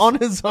 And plus, On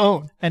his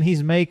own. and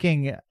he's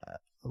making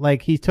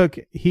like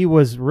he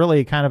was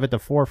really kind of at the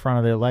forefront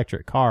of the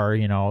electric car,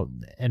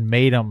 and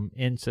made him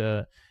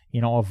into,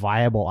 a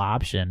viable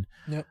option.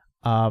 Yep.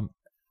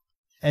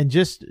 And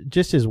just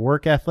his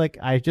work ethic,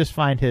 I just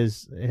find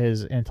his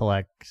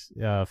intellect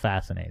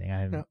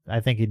fascinating. I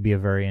think he'd be a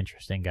very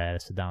interesting guy to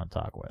sit down and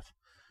talk with.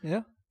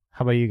 Yeah.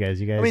 How about you guys?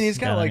 I mean, he's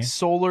got like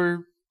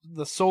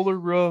the solar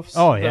roofs.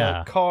 Oh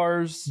yeah, the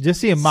cars.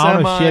 Just the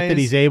amount of shit that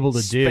he's able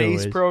to do.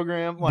 Space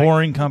program. Like,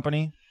 Boring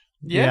Company.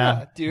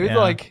 Yeah, dude. Yeah.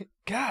 Like,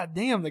 god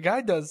damn, the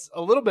guy does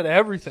a little bit of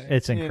everything.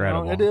 It's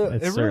incredible.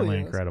 It's certainly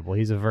really incredible.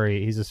 He's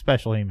a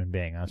special human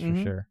being. That's for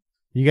sure.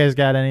 You guys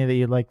got any that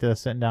you'd like to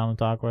sit down and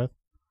talk with?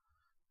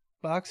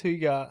 Box, who you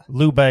got?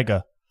 Lou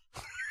Bega.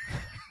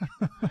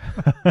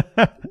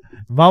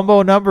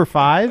 Mambo number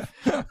 5.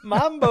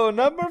 Mambo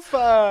number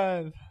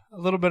 5. A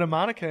little bit of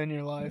Monica in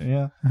your life.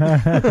 Yeah.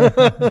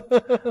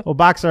 Well,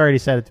 Box already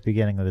said at the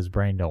beginning that his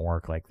brain don't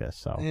work like this.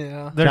 So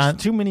Yeah. There's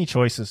too many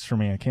choices for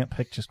me. I can't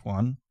pick just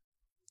one.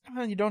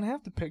 Well, you don't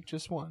have to pick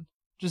just one.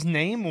 Just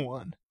name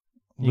one.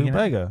 Lou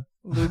Bega.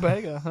 Lou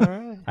Bega. All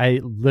right.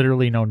 I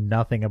literally know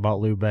nothing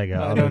about Lou Bega. I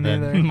other don't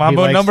than either. he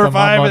Mambo likes number the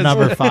 5 Mambo is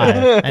number 5,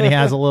 and he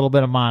has a little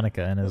bit of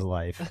Monica in his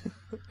life.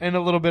 And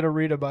a little bit of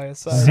Rita by his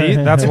side. See,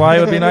 that's why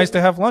it would be nice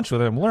to have lunch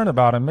with him, learn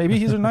about him. Maybe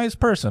he's a nice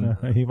person.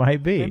 He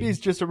might be. Maybe he's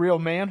just a real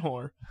man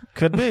whore.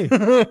 Could be.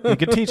 He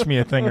could teach me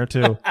a thing or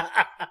two.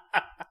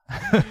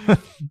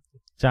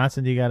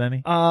 Johnson, do you got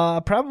any?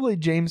 Probably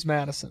James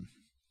Madison.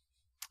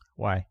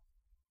 Why?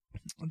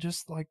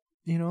 Just like,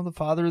 the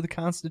father of the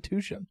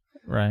Constitution.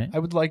 Right. I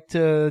would like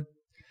to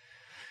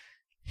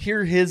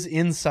hear his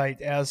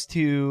insight as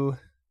to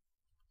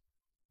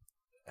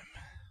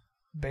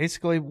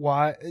basically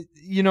why,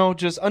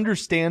 just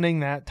understanding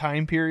that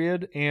time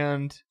period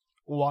and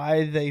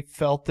why they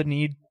felt the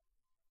need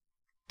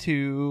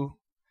to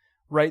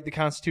write the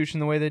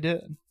Constitution the way they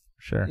did.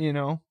 Sure.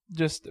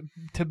 Just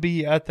to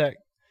be at that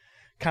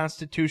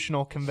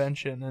constitutional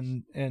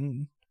convention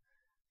and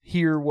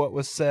hear what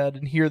was said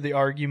and hear the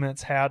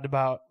arguments had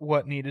about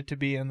what needed to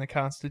be in the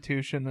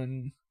Constitution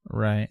and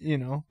right.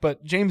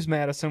 But James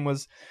Madison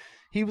was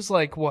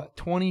like what,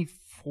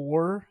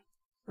 24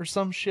 or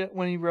some shit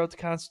when he wrote the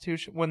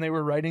Constitution, when they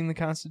were writing the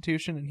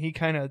Constitution, and he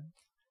kind of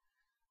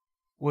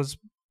was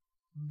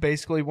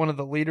basically one of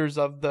the leaders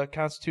of the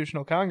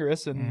Constitutional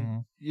Congress,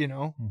 and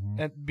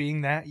at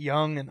being that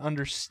young and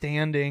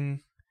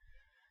understanding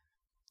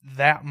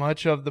that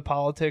much of the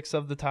politics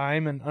of the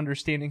time and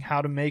understanding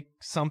how to make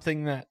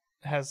something that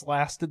has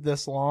lasted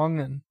this long,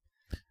 and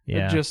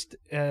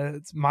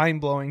it's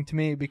mind-blowing to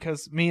me,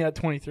 because me at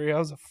 23, I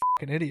was a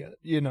fucking idiot,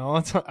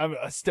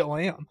 I still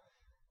am.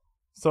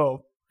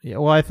 So yeah,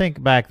 well, I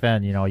think back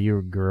then,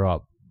 you grew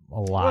up a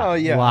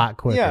lot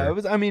quicker. Yeah, it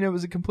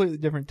was a completely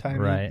different time.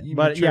 Right. You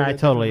But yeah, matured at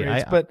totally. different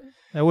rates. But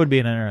that would be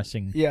an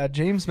interesting. yeah,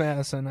 James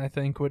Madison, I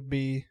think, would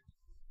be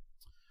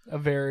a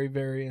very,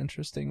 very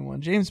interesting one.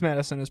 James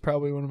Madison is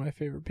probably one of my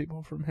favorite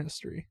people from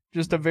history.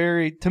 Just a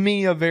very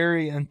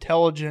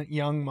intelligent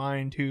young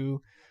mind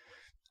who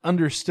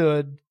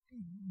understood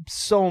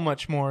so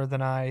much more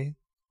than I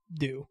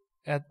do.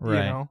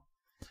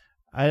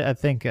 I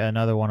think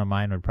another one of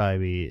mine would probably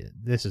be,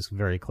 this is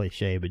very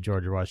cliche, but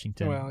George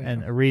Washington. Well, yeah.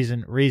 And a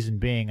reason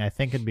being, I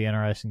think it'd be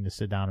interesting to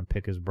sit down and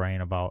pick his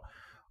brain about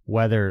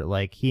whether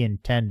he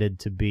intended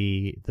to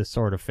be the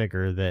sort of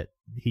figure that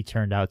he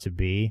turned out to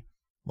be.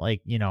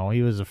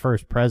 He was the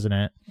first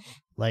president.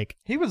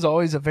 He was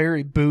always a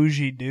very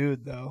bougie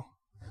dude, though.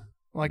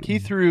 He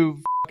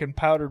threw fucking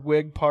powdered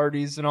wig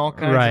parties and all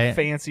kinds of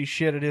fancy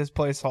shit at his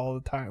place all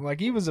the time.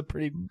 He was a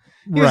pretty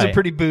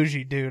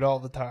bougie dude all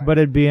the time. But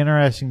it'd be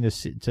interesting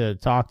to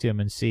talk to him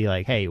and see,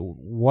 hey,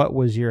 what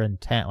was your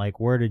intent?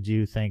 Where did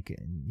you think,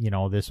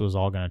 this was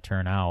all going to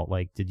turn out?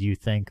 Did you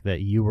think that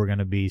you were going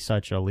to be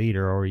such a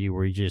leader, or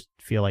you just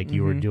feel like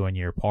you were doing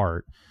your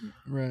part?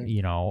 Right.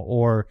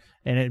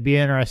 And it'd be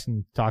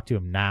interesting to talk to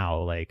him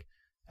now,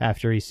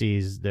 after he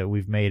sees that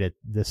we've made it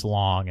this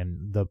long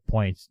and the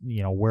points,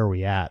 where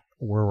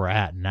we're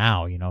at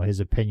now, his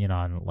opinion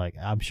on,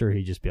 I'm sure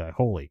he'd just be like,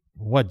 holy,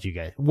 what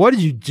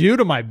did you do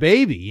to my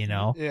baby?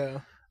 Yeah.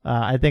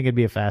 I think it'd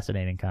be a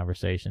fascinating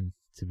conversation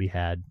to be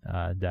had.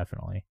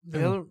 Definitely.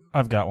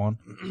 I've got one.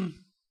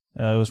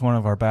 It was one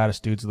of our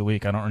baddest dudes of the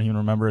week. I don't even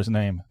remember his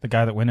name. The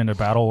guy that went into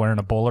battle wearing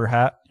a bowler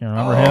hat. You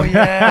remember him?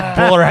 Yeah.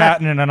 Bowler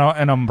hat and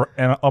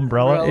an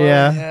umbrella.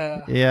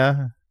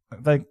 Yeah.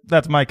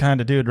 That's my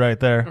kind of dude right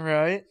there.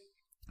 Right.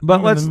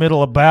 But in the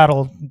middle of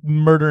battle,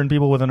 murdering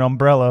people with an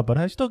umbrella, but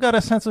I still got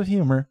a sense of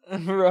humor.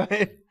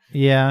 Right.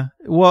 Yeah.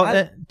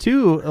 Well,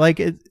 too,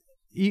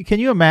 can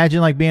you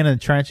imagine being in the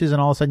trenches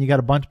and all of a sudden you got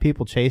a bunch of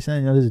people chasing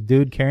and there's a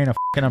dude carrying a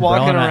fucking umbrella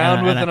walking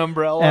around with an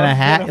umbrella and a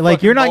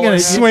hat? You're not gonna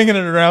swinging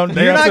it around.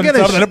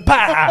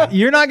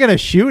 You're not gonna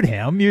shoot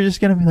him. You're just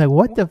gonna be like,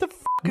 what the fuck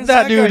is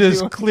that dude guy is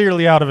doing?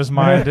 Clearly out of his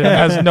mind and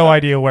has no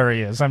idea where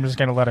he is. I'm just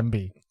gonna let him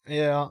be.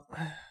 Yeah.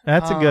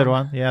 That's a good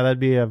one. Yeah, that'd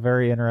be a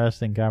very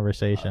interesting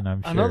conversation,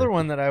 I'm sure. Another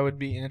one that I would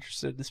be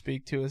interested to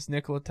speak to is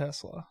Nikola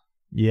Tesla.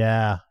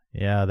 Yeah.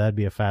 Yeah, that'd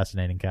be a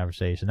fascinating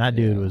conversation. That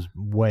dude Yeah. was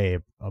way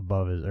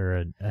above his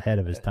or ahead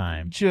of his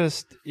time.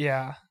 Just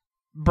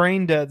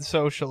brain dead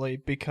socially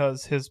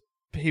because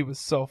he was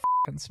so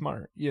fucking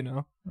smart, you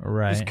know.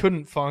 Right. Just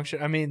couldn't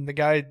function. I mean, the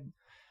guy,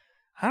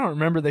 I don't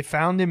remember, they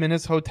found him in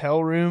his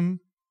hotel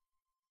room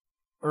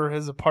or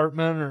his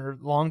apartment or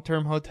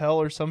long-term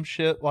hotel or some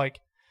shit. Like,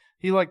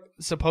 he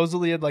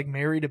supposedly had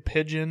married a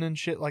pigeon and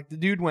shit. Like, the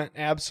dude went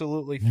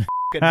absolutely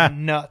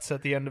fucking nuts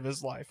at the end of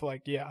his life.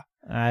 Like, yeah.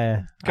 I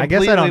guess I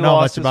Completely don't know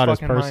lost much about his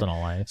fucking mind. personal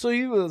life. So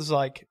he was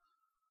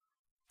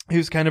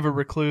kind of a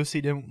recluse.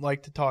 He didn't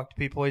like to talk to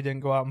people. He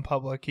didn't go out in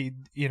public. He,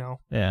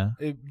 Yeah.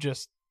 it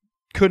just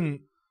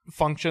couldn't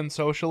function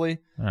socially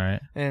All right.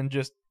 and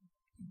just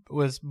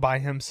was by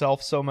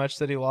himself so much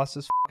that he lost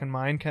his fucking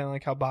mind, kind of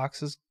like how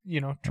Box is,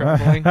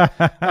 trembling.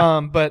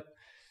 But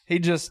he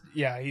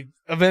he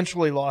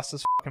eventually lost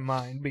his fucking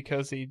mind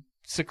because he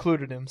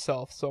secluded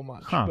himself so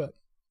much. Huh. But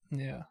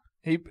yeah,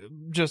 he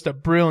just a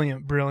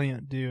brilliant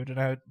dude, and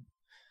I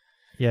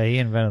Yeah, he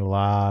invented a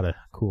lot of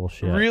cool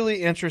shit.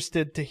 really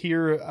interested to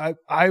hear.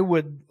 I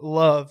would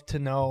love to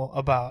know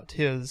about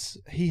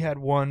he had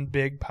one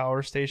big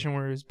power station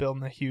where he was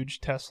building a huge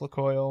Tesla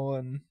coil,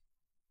 and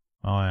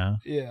Oh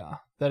yeah.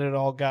 that it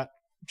all got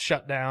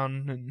shut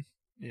down, and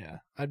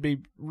I'd be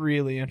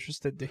really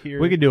interested to hear.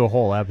 We could do a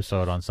whole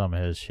episode on some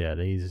of his shit.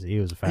 He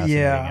was a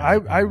fascinating.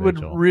 I would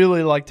individual.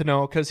 really like to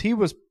know, because he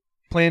was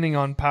planning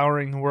on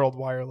powering the world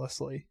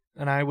wirelessly,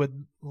 and I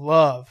would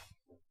love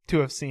to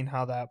have seen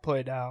how that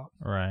played out.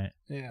 Right.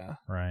 Yeah.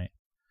 Right.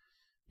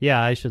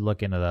 Yeah, I should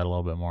look into that a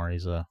little bit more.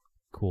 He's a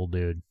cool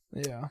dude.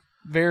 Yeah.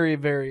 Very,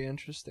 very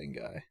interesting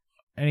guy.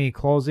 Any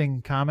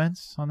closing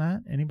comments on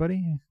that?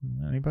 Anybody?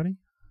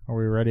 Are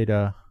we ready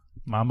to?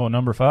 Mambo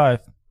number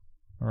 5.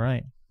 All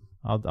right.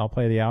 I'll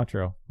play the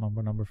outro.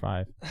 Mambo number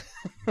 5.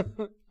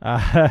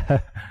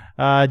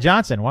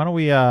 Johnson, why don't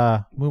we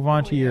move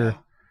on to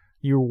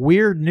your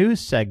weird news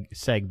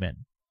segment?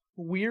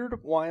 Weird,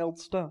 wild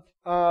stuff.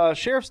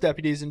 Sheriff's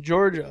deputies in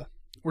Georgia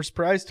were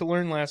surprised to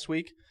learn last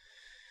week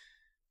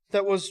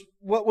that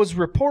what was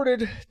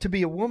reported to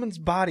be a woman's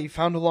body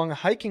found along a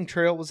hiking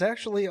trail was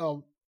actually a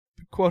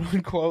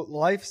quote-unquote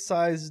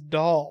life-size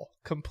doll,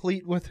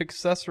 complete with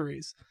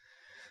accessories.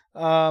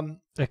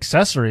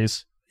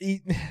 Accessories?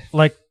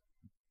 Like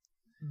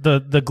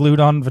the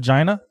glued-on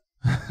vagina?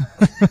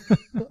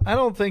 I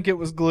don't think it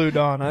was glued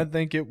on. I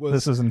think it was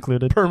This is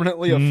included.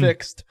 permanently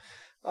affixed.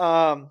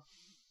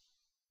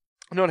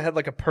 I know it had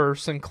a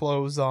purse and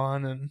clothes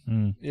on,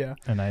 and yeah.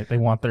 And they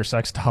want their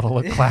sex doll to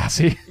look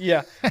classy.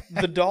 Yeah.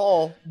 The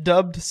doll,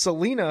 dubbed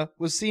Selena,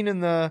 was seen in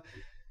the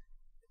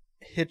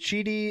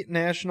Hitchiti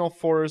National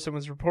Forest and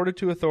was reported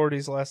to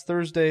authorities last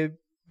Thursday,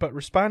 but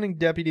responding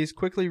deputies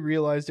quickly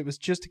realized it was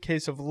just a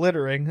case of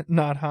littering,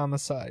 not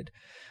homicide.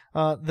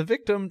 The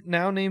victim,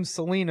 now named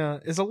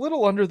Selena, is a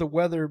little under the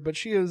weather, but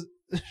she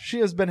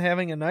has been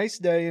having a nice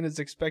day and is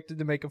expected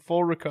to make a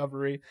full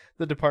recovery,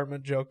 the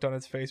department joked on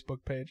its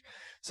Facebook page.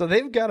 So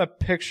they've got a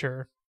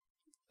picture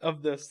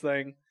of this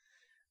thing.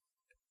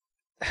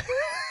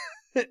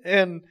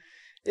 And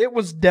it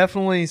was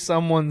definitely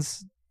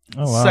someone's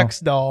sex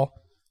doll.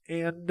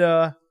 And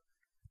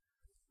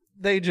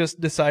they just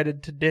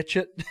decided to ditch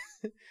it.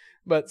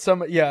 But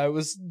it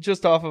was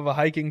just off of a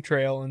hiking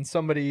trail, and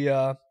somebody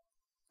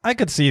I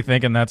could see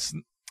thinking that's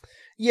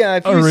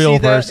if a you real see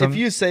that, person. if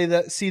you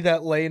see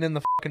that laying in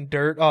the fucking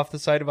dirt off the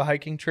side of a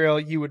hiking trail,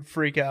 you would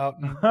freak out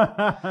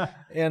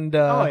and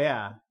oh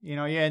yeah,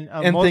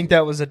 and most, think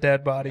that was a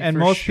dead body. And for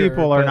most sure,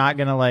 people are not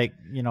gonna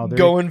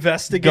go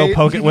investigate, go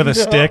poke it with a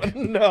stick.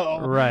 No,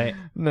 right?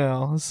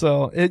 No.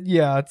 So it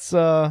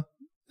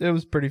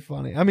was pretty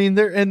funny. I mean,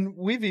 and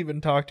we've even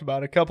talked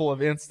about a couple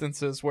of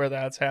instances where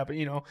that's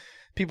happened.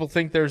 People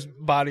think there's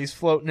bodies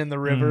floating in the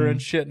river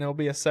and shit, and it'll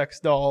be a sex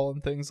doll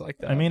and things like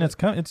that. I mean,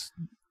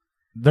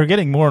 they're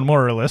getting more and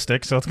more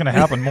realistic, so it's going to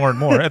happen more and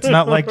more. It's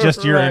not like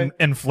just your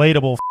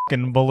inflatable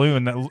fucking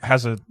balloon that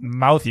has a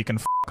mouth you can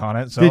on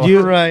it. So. Did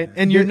you? Right.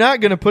 And you're not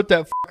going to put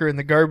that fucker in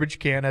the garbage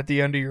can at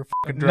the end of your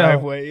fucking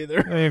driveway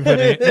either.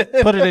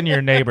 Put it in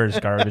your neighbor's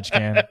garbage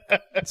can.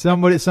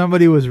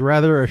 Somebody was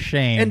rather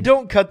ashamed. And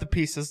don't cut the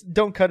pieces.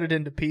 Don't cut it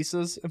into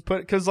pieces and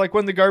because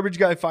when the garbage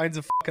guy finds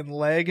a fucking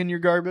leg in your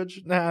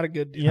garbage, not a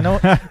good deal. You know,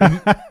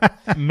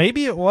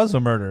 maybe it was a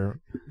murder,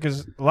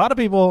 because a lot of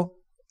people,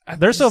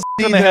 they're so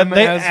in the head,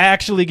 they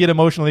actually get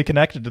emotionally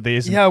connected to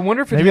these. Yeah, I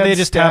wonder if maybe had they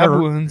just stab had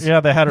wounds.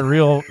 Yeah, they had a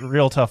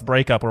real tough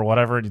breakup or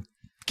whatever. And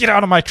get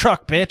out of my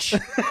truck, bitch!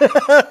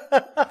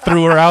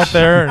 Threw her out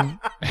there, and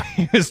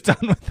he was done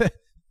with it.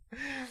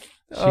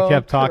 She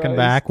kept talking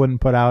back,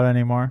 wouldn't put out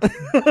anymore.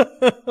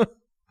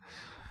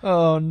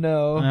 Oh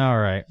no! All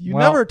right, you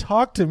never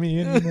talk to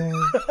me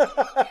anymore.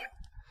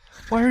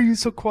 Why are you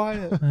so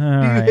quiet? Do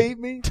right. you hate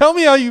me? Tell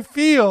me how you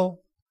feel.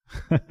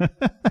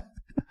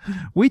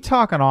 We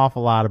talk an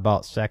awful lot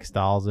about sex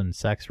dolls and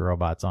sex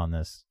robots on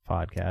this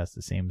podcast,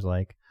 it seems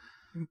like.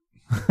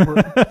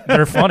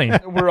 They're funny.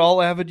 We're all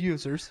avid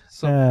users.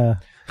 So.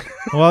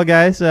 Well,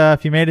 guys,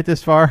 if you made it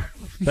this far,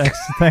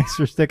 thanks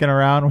for sticking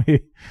around.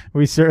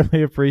 We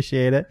certainly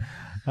appreciate it.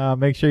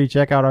 Make sure you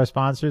check out our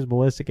sponsors,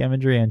 Ballistic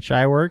Imagery and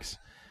Shyworks.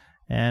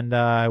 And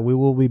we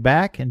will be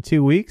back in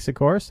 2 weeks, of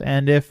course.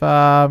 And if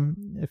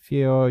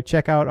you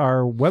check out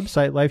our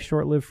website,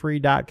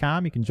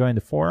 lifeshortlivefree.com, you can join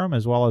the forum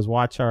as well as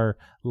watch our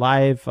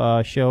live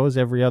shows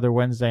every other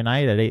Wednesday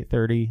night at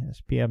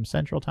 8:30 p.m.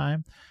 Central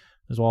Time,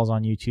 as well as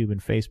on YouTube and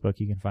Facebook.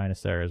 You can find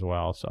us there as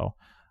well. So,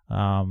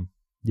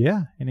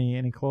 yeah.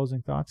 Any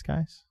closing thoughts,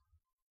 guys?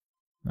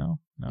 No.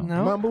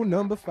 Mumble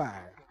number 5.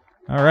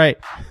 All right.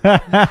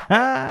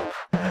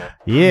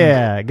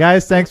 Yeah.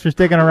 Guys, thanks for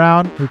sticking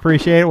around. We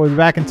appreciate it. We'll be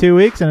back in 2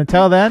 weeks. And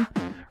until then,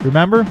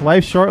 remember,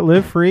 life's short,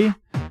 live free.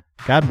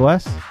 God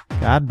bless.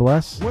 God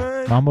bless.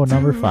 Mambo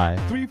number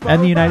 5.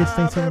 And the United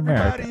States of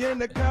America.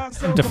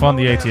 Defund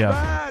the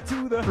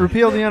ATF.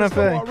 Repeal the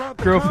NFA.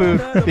 Grow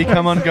food.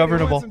 Become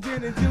ungovernable.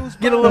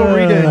 Get a little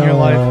Rita in your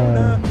life.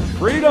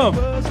 Freedom.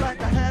 Like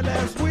I had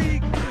last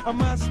week. I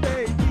must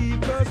stay,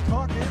 keep us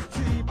talking.